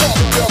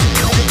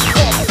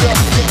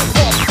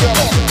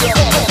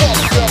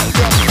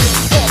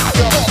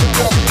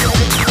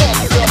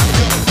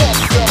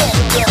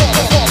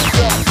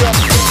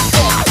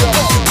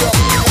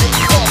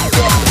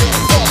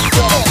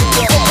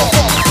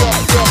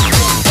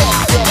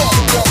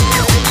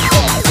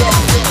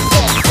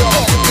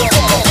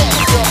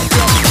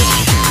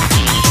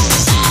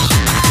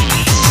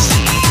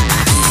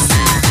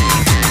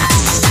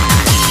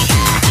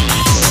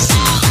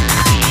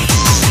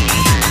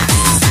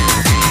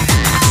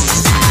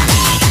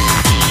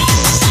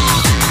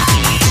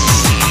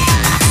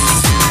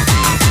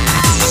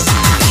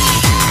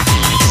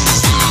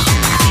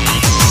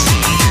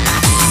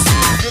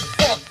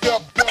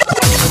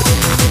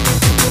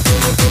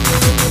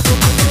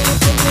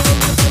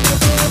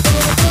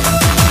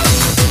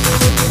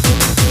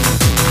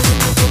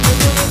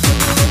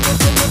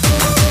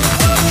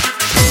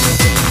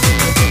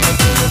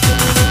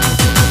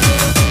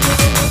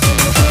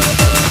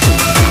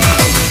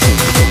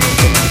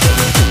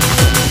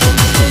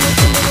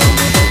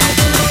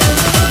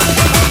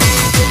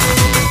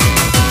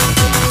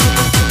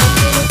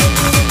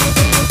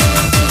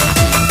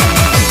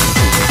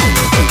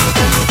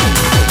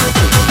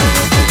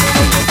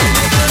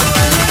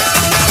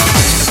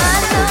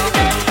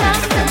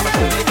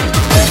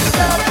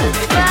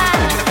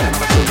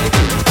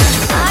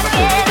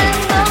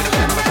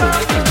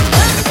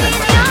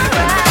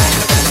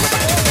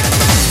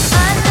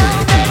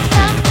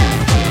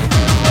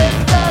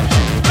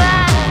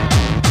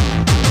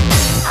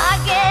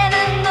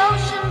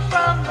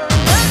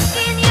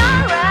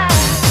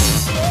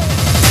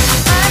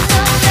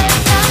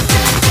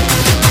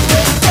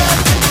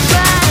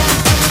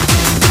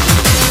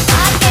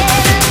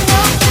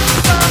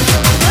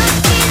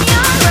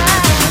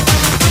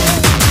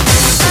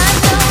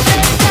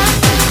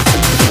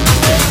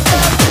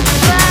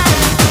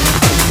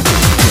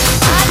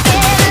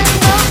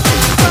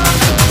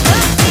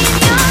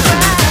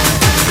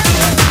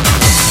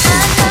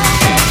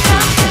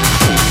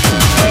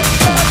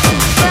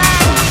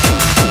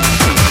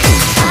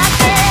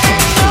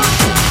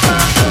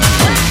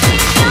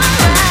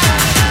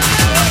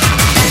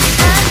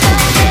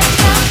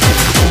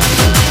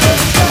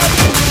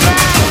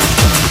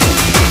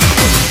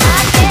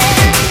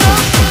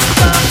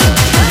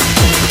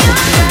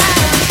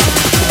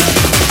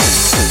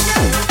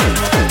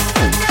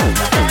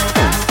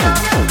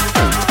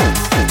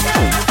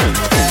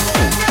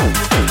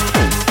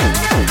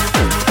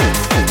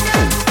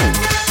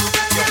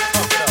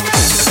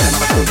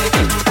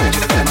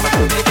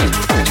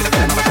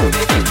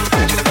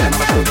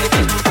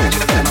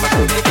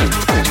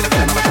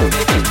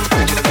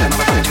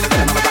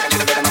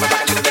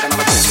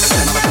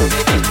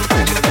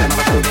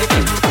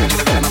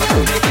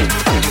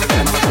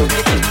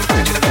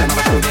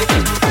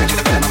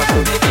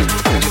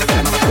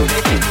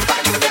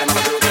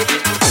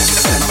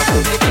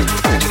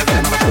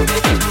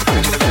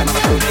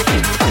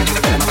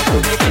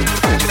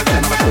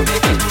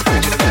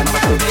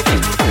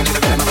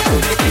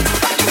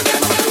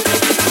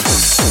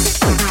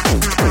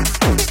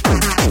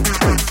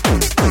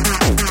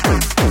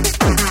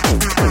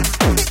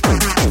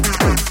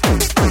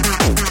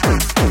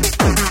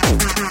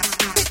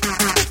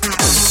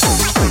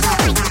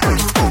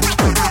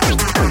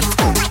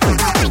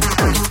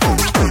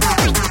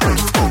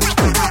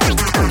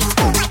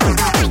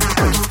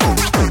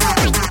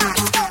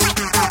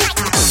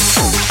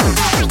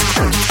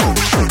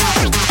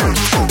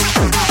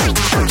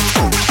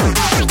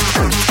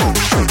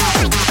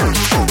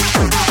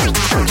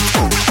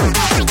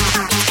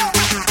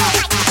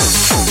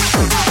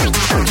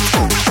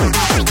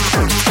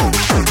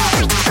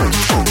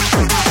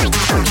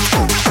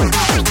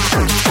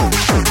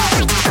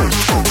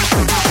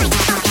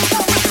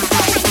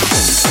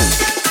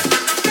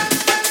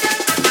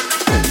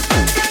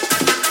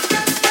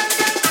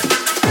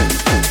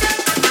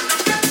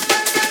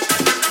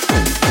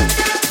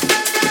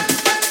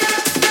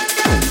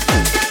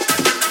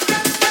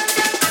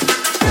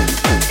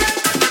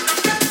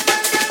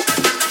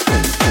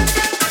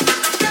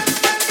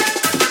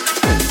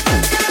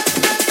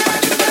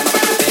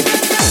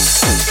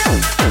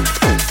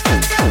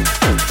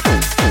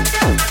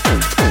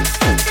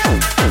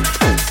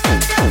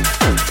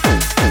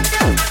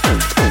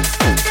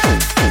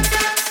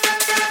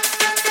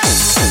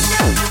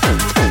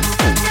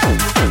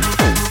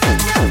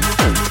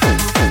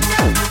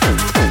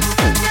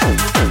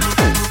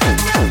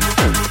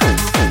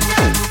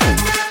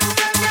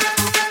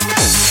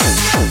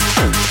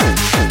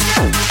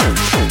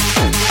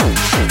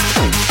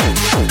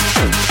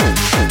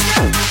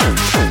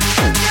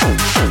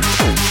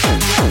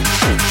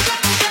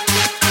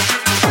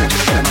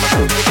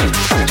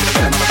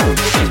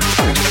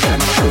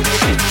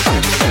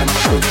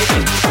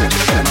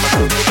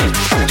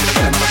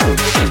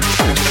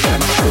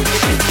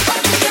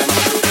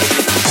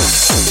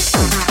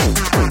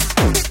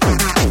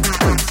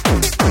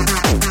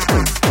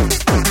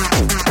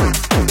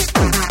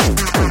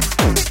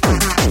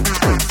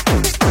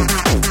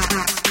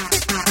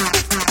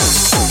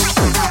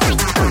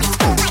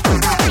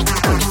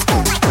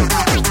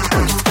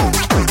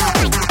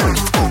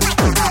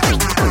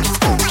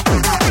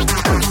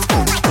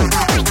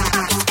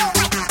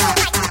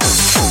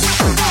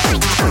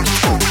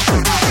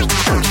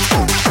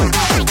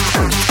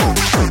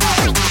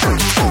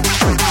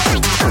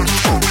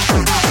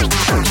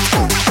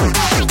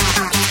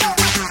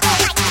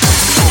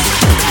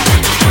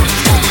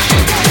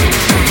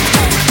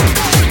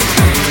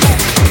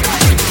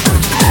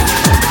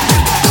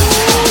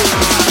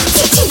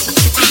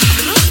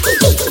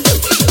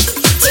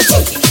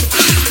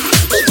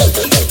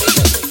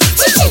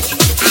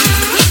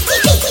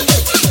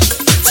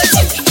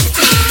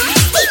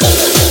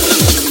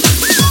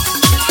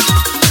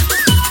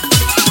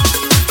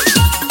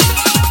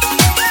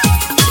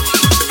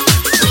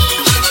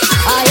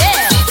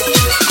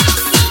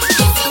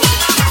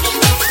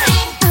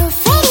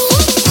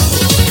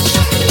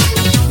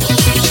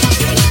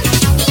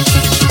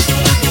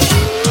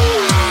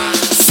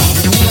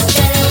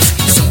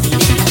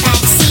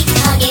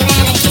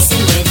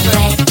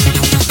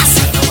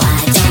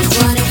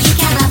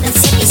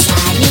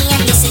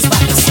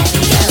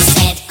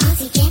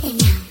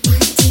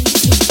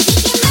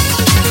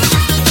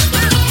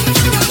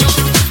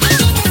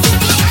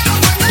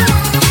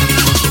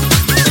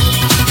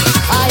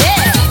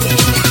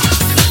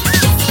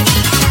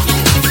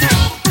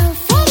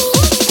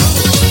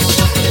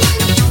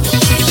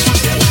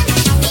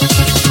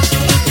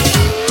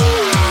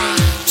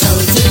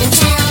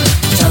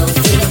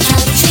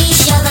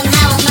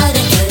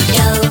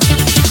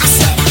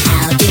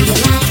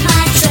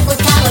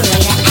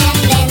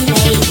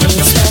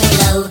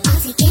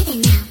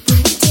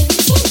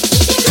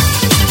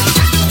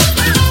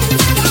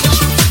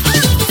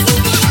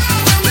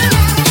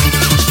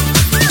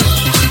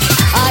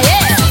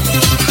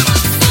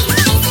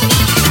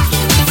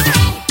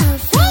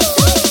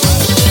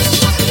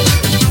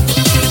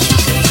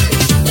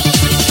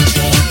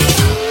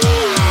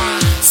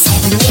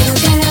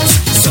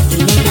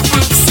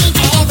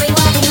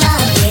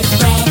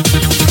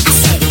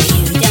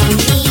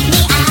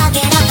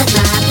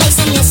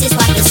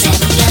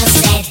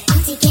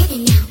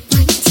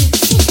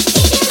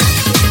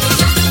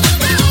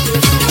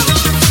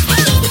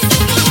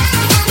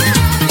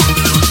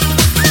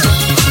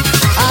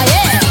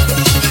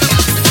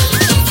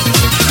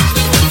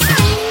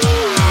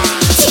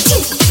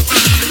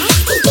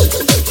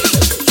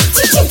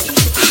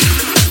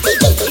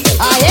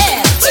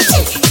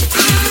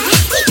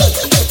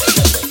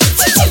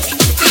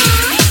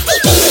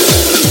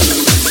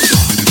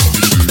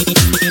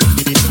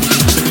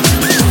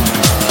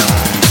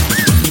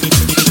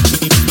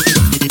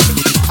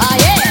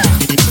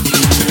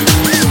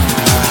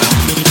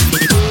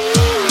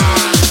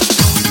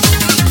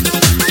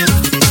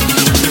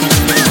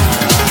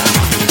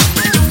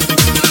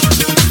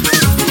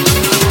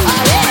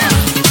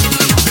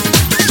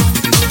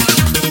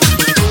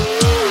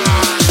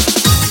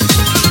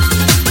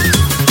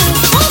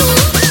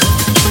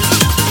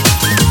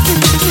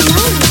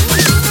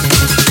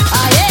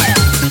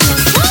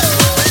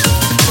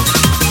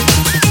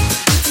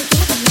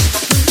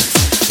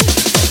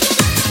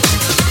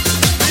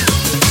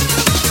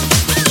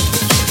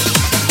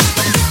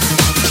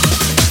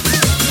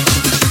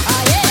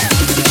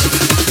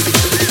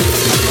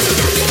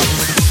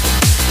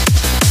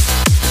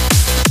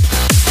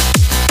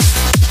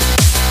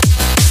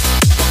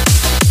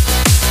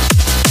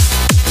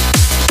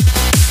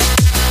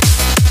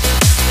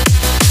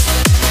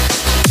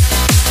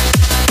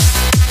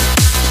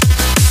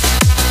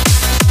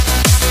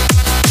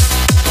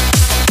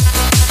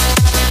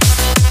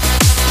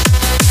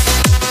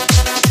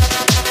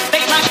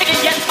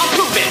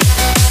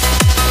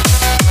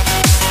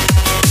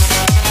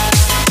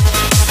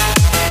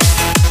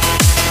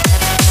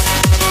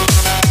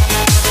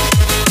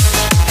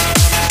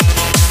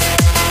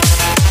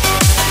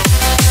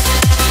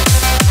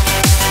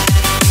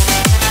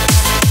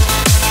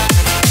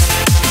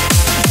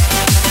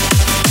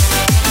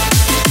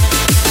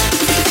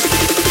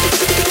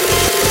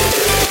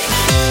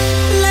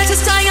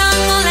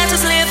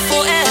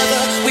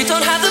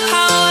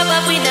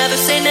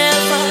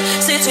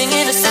 Floating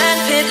in a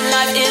sandpit,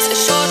 life is a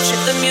short trip,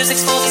 the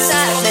music's for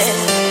sadness.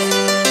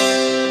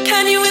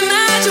 Can you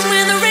imagine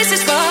when the race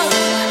is run?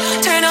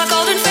 Turn our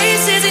golden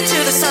faces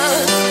into the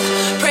sun.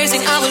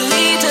 Praising our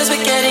leaders,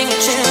 we're getting in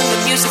tune.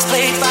 The music's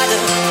played by the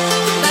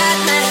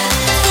madman.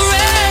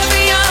 Forever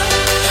young,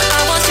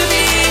 I want to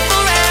be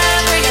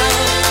forever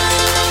young.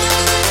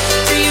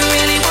 Do you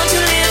really want to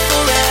live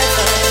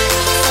forever?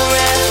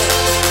 Forever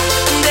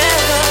and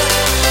ever.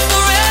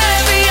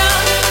 Forever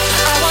young,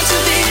 I want to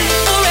be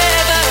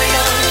forever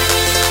young.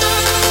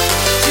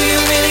 Do you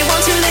really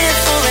want to live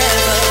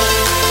forever?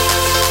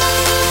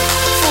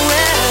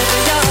 Forever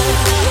young.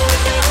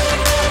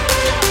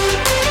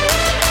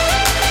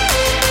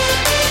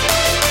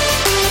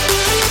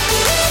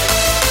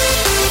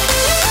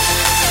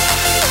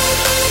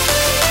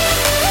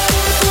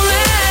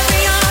 Forever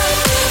young,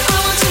 I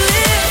want to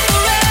live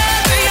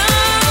forever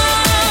young.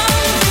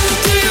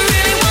 Do you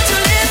really want to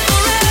live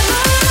forever?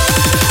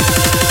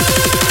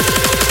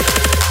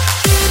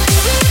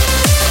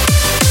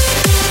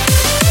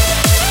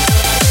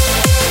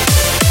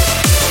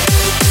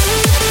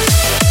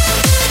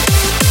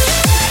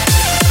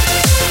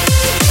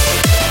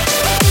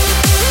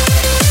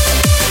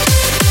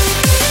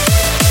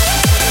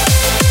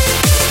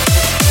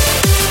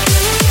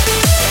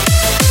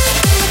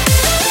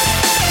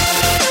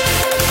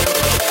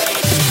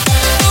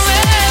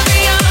 Forever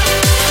young,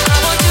 I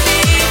want to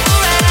be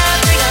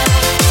forever young.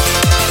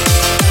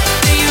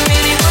 Do you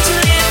really want to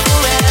live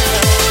forever?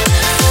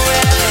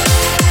 Forever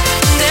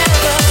and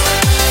ever.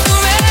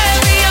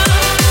 Forever young,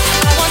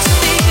 I want to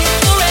be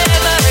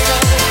forever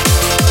young.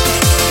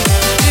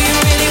 Do you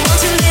really want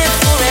to live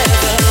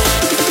forever?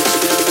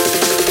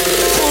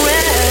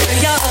 Forever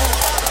young.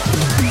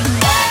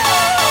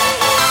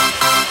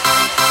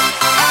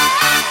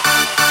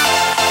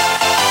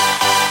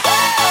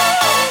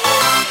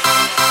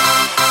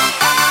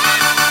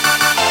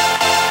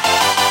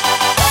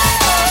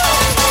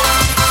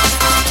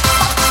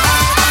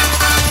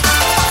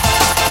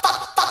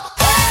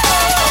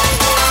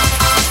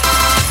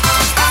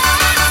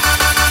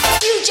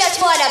 You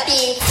just wanna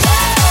be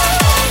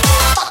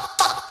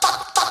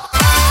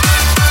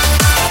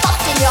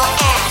fucked in your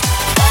ass.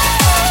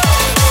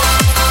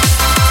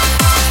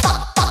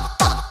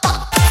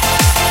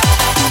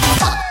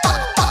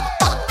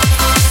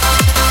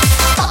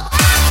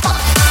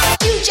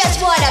 You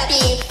just wanna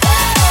be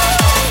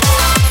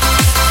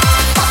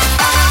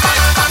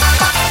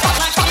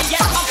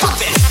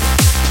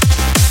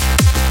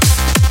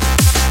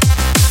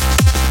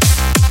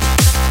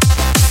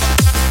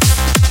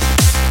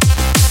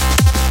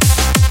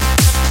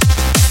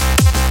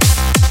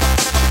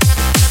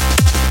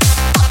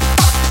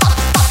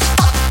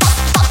You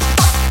just wanna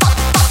be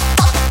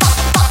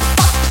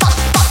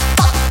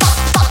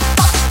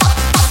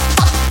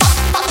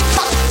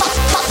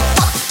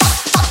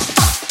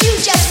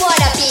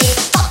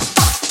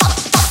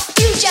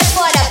You just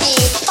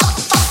wanna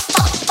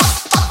be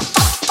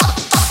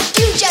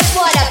You just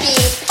wanna be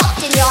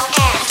fucked in your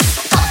ass.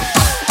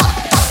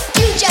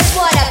 You just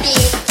wanna be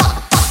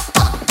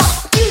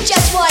You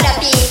just wanna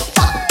be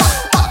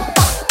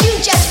You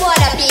just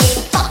wanna be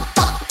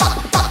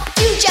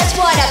You just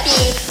wanna be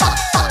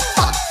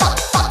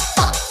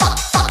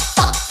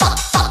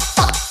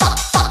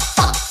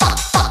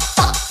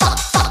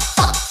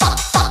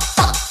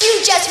You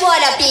just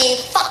wanna be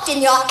fucked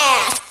in your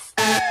ass.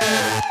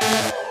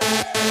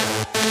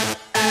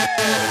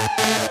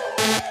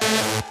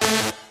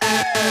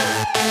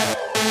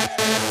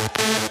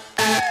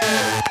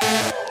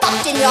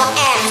 Fucked in your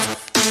ass.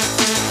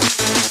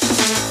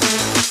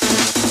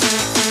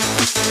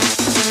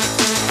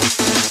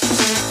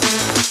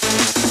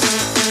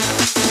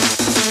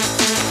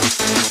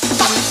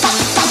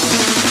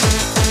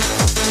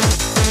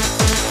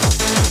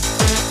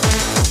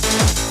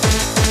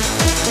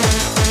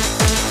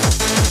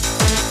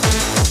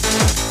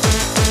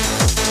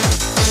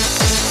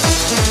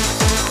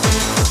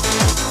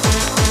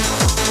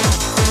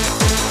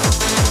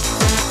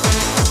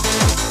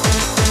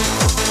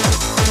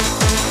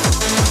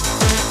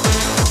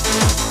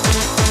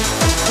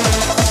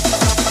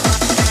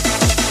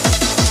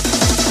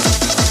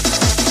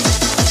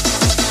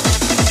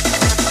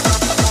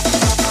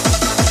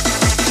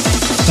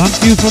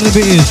 Thank you for the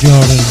beers,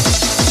 Jordan.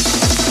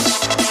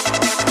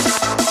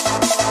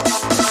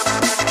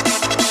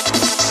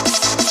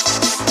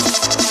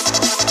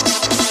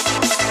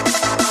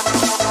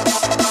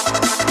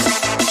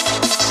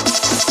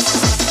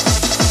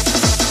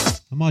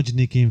 Imagine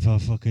he came for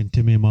fucking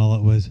Timmy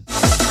Mallet with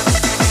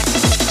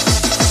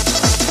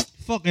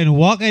fucking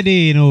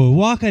Wakaday, you know,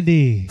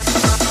 Wakaday.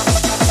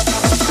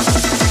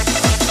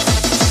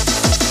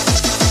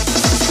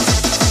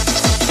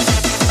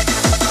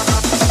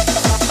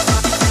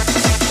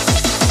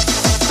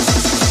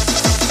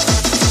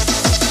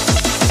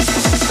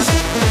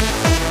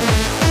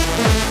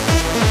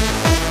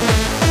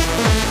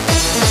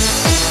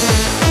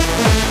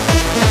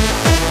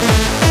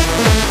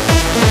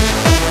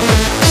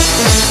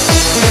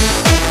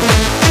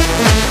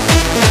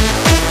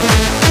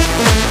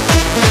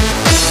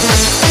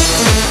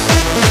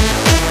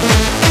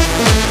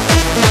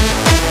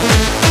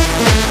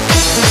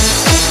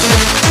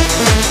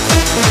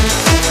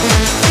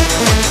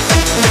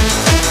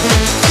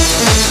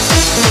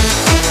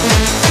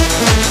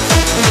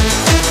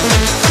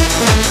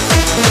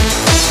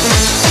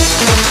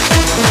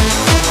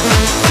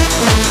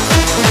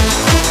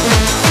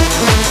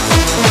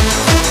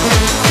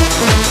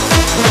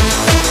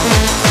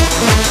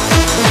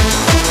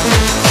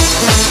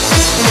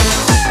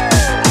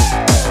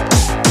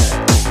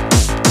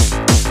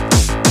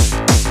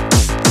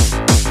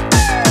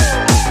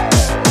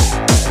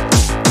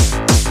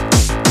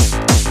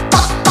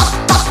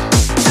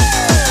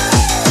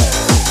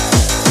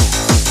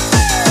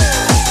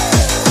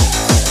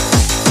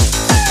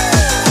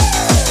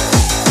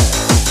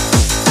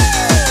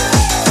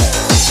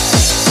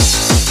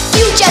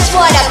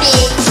 wanna be.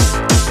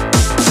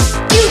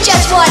 You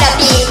just wanna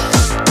be.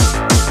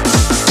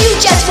 You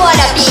just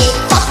wanna be.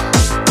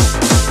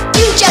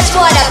 You just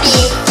wanna be.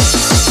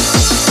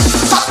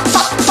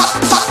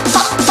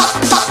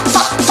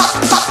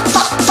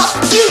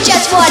 You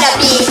just wanna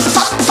be.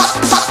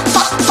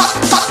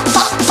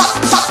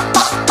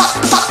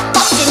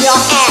 In your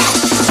ass.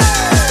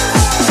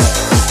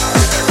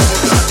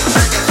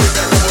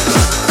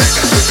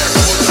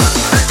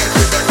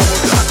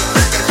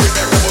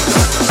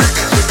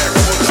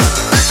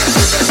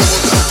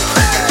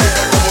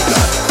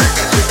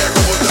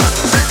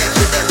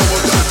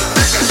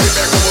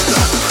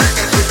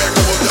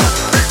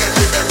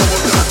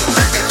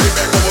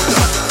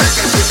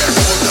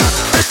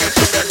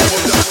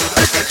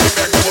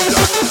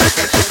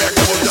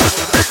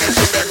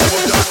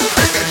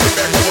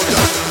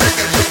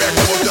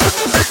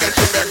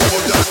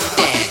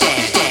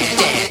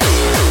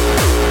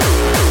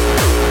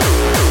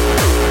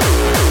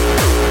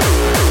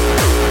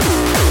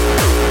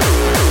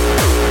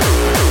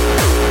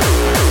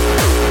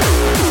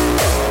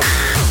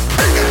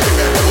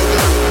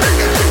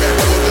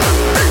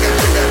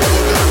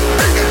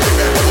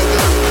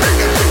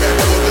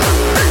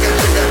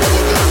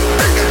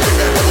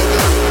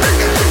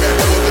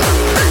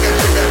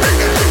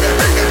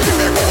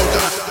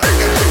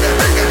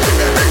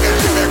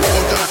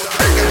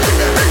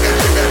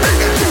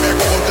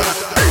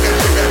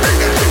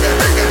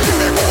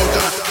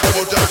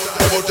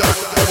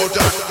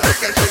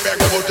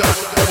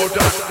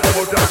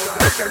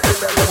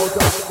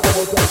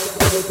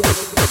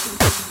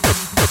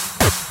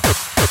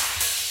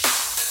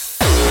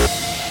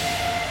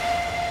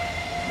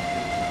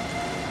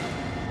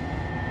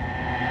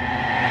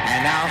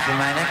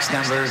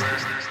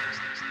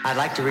 I'd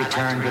like to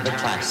return to the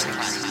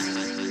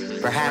classics.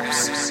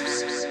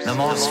 Perhaps the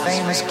most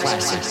famous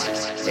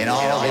classic in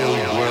all the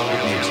world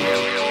of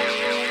music.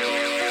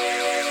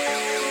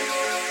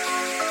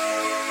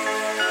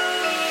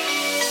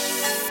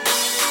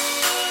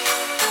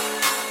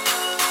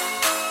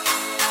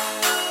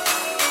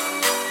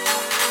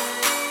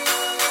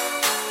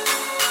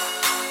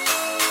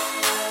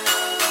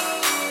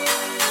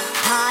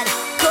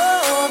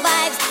 Hardcore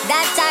vibes,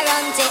 that's our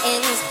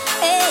run-to-ins.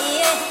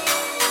 Hey,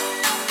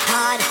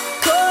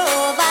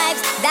 hardcore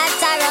vibes,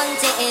 that's our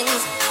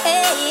run-to-ins.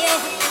 Hey,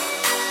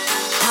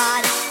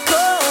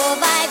 hardcore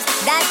vibes,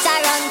 that's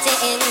our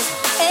run-to-ins.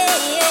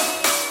 Hey,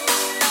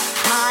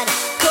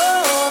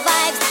 hardcore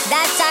vibes,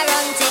 that's our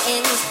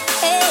run-to-ins.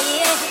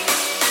 Hey,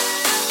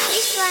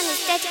 This one is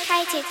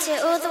dedicated to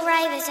all the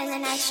ravers in the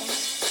nation.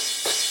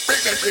 Bring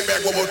that shit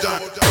back one more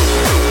time.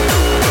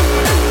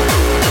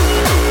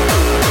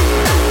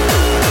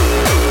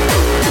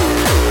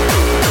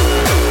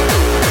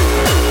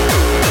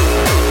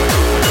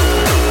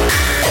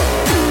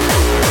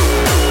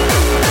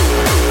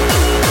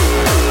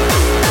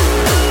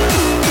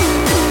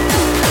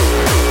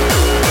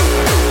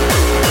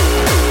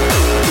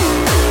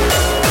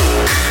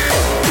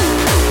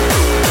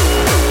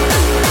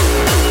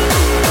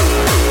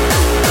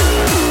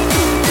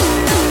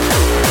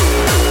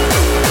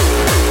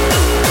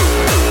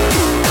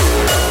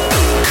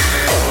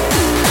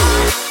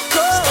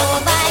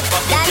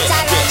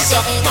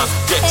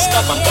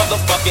 Stop my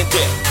motherfucking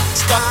dick.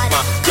 Stop my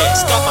dick.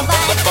 Stop my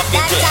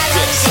motherfucking dick.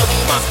 Stop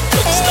my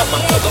dick. Stop my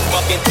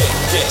motherfucking dick.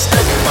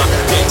 Stop my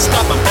dick.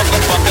 Stop my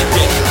motherfucking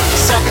dick.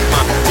 Stop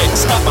my dick.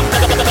 Stop my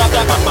dick. Stop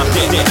my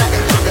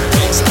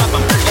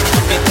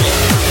motherfucking dick.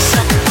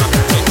 Stop my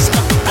dick.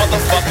 Stop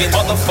my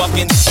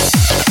motherfucking.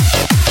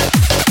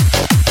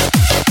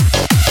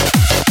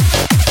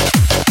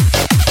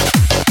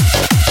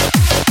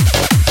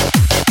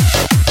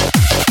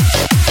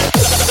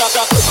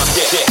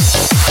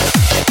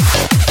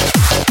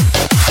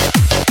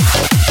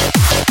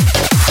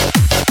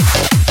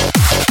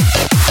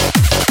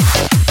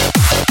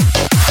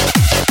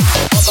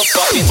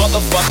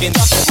 Motherfucking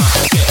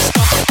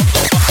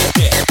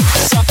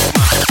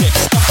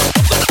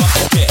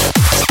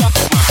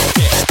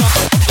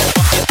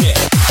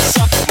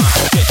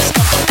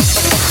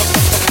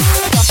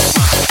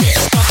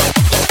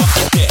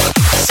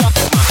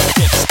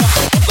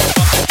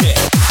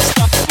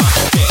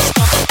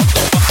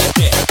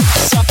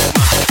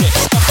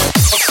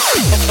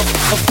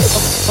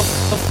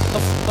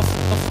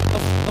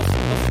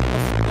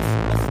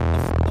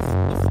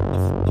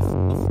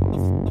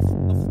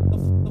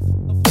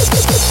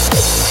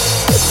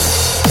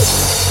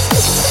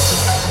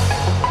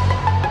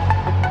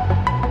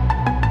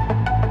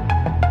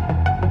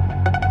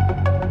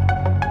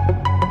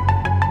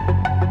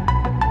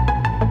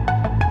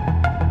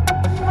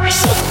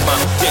suck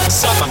my dick,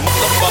 stop my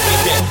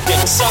motherfucking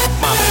dick, suck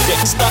my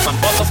dick, stop my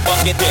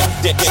motherfucking dick,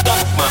 suck my dick, stop my motherfucking dick, suck my dick, stop my motherfucking dick, stop my motherfucking dick,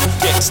 suck my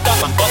dick, stop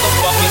my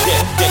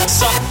motherfucking dick,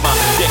 suck my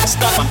dick, stop my motherfucking dick, suck my dick,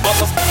 stop Suck my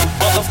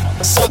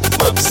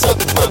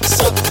motherfucking dick,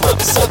 suck my dick,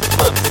 stop my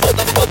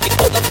motherfucking dick, stop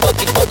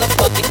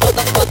my dick,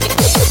 stop my motherfucking dick,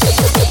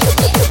 suck my dick,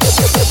 stop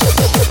my motherfucking,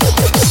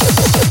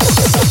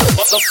 suck my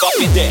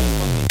motherfucking dick.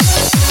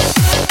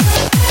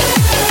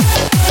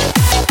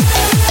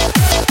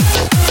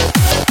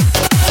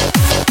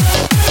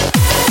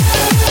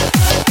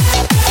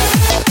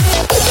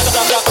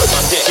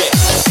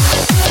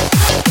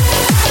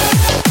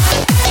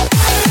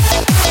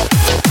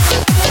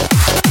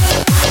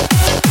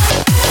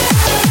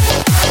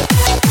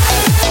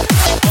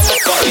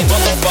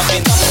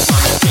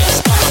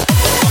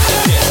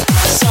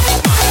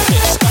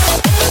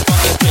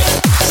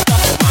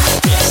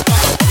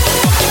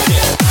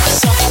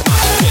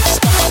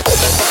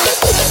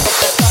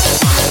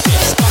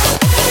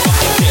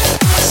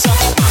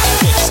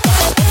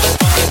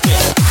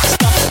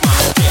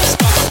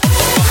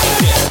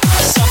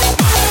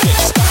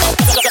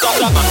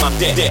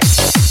 dick.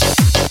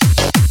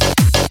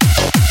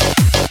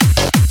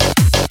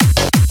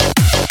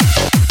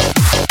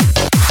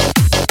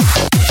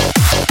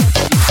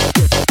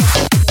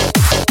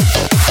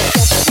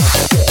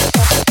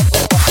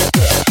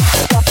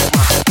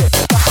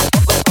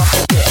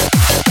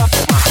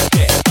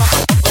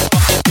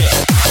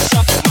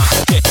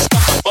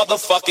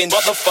 Motherfucking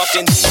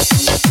motherfucking dick.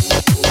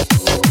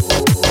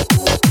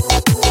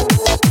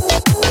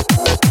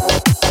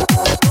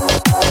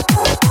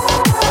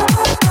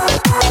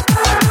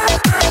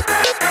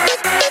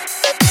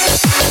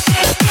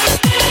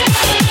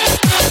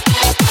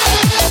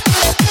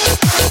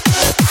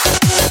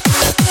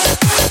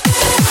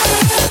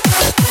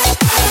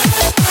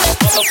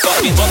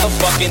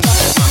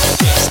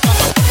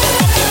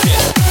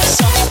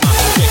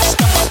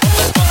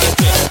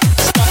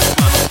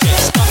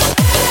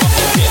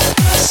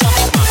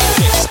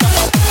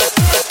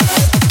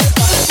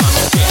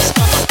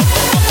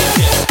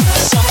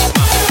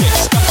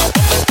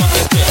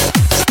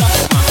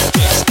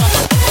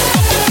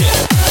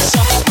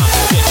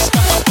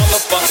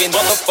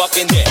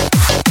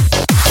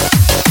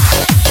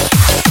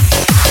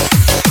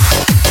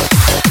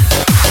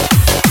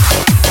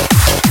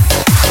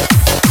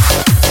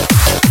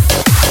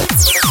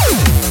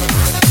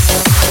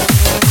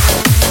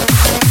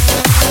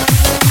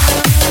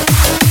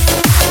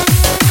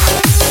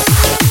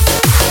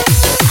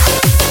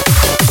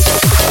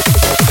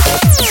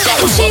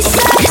 She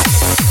said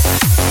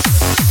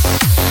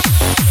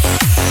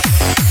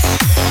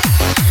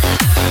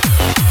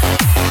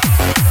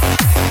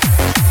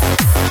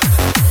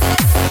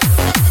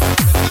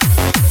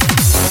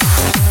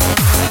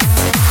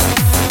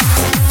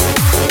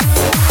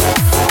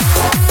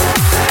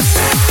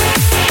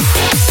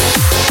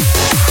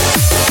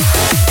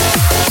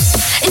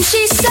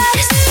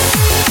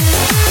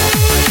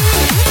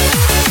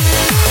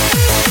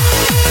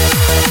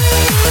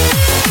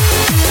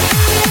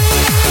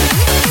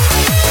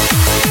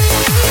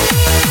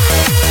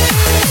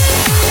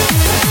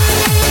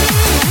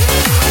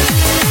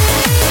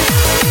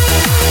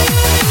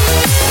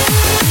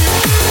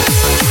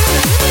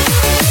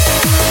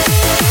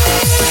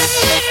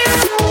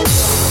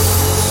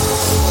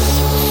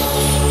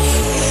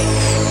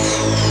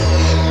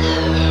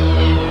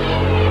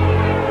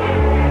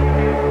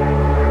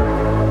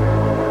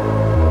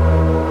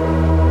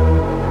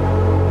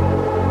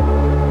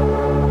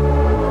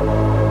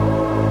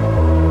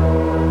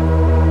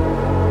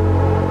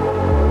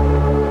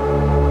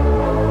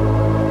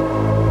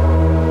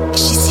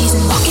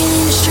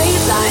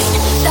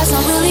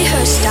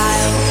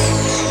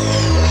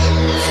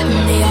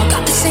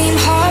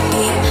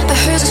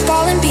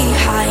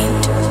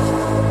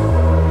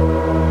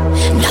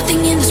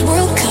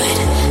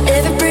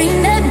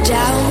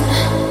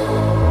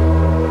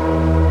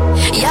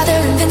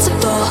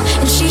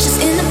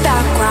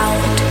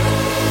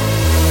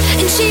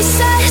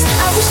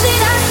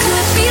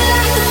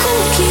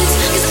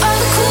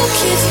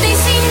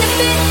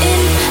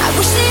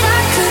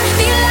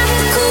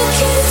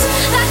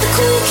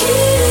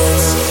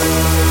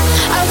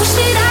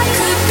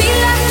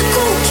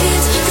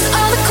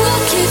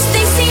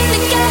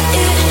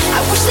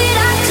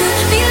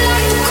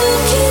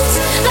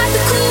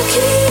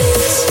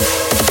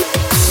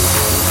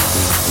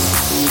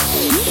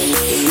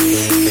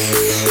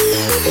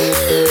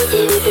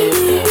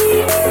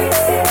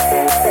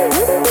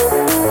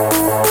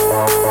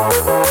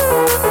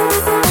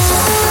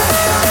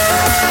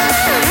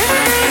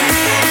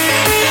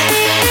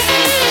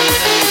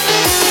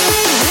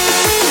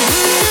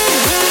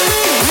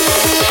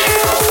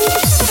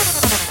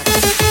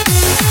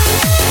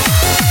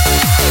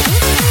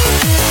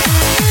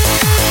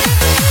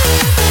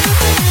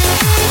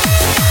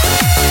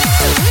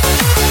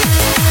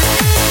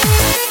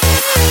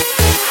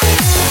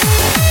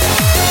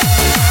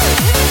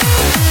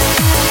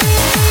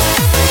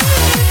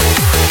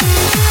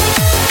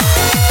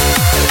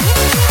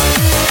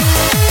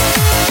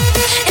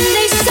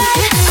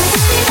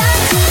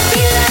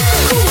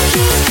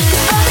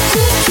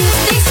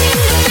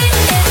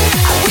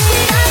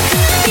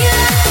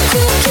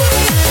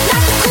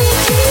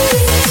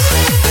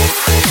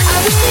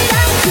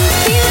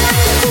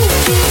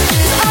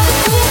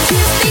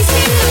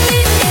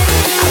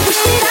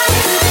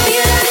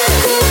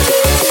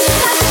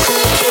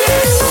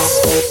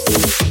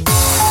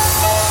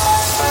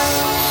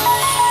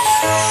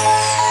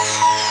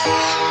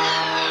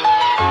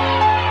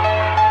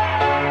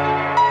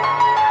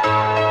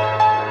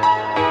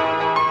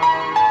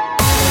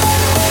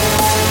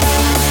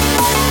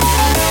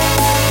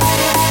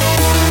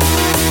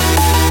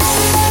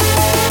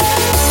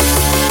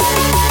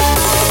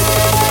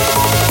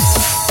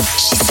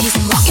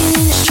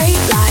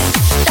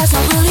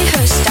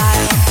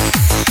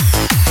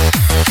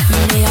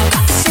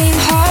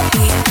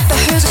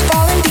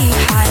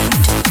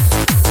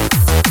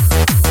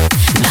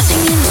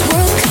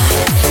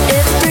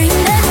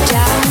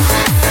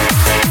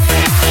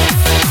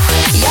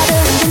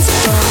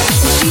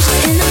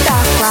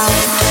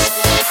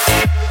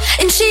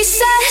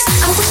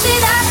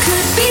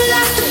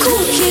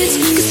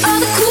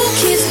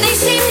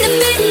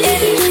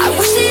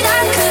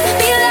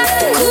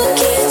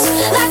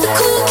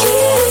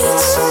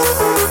kids.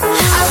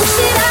 I wish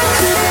that I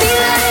could be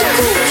like the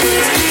cool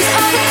kids, 'cause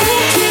all the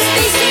cool kids,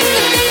 they seem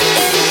to fit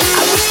in.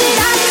 I wish that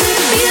I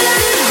could be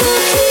like the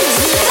cool kids,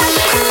 like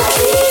the cool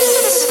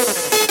kids.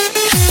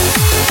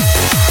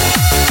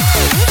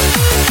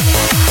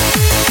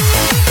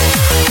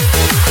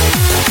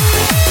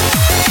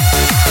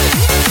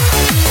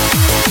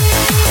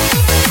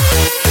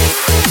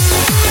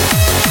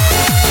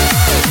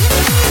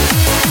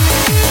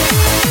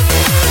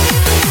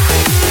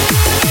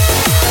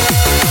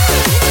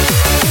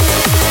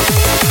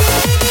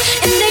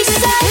 And they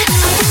say,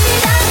 I wish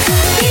that I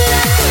could be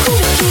like the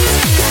cool kids,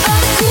 'cause all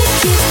the cool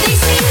kids, they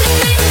seem to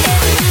fit in.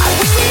 I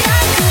wish that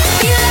I could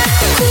be like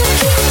the cool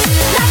kids,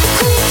 like the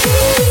cool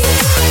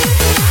kids.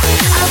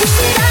 I wish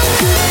that I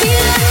could be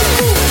like the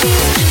cool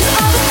kids, 'cause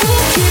all the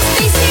cool kids,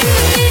 they seem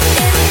to fit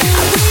in.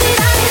 I wish that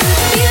I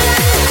could be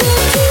like the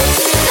cool kids,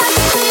 like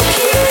the cool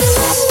kids.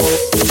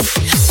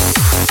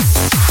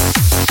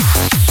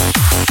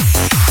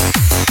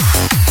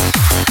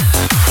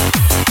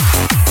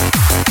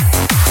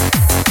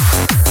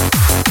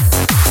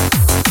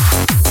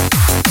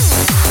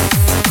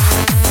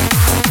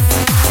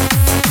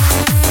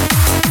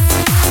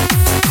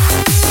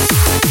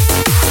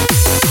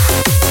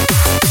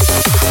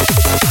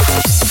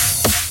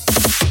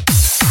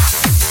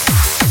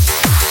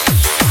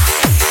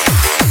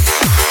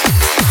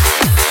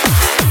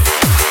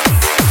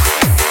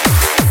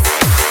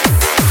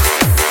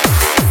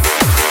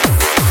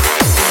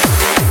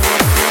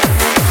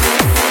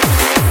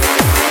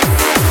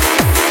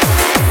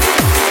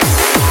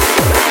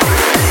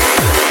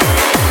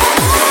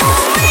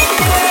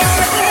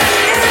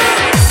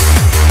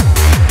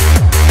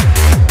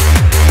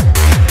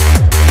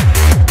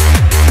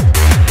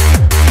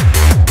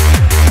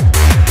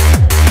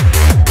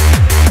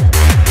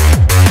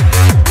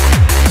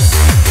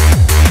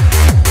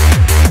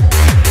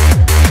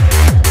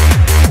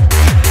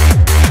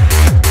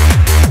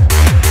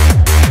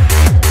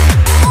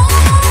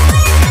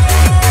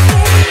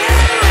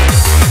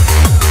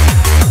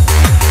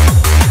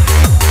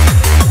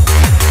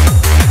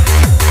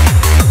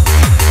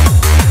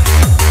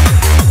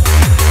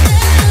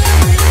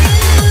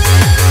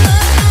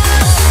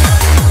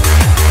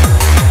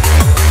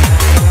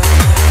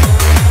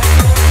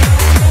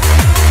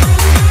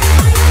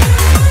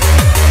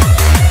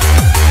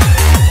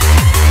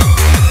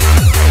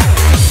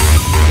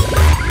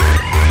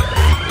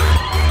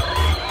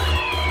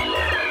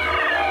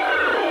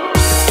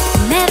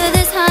 Never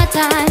this hard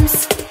times.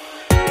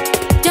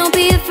 Don't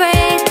be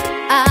afraid,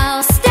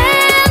 I'll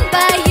stand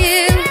by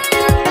you.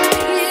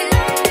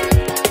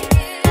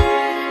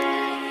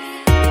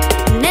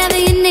 Whenever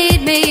you need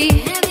me,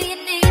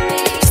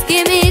 just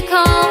give me a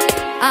call.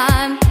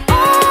 I'm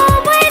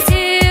always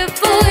here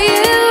for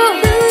you.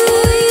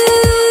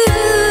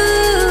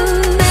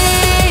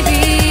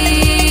 Maybe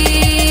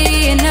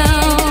you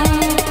know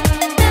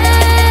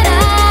that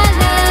I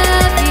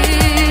love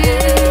you.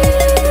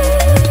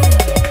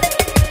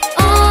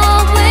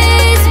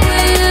 Always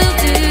will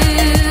do.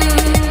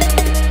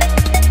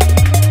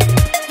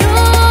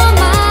 You're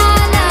my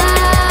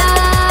life.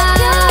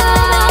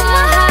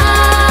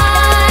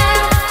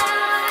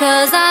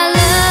 Cause I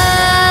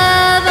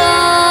love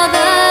all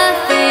the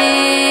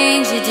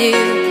things you do.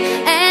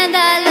 And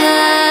I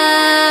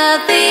love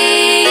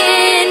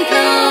being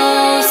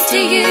close to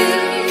you.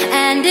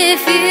 And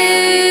if you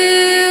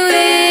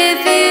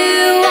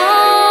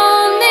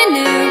only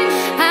knew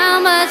how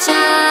much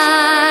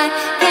I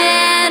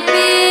can't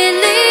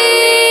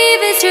believe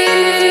it's true.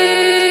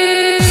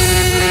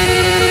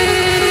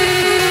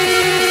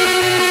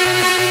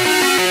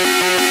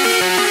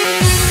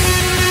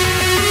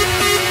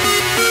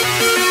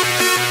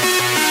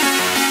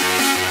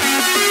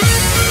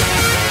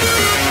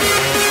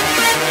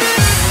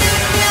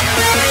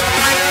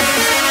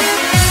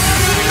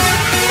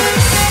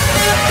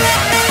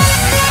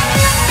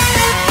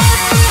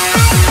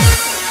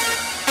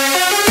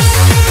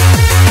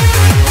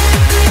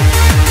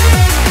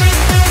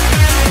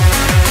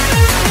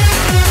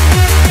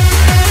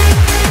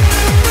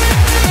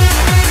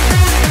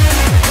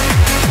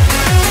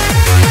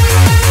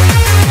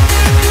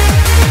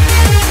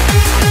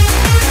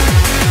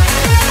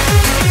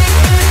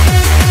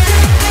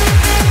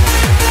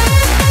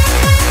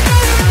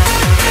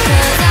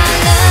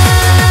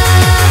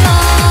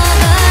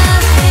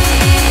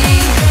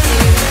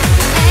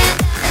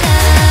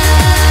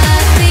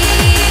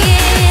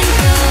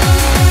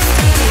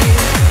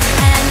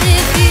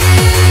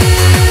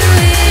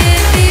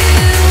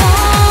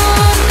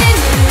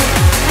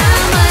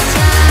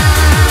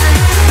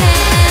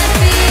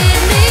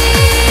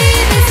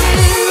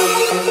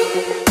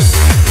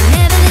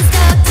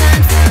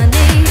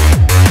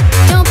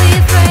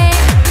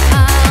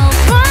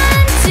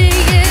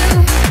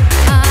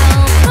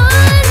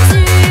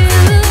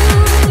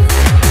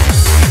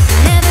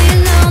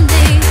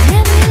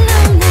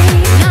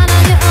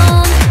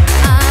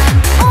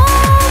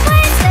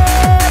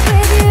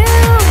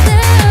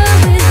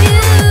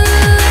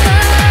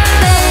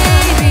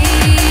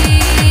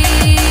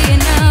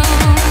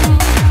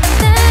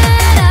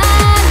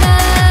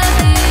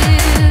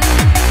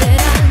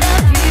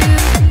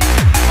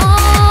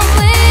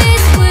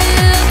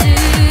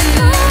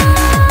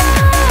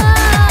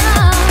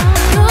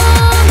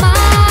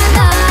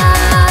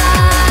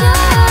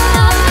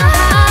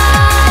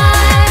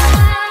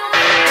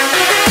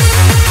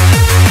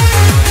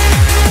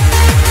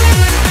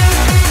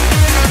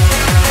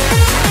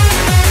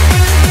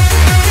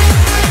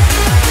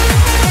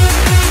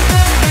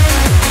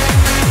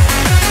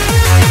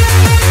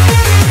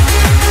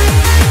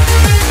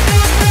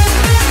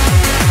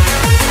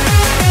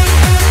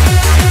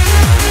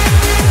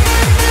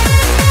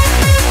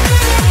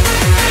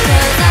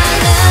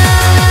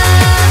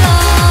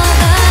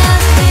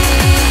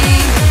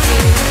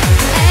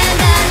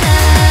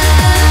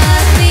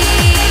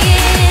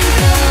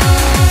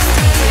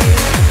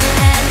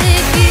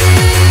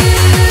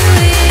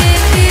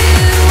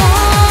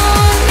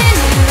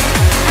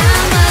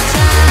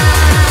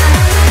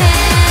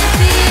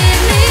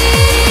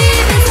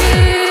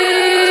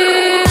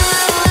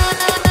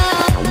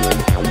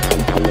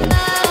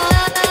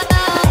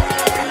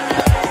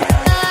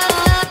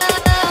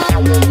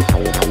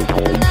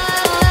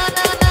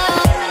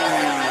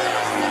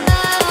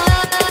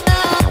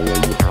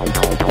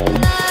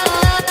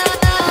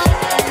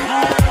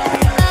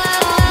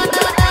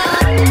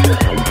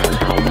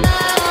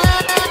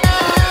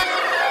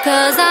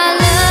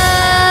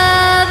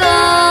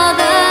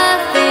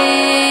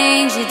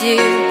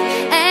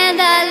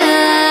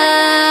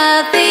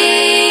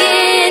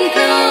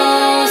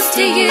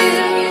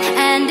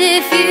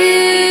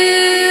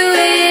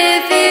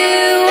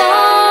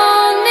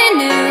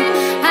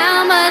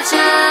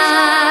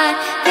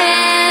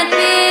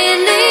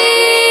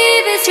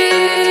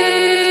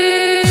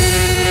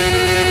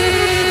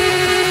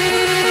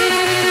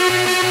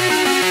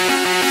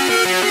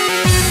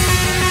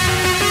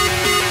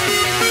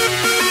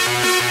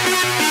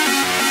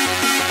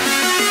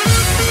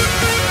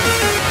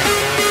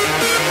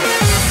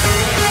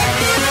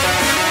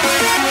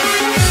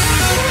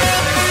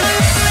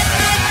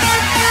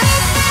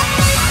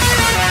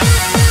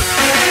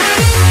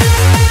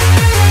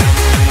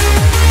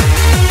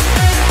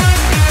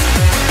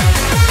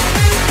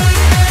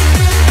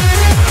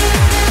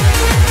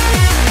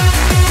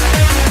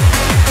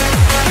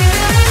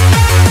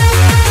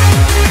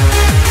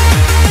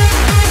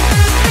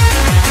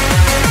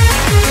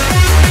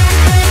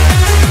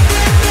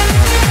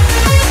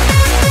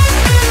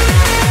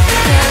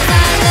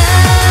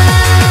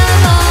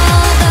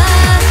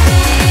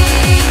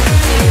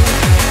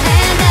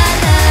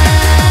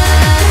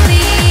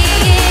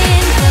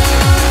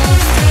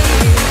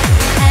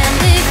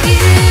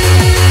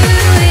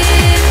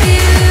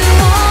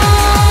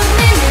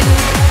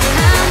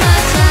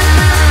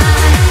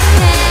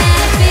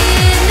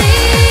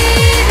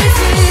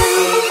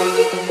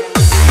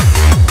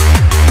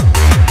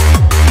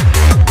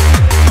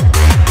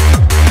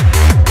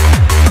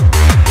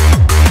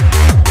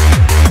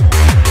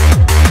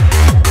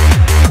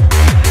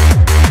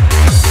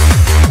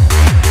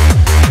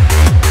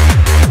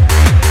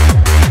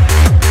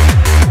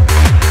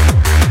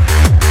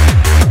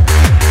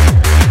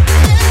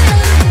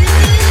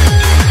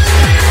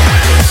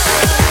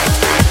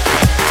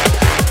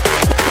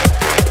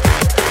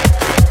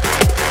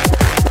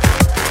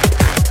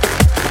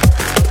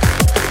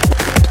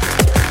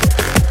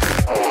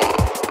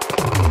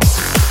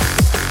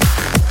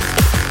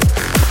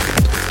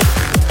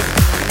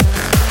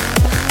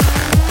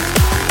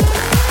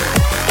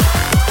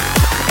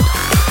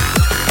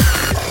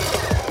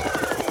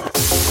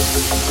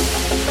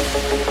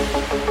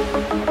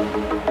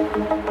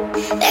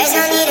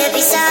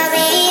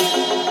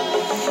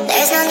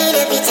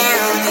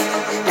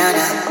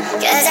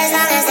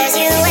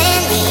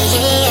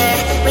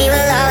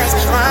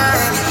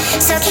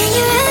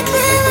 you rock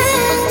my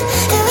world?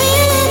 The way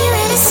you love me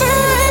when it's so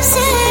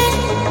absurd.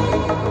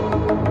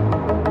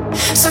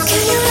 So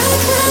can you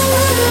rock my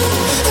world?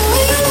 The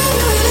way you love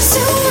me when it's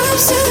so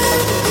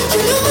absurd.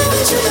 You know I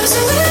want you to, so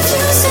if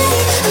you say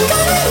I'm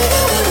gonna be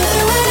the one with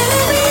you at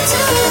every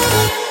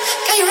turn.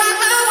 Can you rock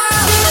my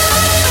world?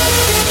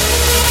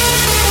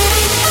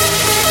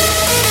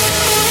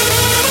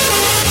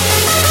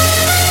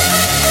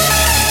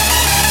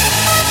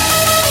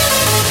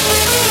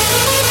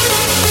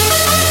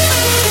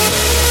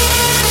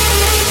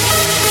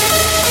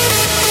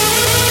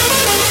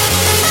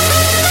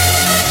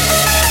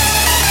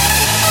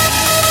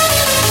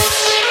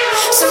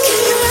 So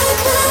can you rock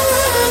my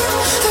world?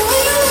 The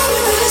way you love me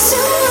when it's so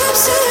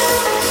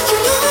absurd. You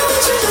know I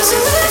want you to, so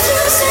if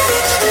you say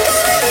I'm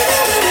gonna be the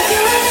one with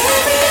you at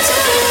every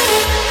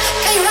turn.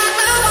 Can you rock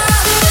my world?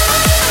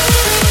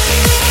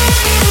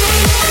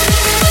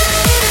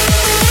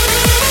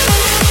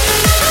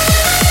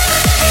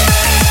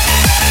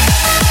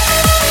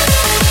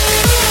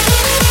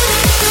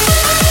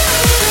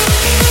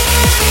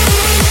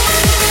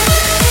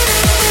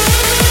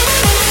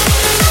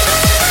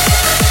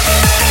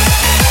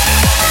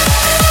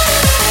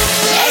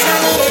 There's no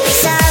need to be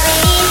sorry.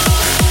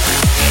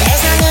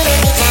 There's no need to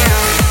be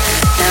down.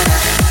 No, no.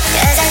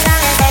 'Cause as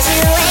long as there's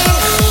you and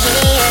me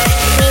here,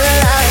 we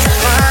will always be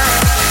one.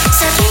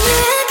 So can you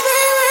rock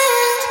my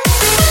world?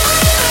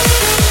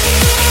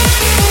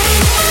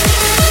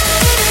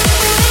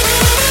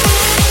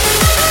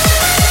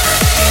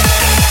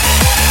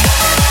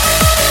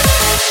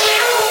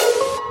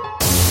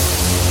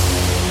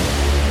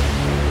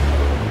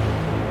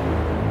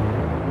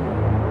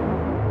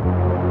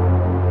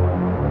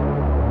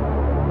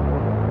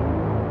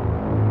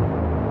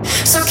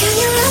 So can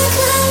you rock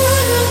my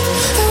world?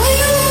 The way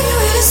you love me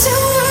when it's so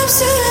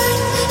absurd.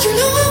 You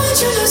know I want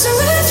you to, so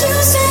if you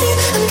say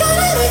I'm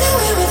gonna be the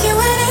way with you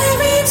at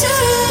every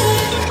turn.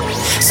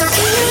 So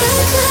can you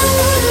rock my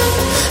world?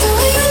 The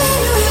way you love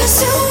me when it's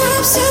so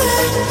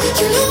absurd.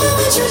 You know I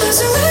want you to,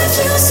 so if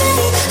you say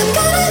I'm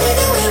gonna be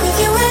the way with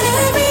you at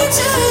every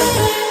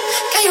turn.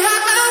 Can you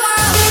rock my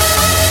world?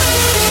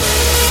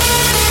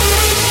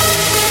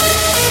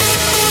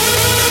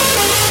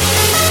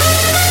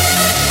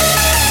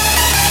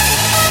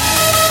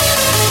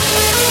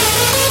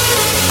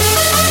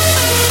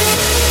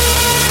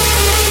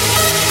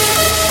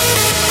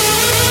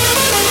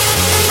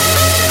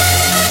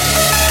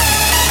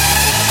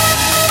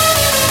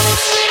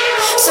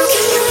 So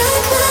can you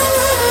rock my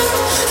world?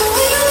 The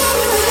way you love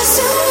me when it's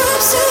so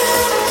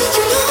absurd.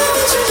 You know I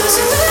want you to,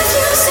 so if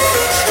you say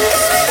I'm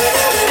gonna be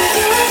the one with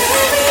you at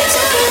every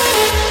turn.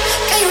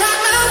 Can you rock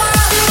my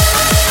world?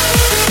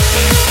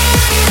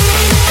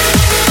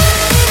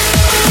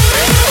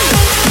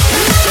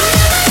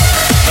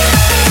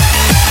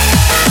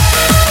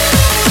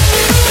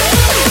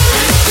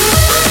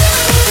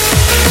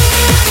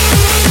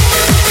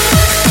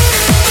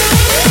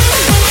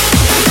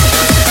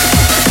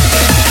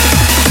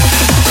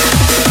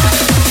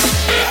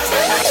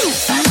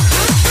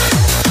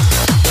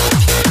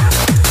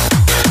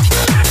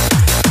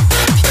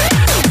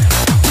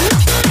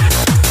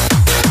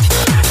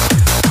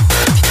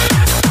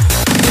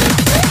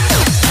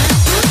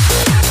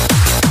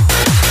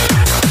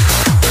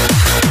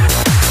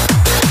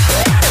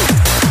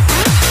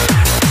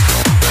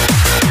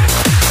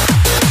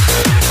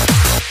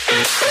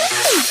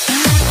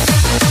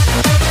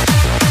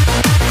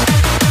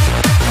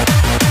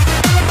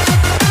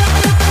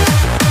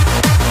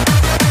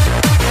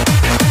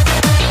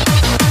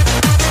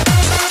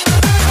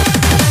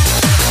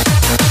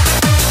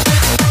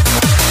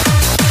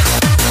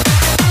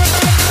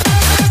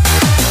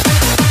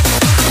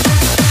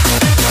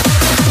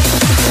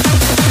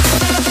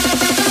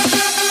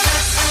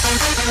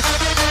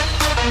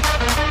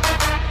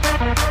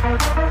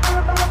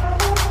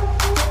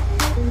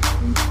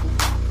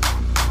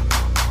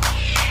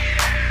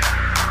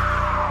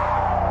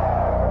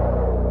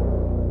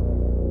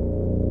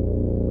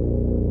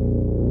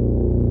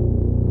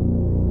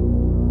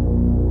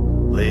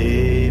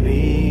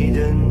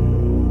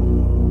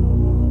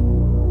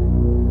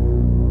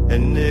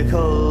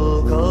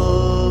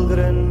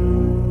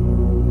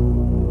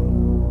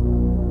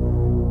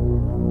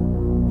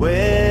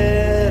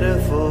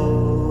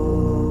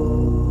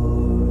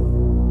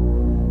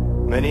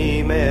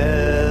 Many may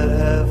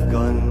have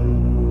gone.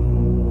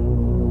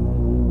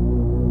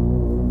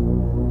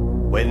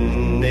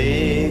 When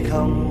they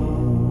come,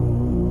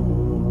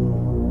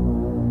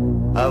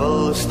 I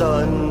will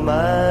stand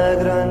my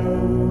ground.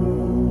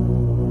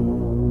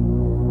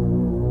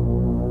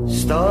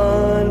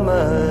 Stand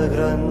my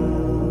ground.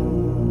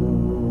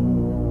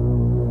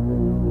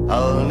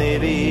 I'll never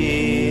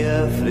be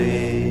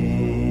afraid.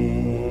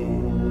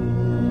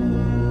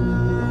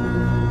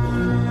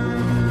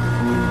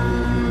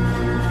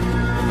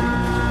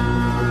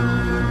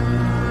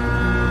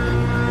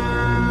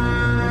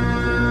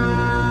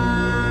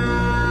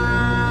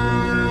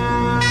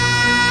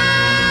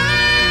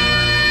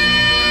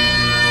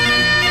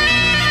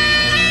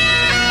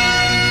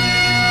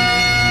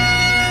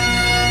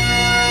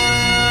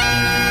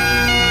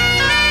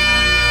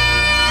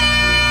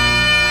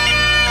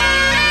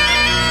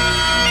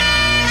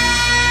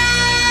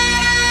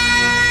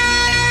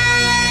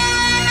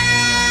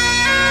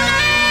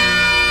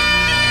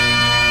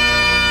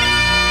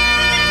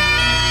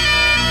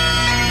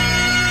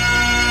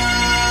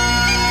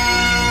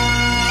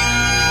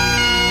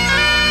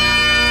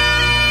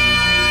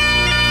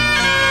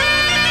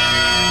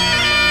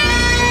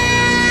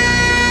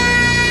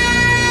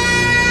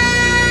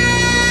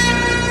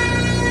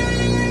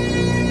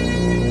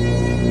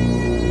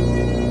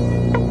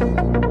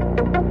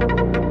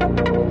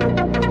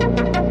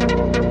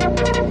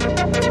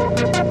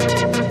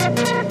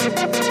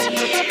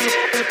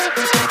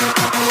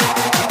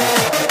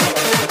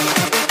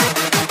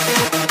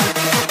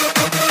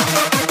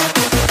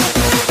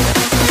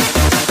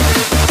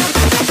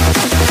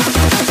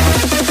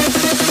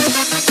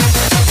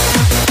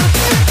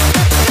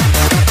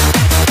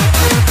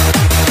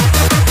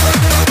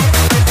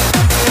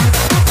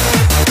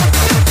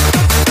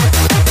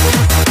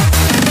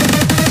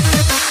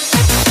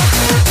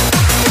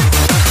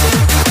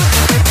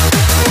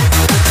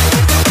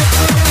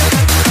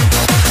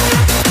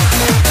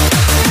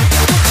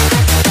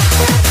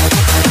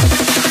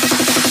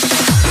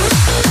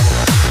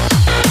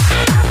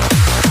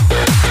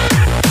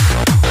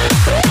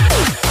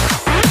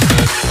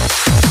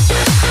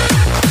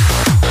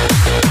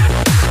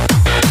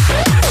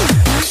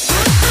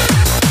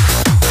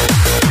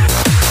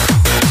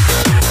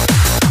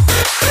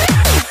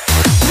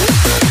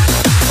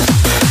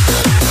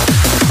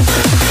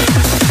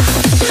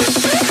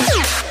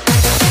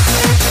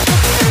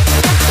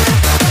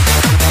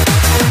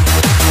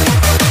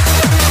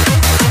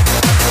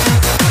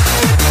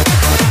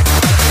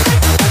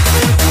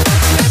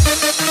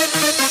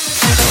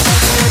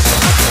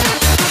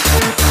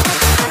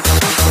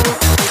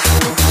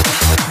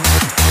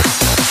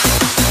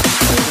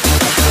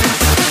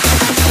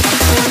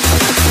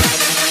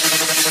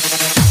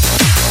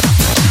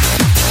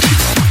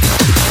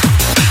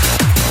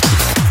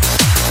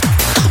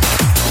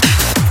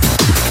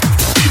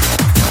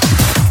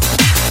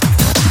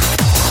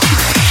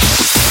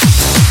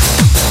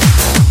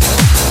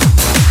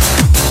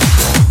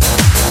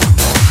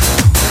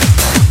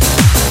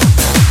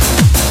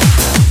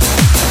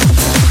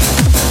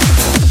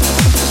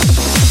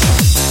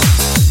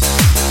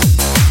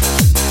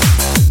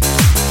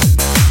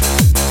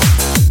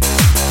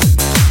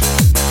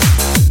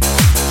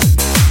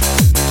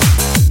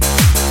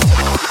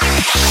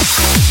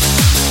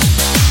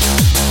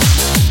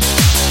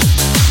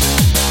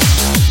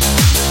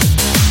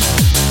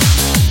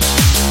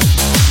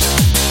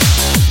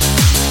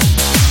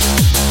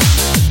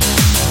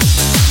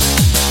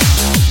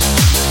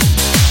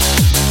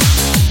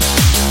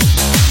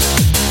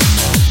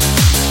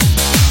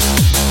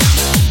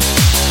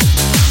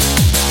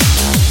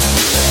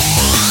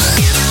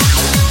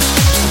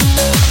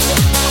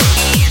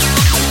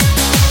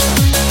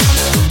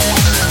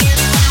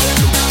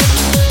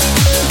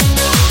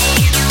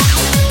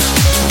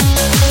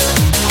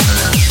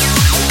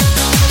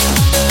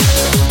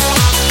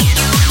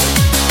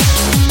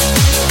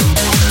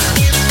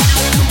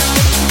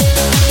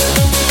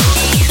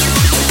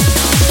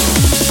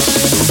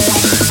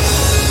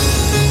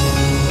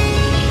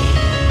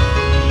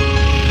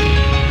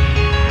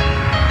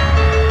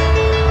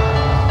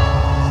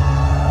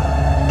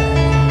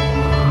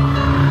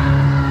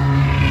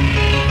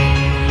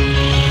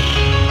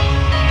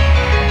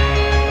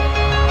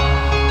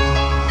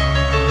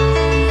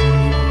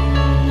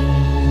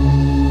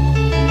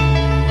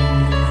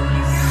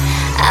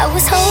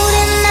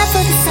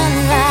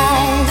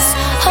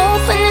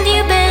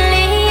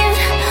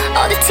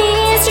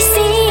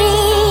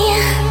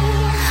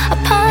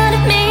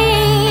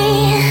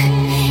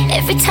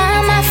 Every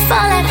time I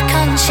fall out of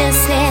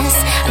consciousness,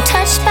 I'm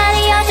touched by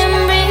the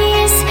autumn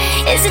breeze.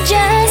 Is it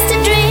just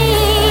a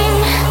dream?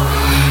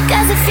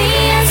 'Cause it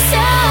feels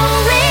so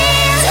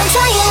real. Don't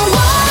try and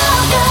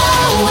walk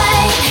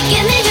away.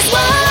 Give me just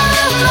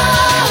one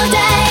more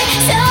day.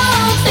 So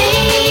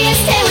please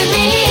stay with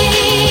me.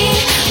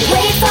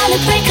 Wait for the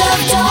break of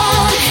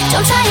dawn.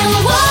 Don't try and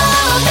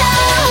walk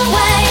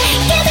away.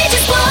 Give me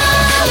just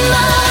one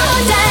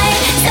more day.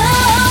 So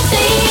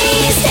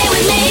please stay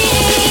with me.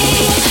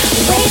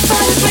 Wait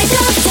for the break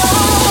of dawn.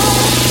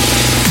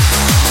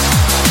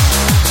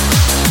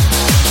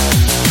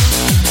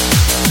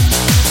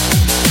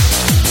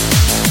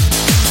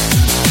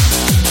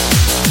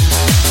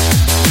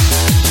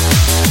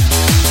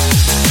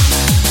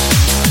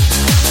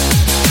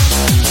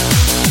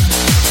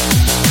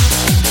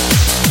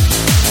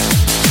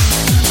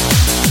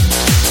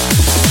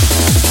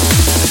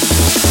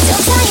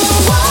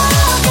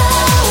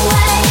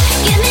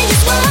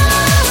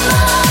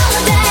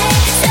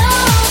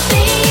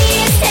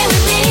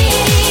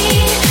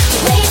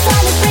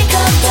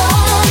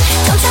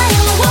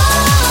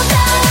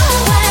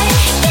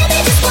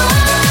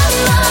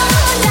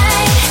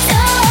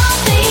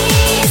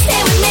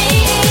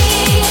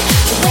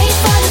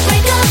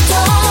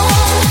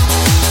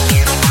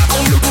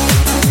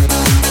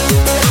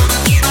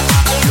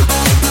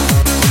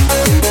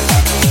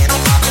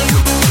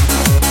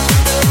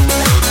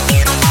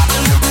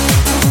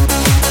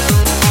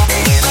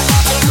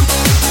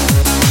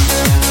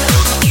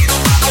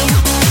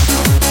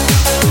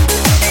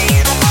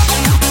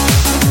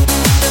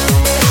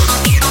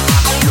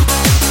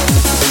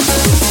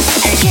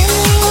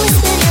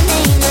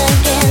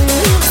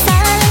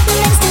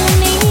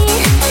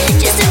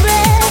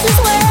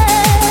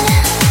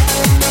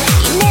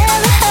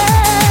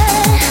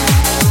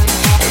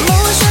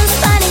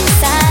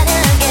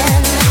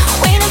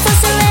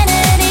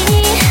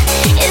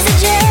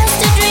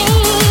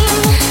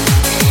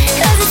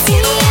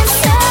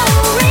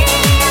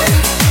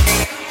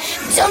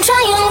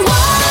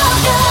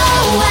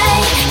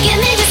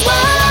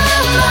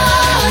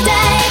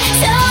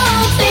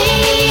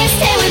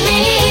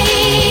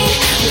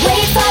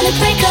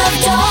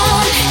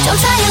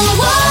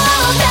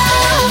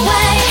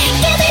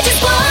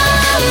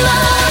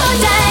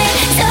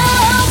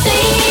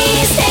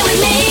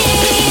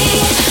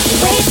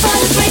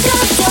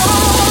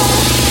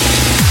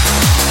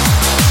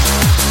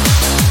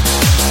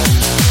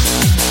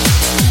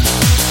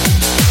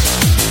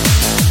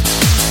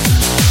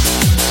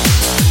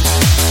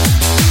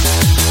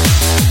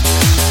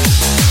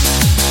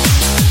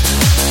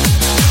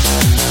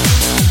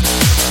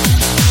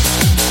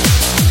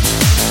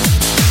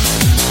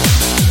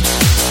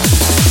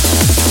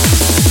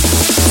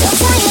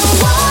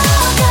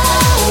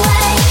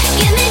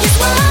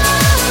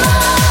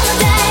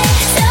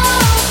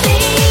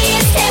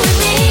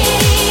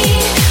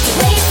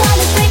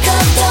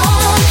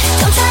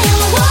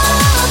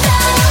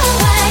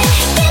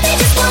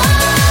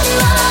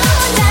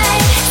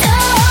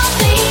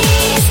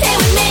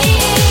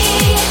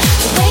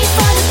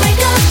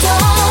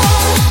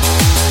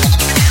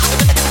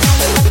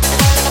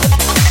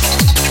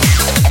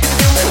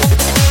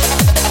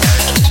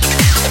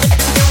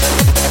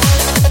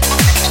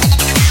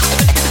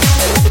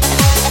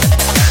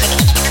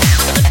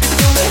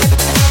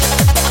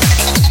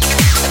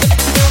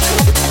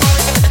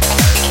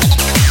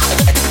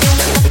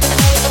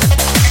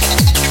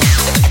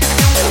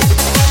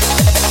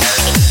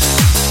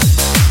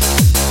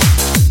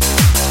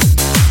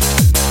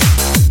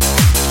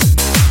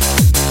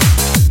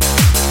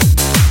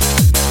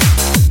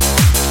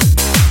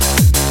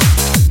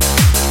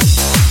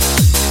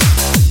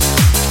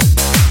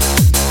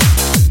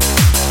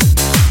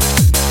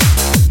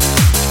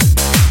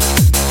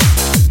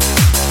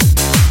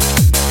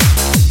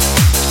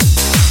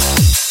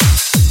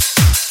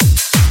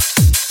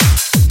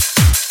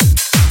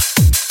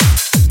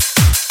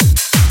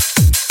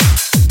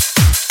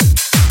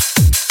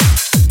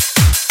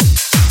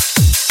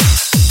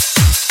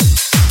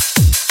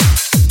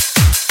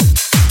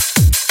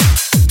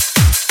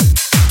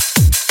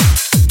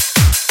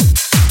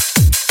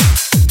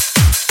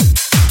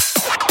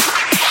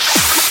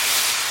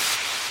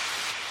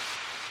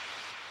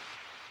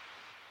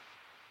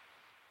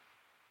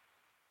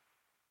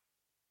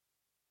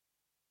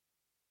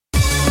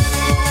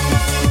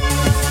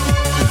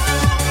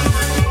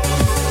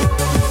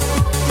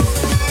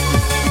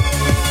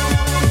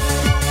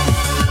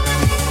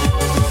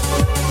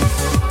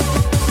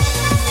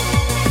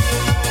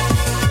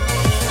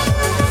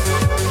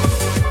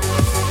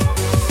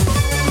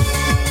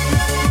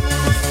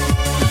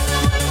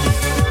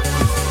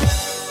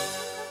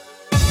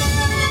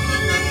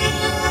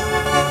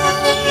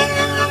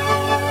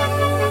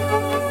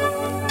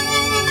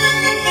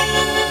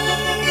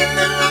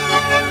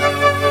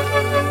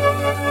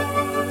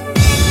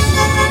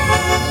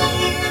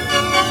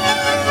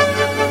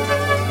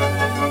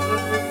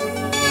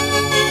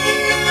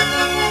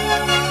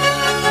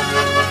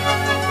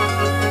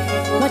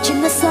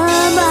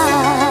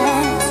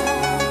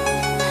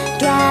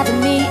 driving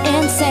me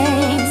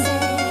insane.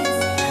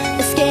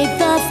 Escape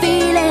the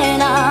feeling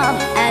of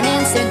an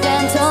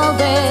incidental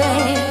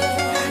day.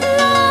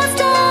 Lost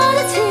all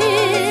the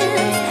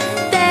tears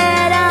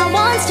that I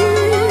once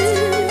knew.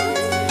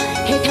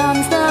 Here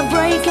comes the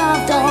break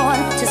of dawn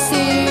to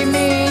see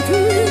me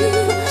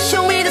through.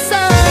 Show me the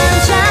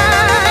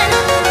sunshine.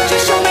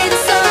 Just show me the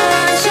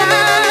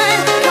sunshine.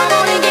 Come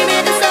on and give me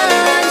the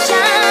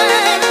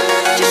sunshine.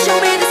 Just show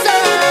me the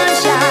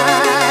sunshine.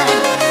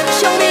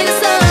 Show me the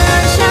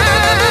sunshine.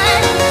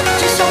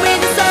 Just show me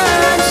the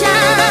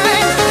sunshine.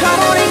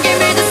 Come on and give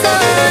me the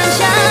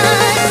sunshine.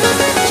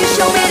 Just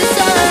show me the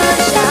sunshine.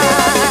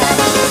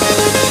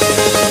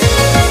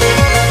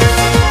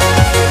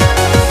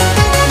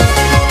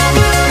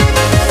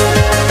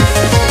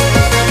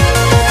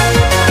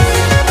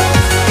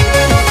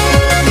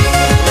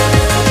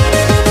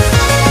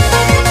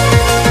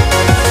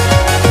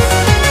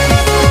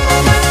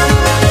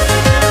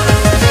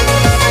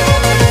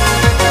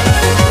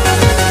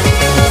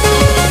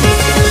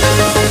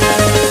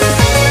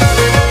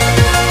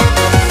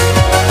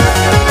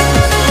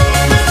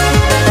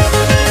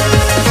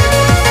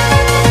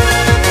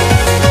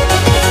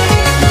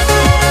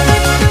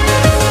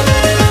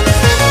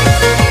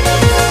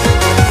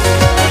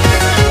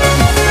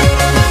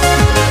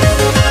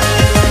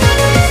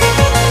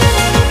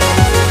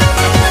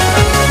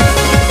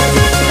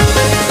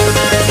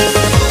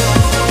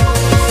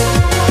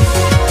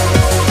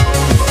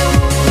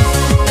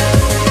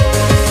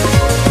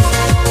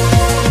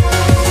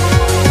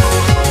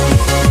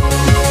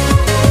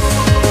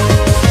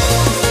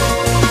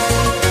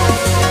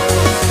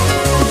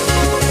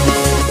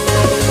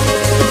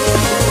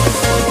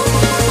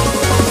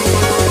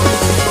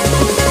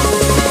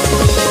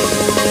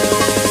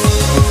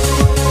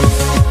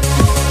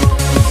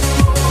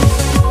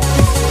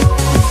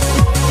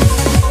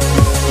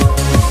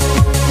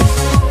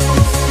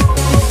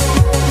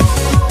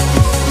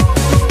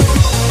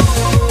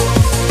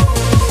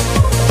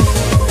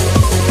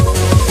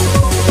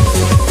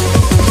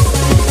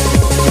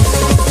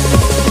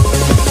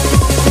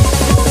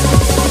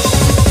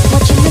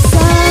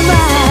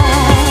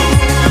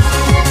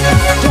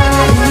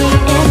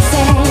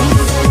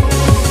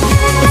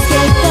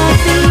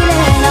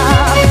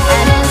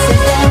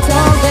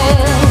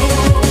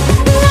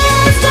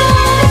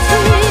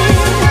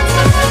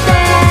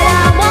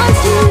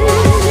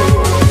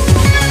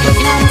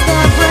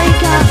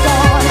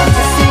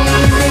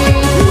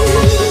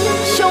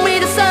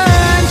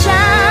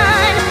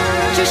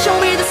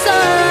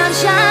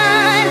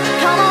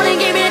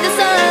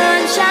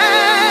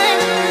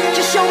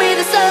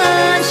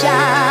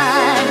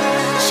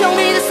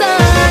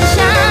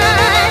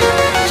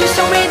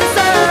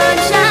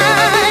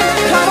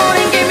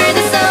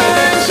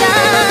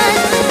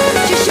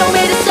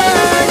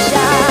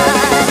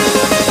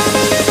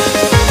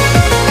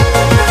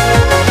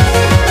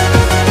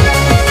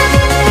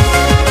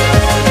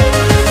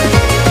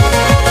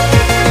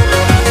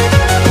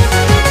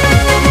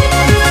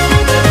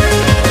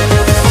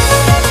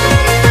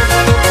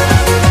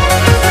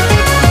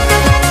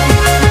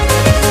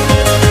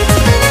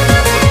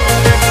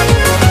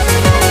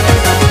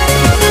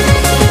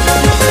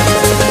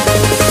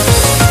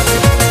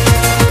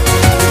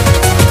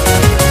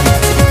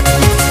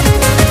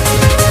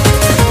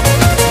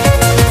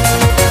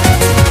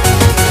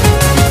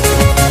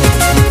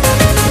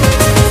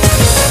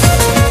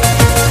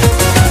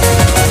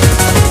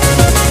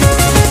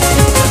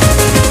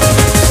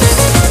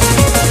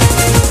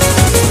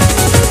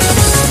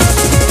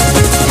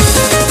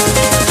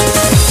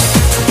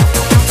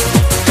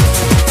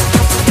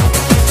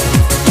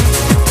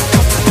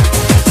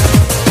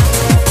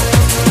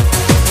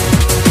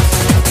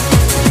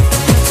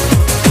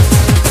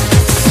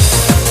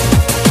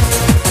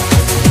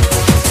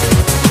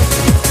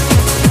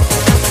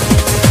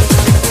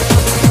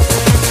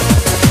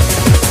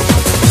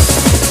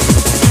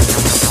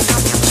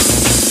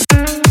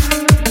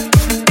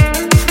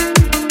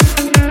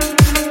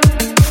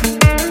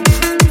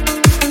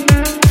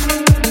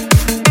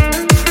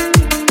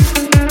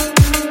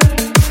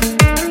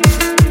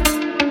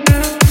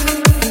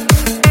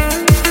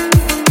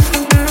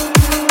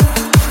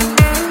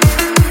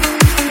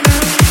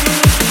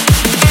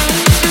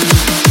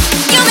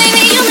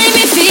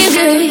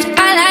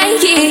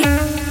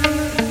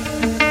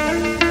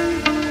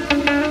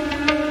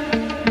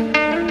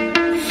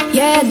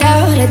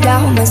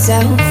 Doubt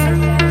myself,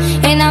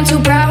 and I'm too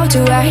proud to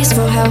ask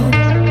for help.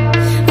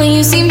 When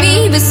you see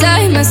me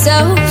beside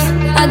myself,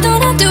 I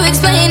don't have to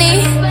explain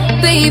it,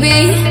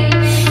 baby.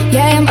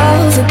 Yeah, I'm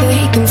over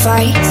picking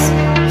fights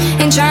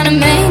and trying to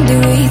mend it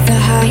with the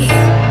height.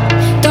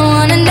 Don't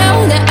wanna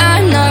know that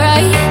I'm not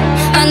right.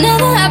 I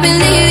never have been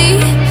lately.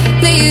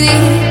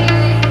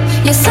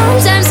 Yeah,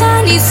 sometimes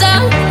I need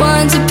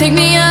someone to pick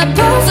me up,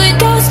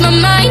 overdose my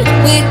mind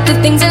with the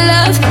things I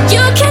love.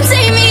 You can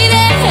take me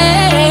there.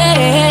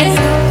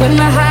 When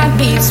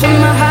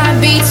my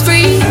heart beats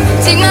free.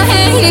 Take my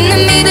hand in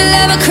the middle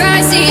of a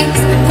crisis.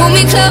 Hold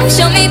me close,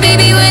 show me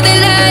baby where the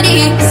light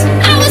is.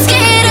 I was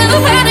scared of a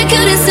heart I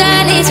couldn't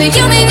sign it. silence, but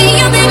you make me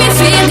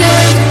feel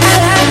good. I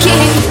like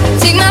it.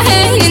 Take my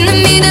hand in the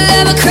middle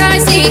of a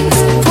crisis.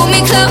 Pull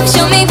me close,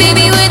 show me,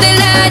 baby, where the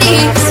light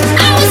is.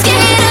 I was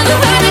scared of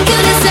what I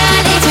couldn't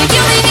silence, but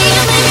you make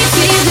me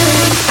feel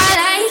good. I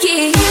like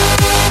it.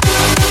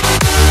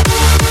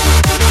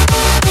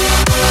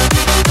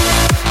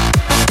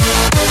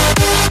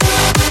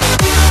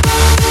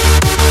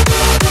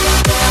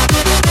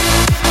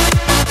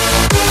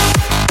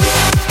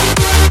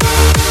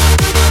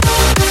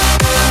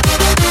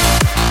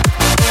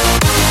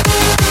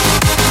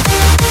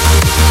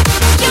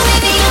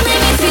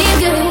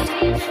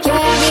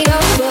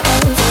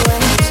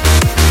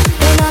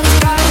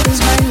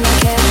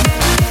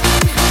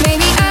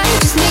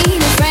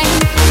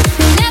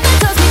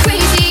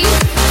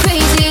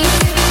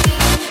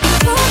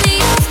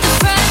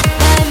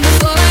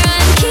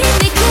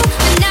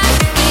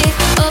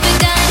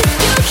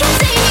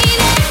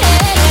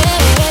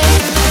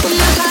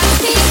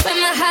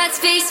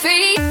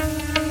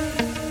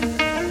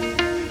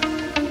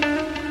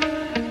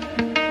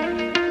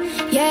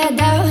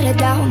 I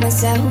doubt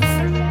myself,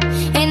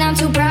 and I'm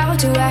too proud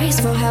to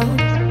ask for help.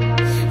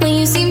 When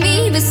you see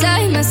me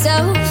beside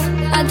myself,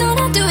 I don't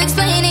have to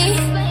explain it,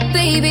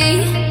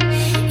 baby.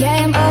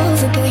 Yeah, I'm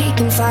over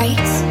picking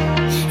fights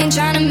and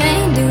trying to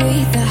mend it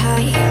with the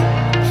height.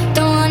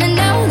 Don't wanna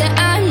know that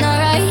I'm not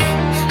right.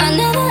 I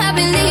never have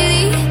been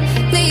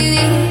lately.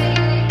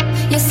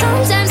 Yeah,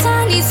 sometimes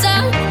I need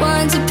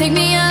someone to pick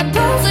me up,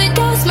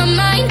 overdose my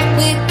mind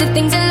with the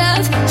things I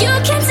love. You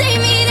can take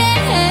me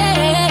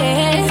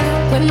there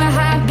when my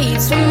heart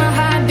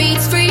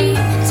beats free.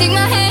 Take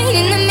my hand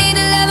in the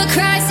middle of a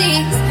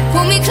crisis.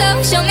 Pull me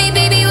close, show me,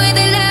 baby, where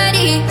the love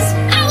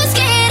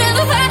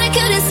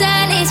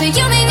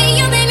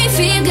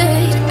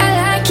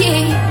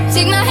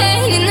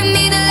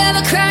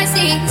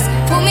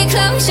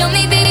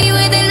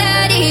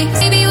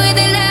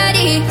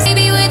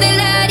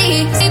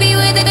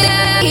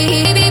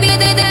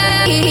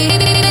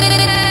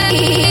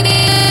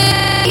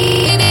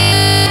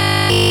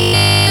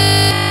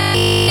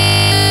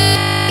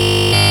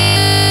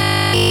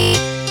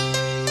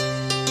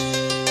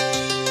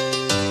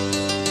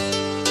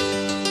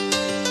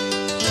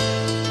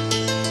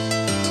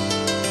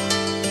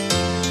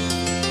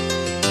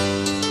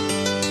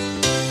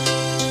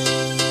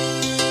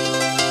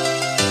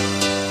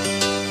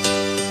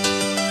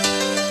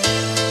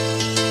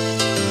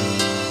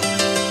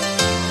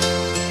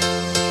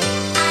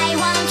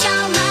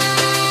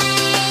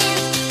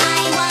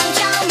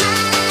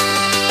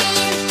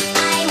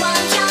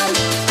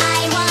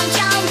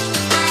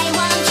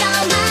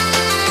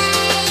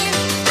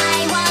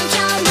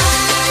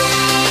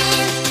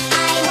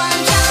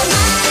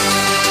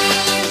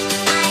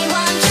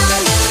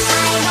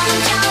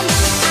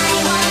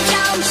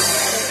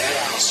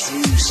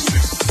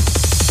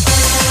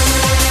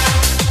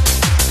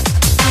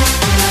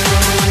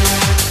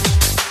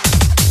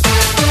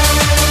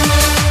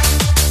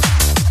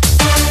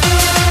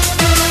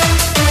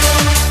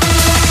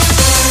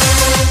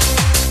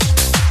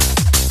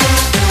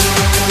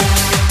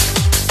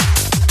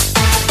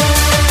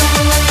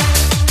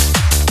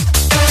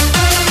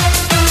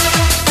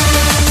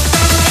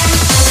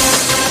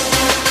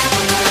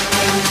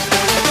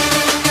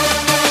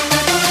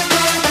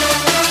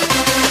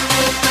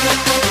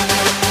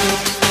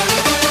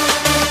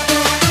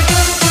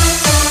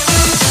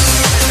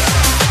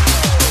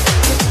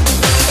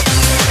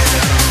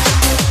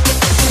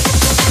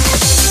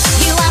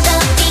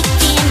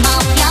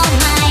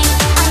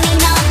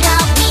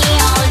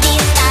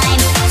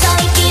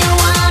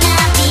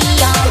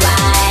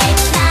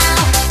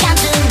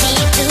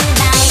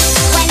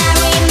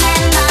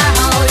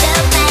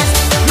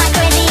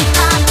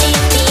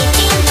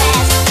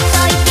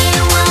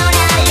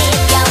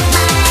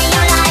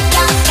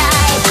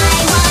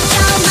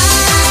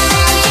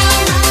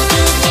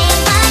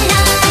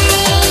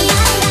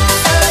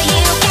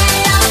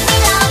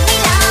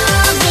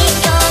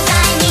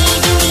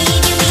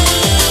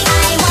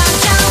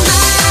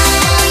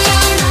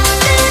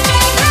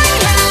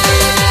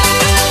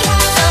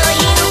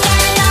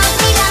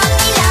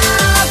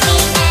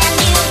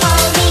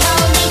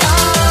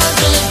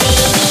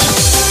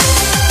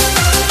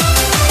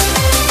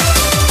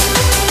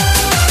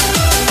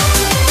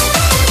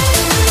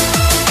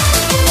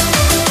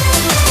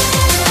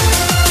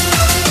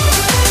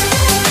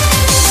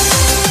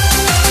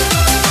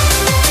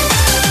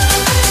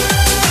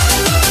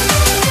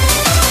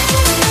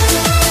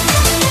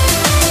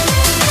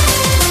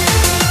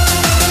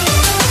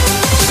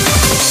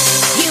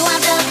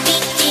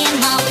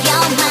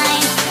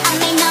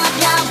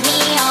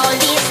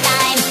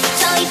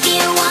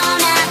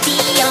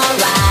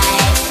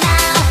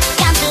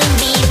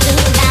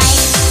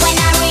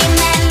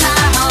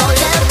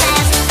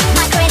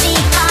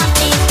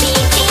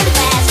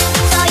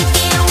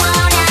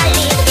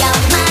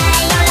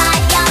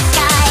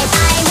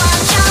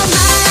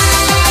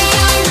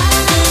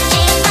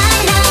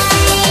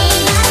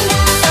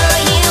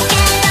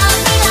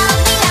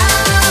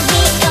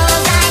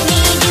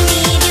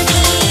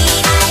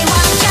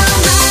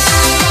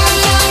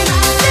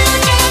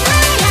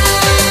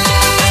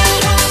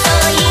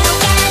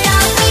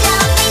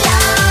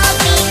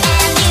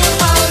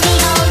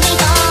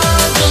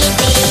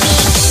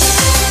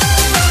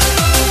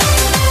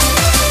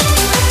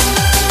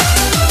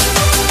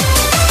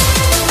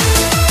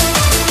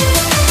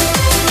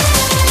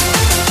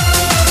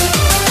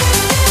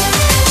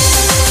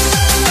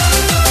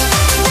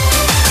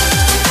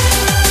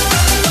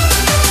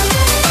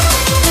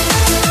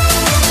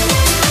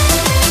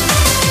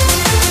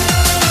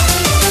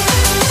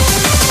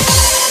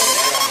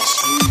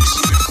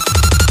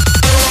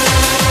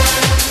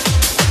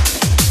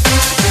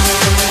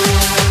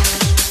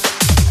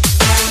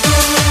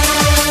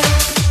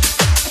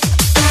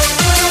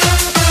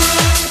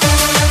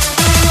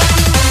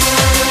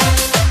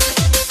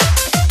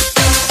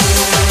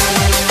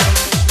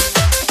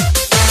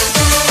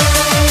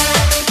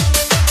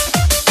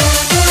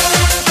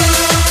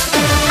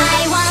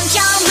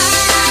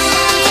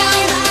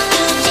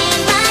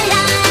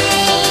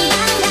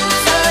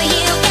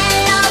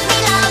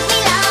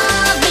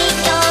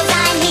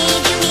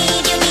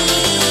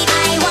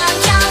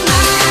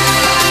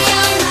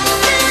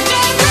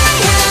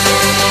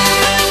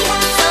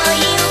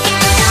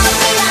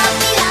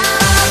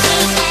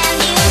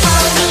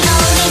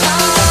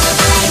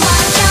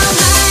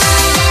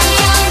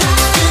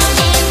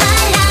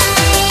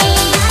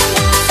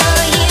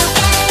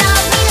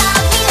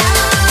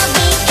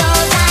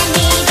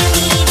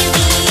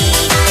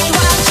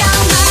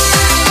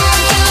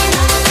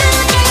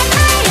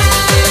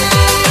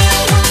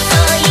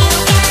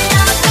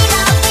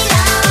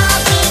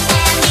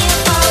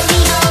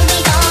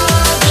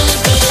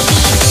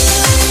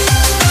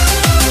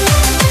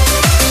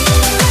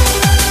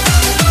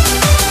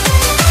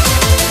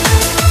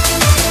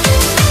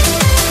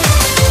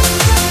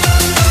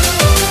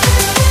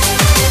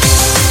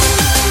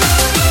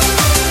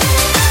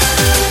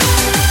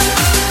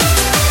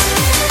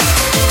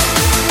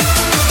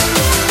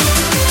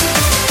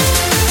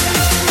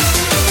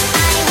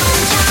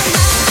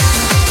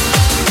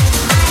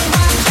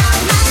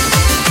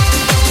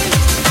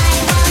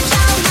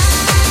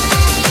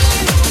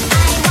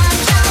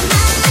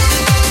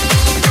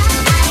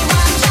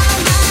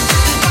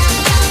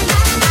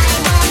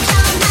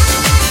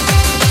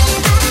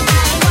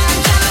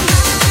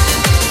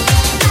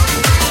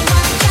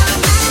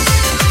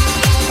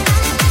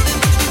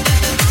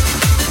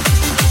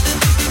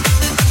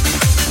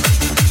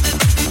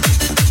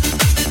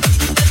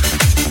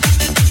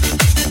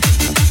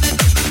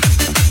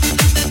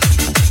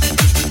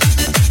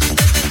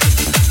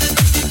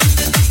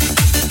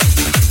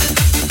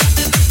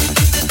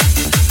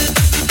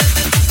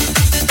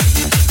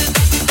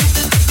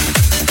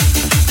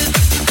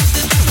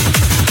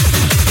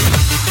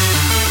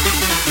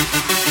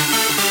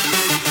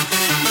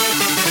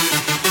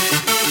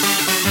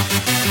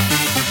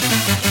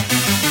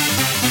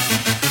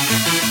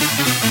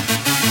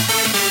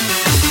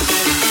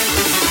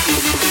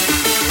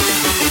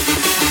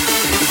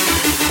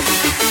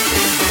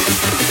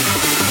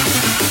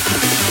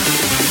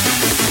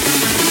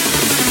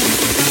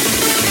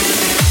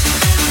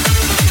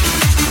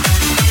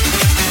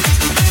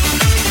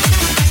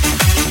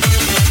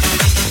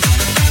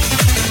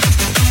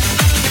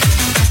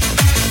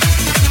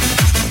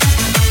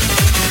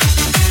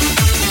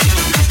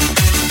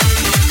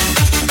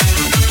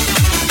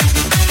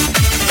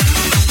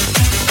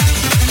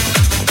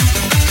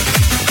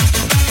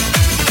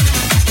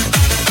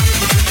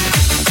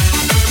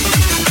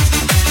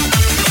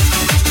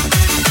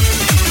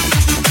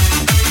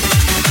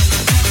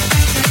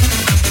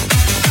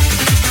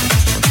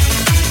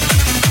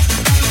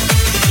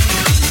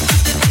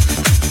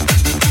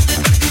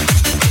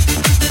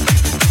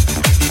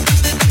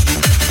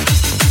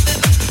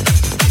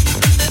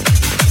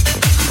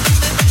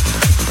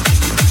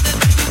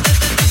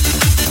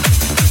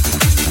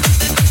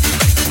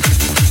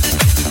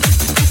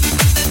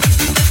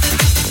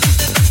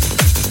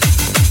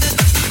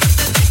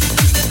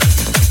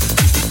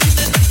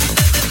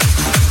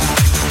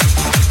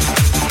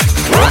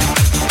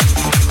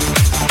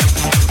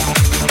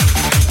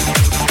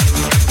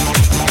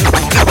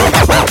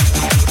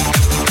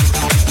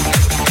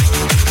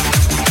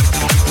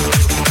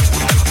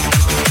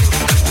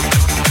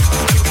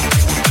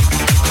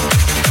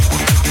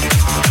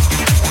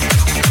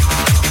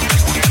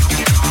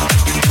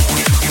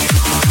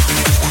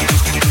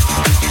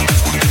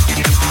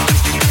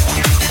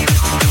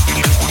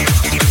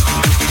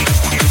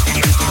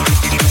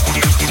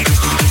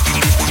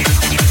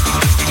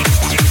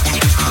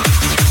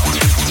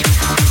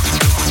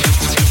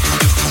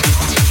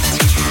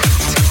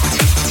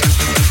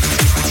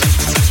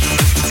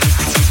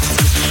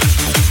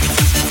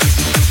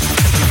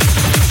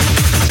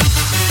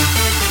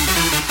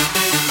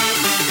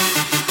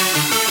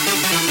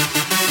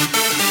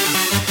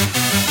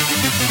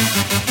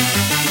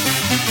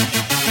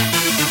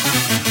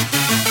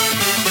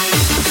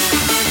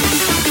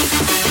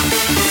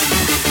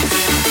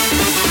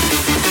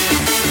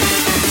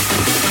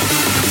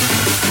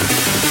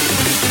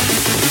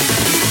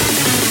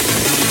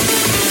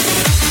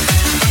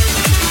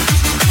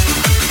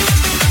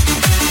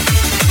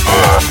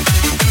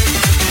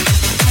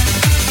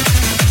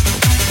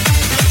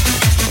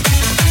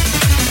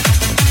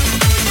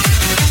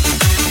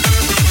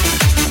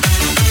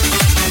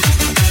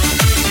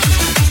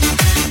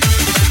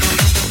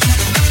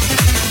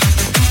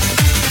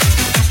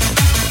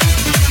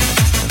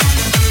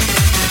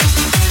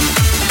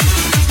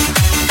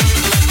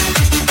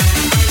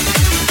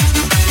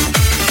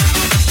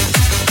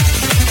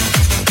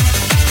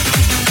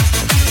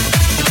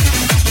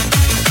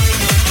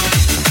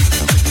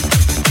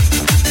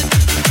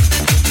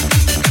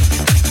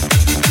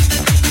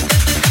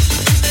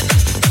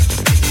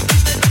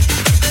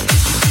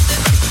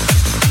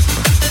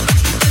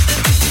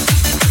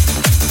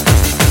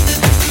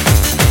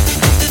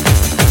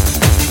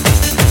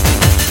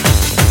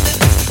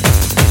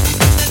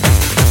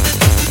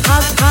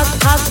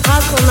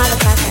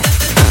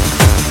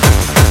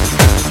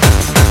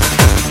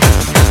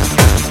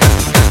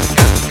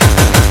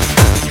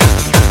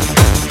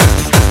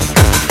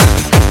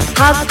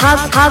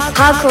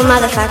Hardcore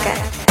motherfucker.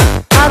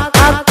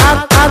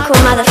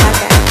 Hardcore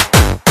motherfucker.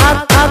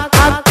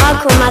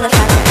 Hardcore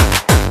motherfucker.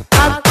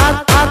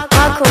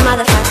 Hardcore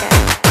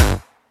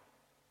motherfucker.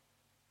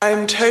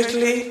 I'm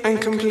totally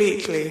and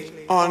completely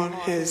on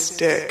his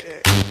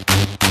dick.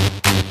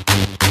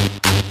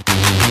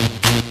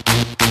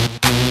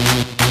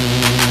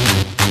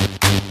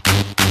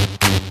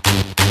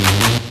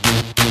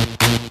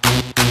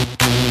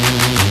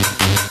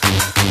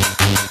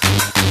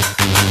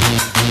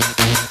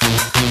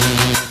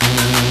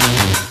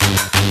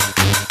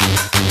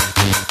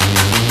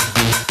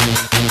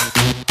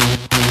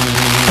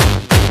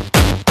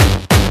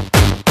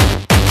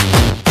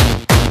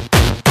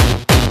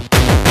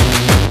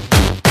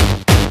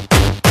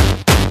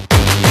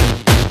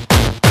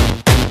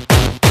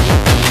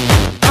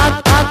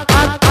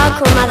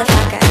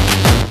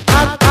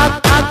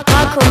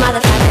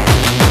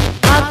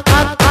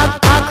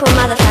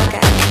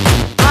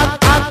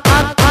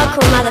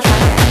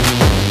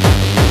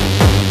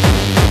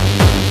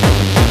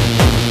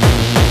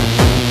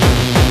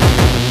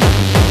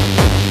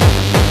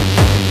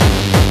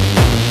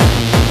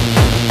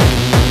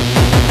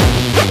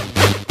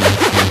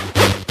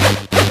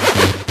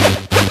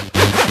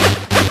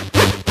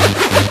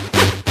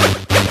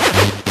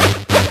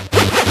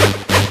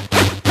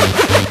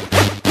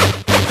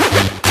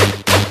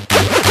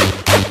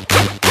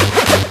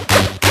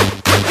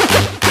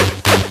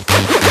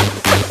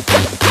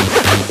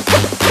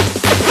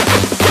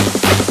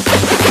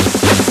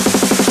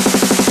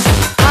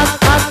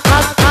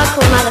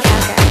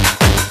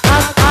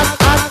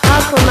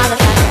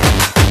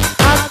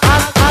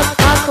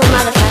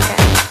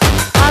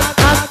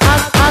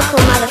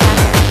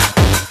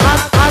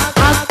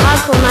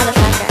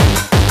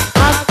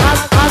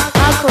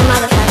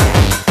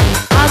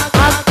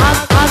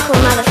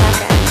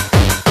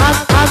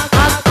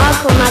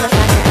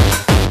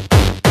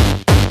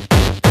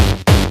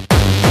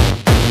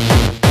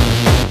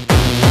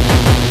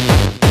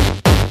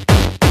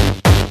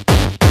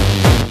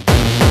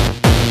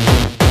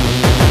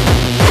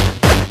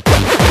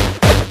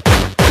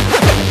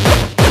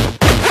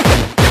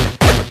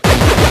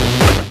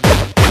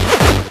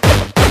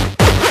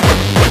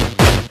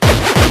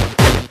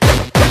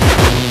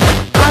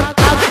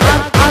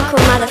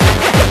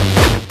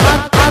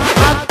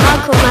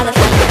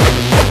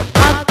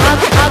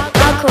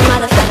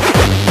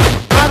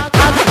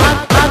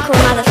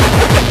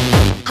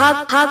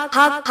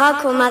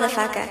 Hardcore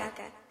motherfucker.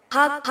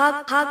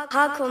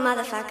 Hardcore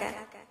motherfucker.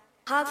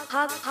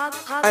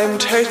 I'm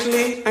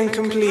totally and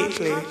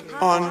completely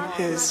on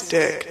his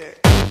dick.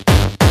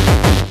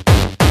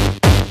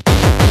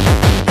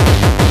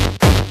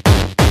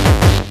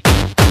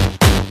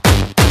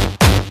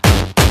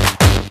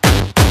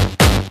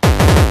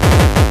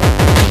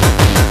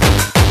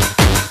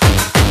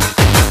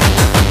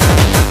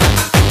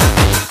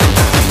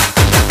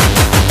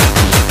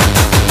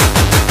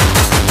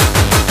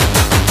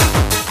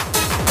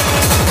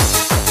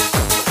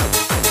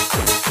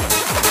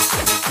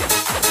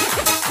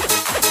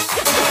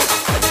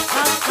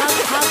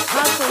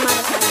 Hardcore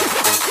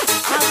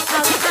motherfucker.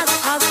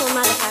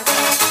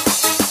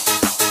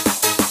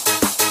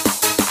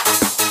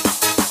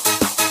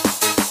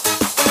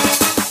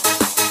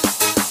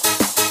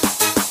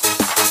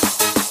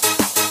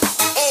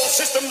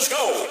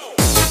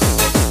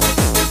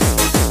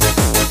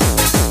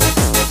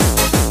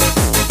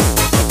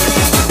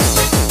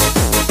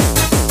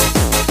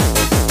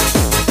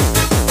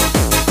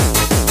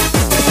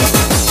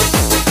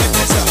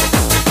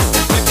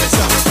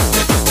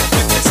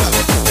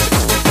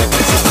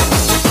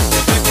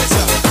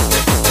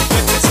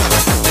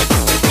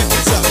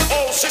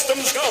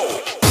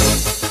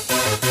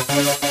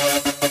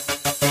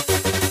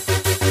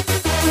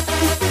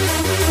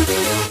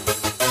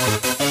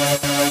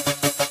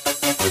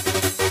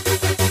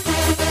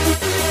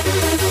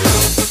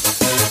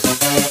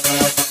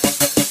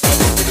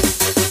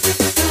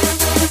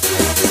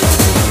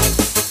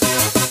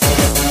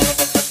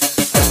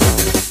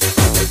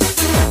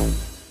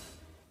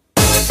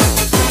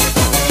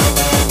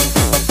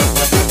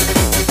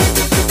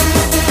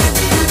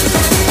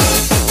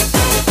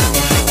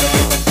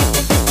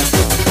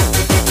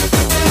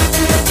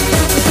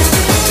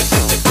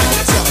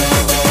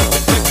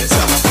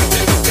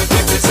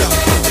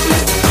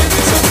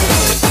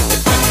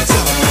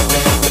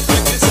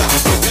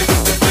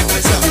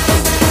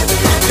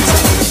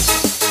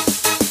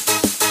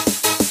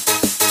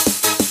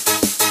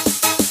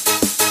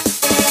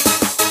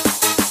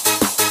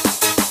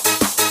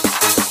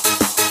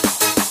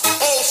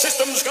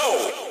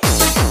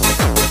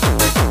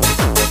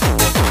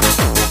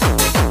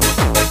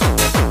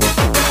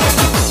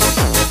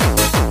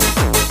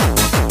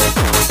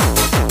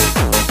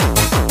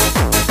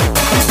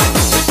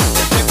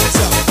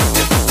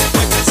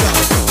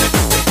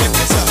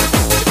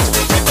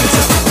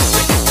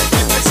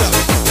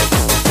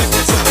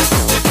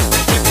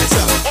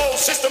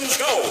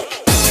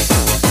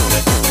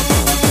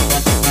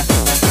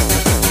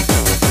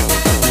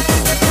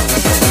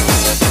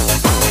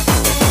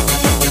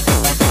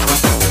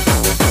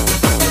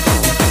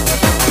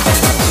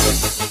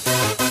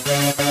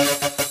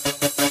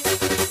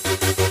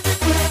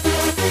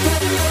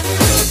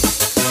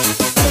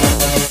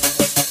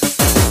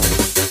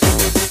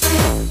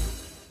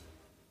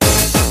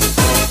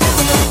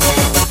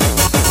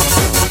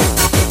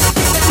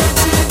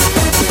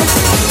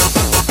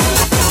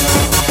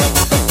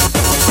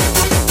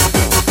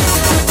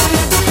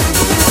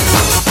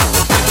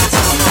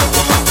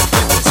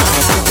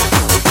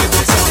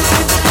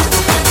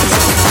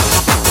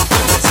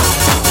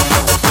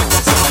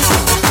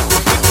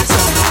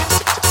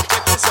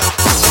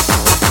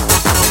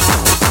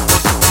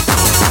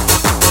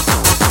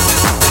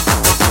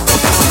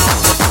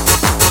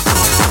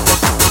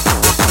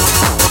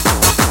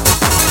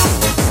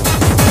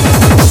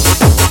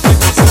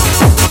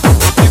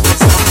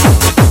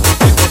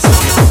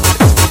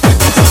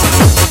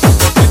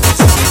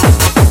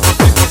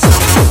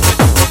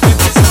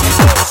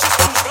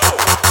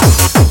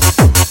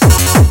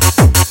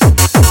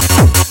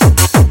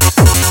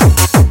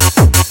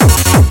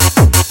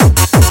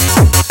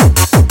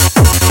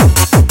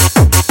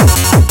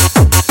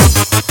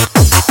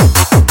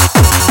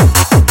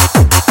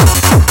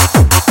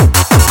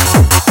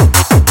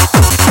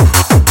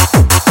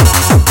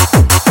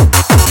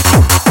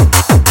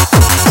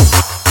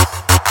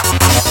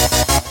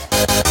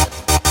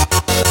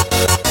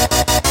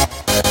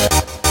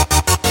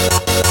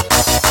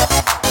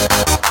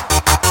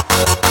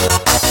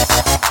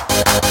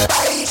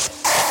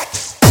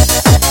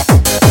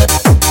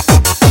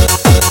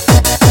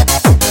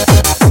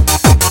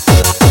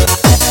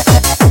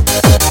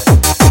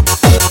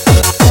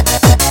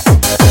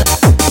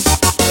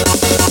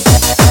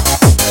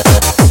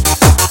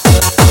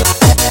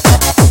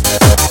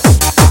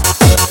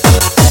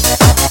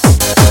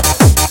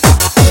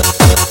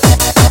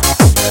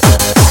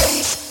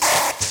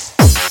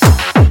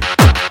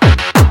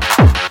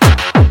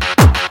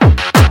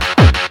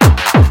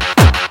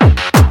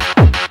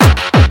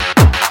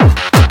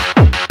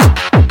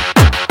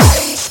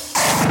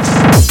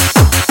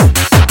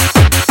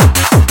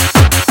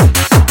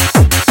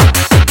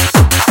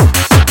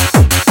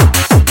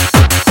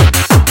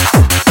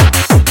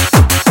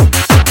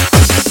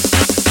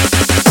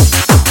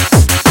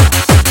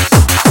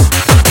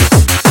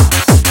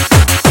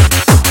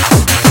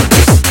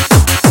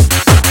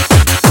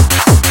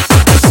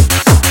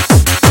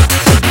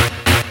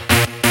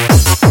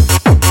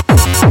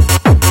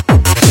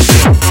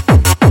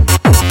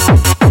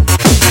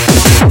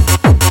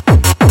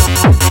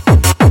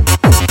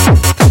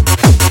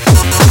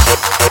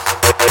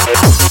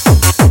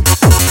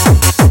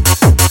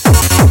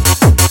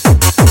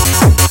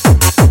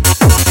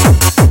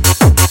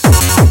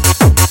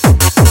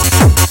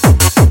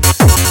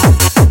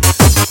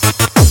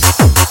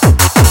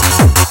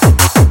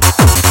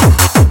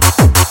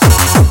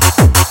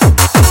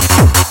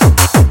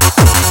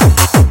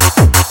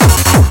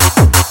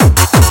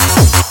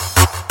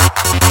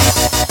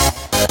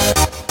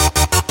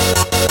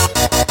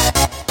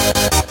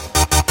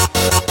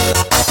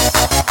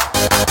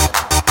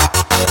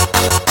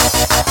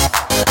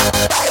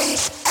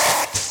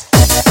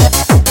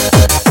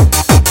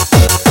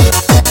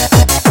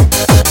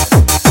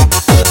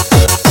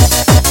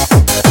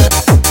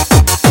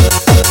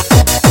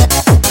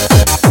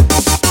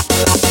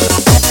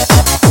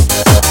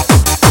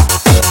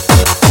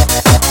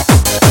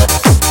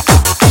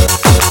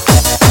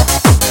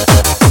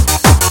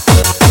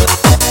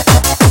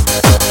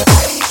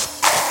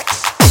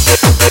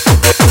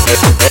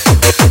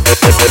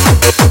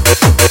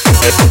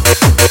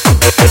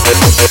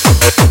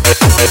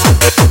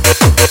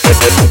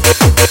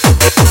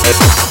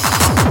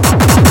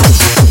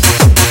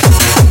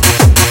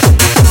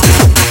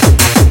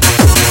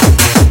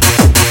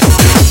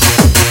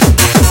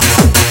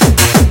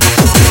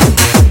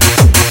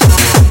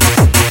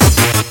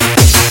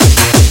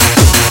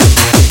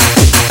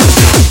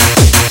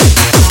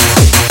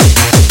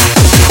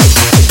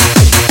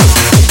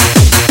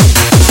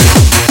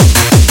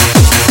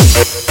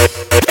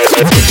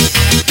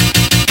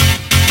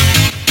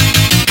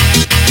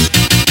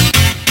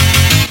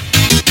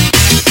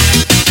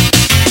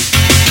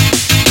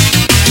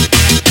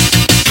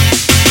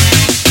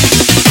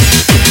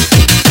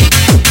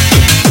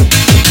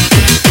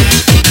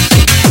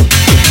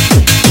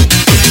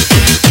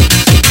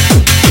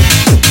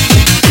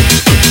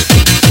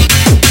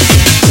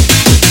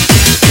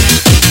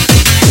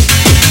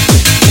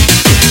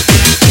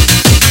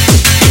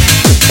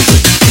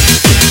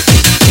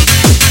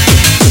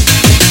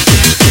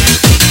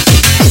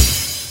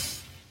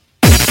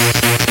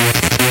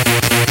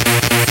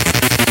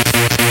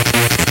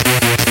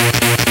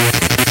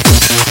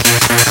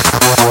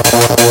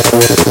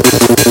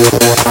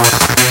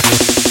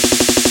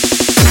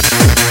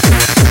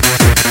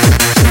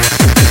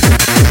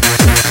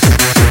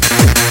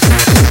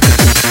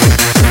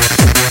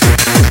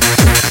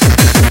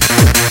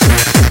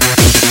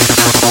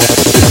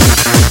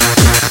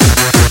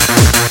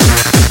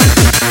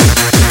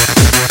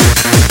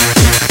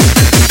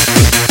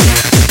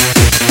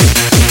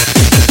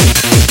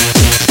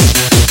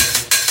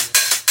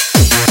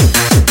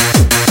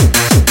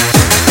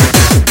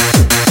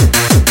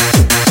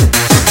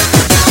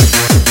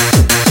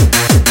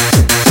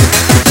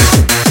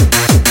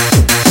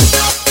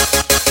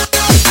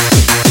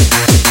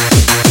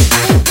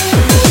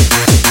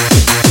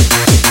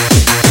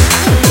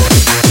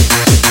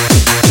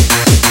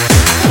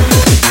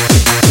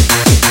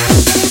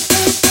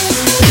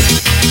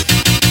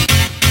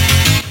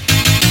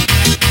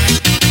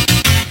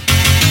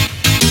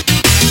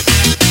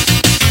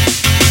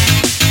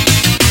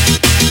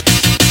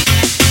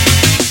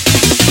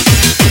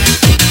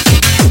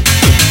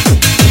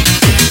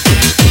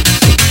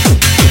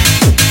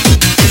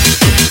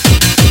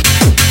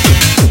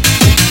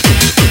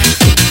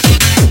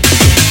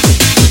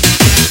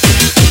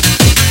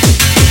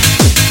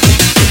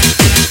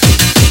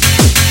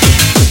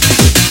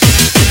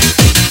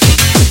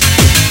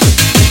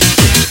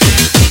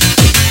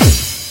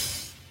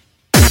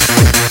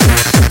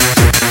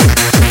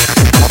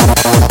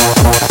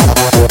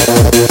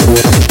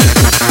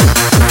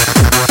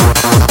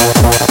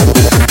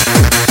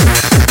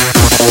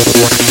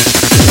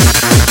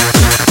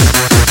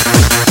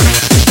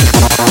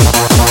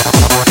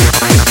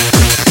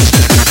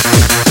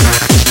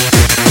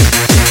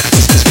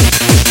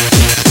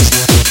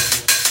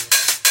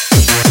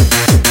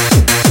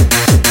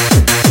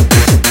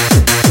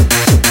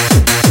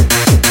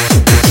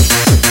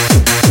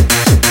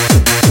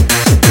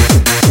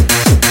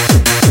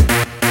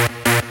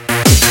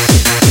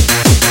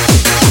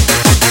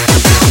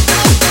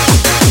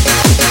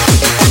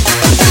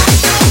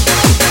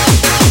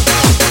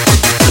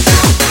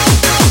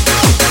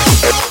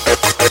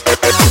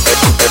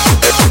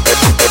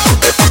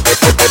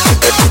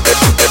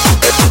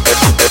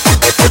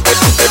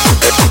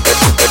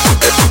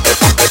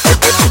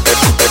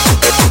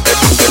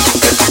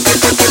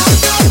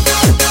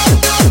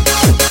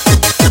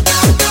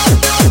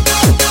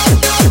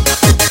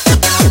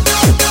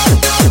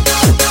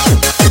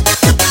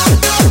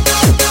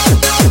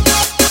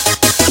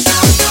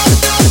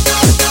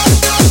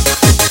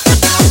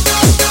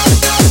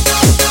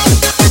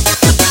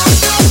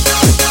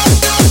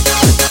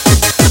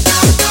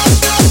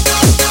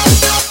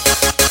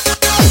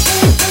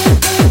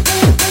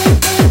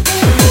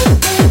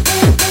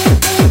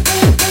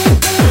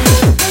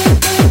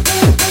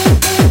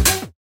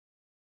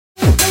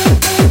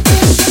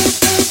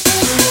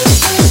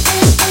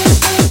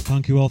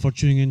 all for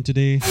tuning in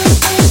today.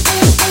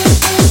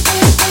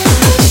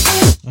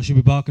 I should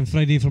be back on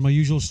Friday for my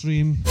usual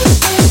stream.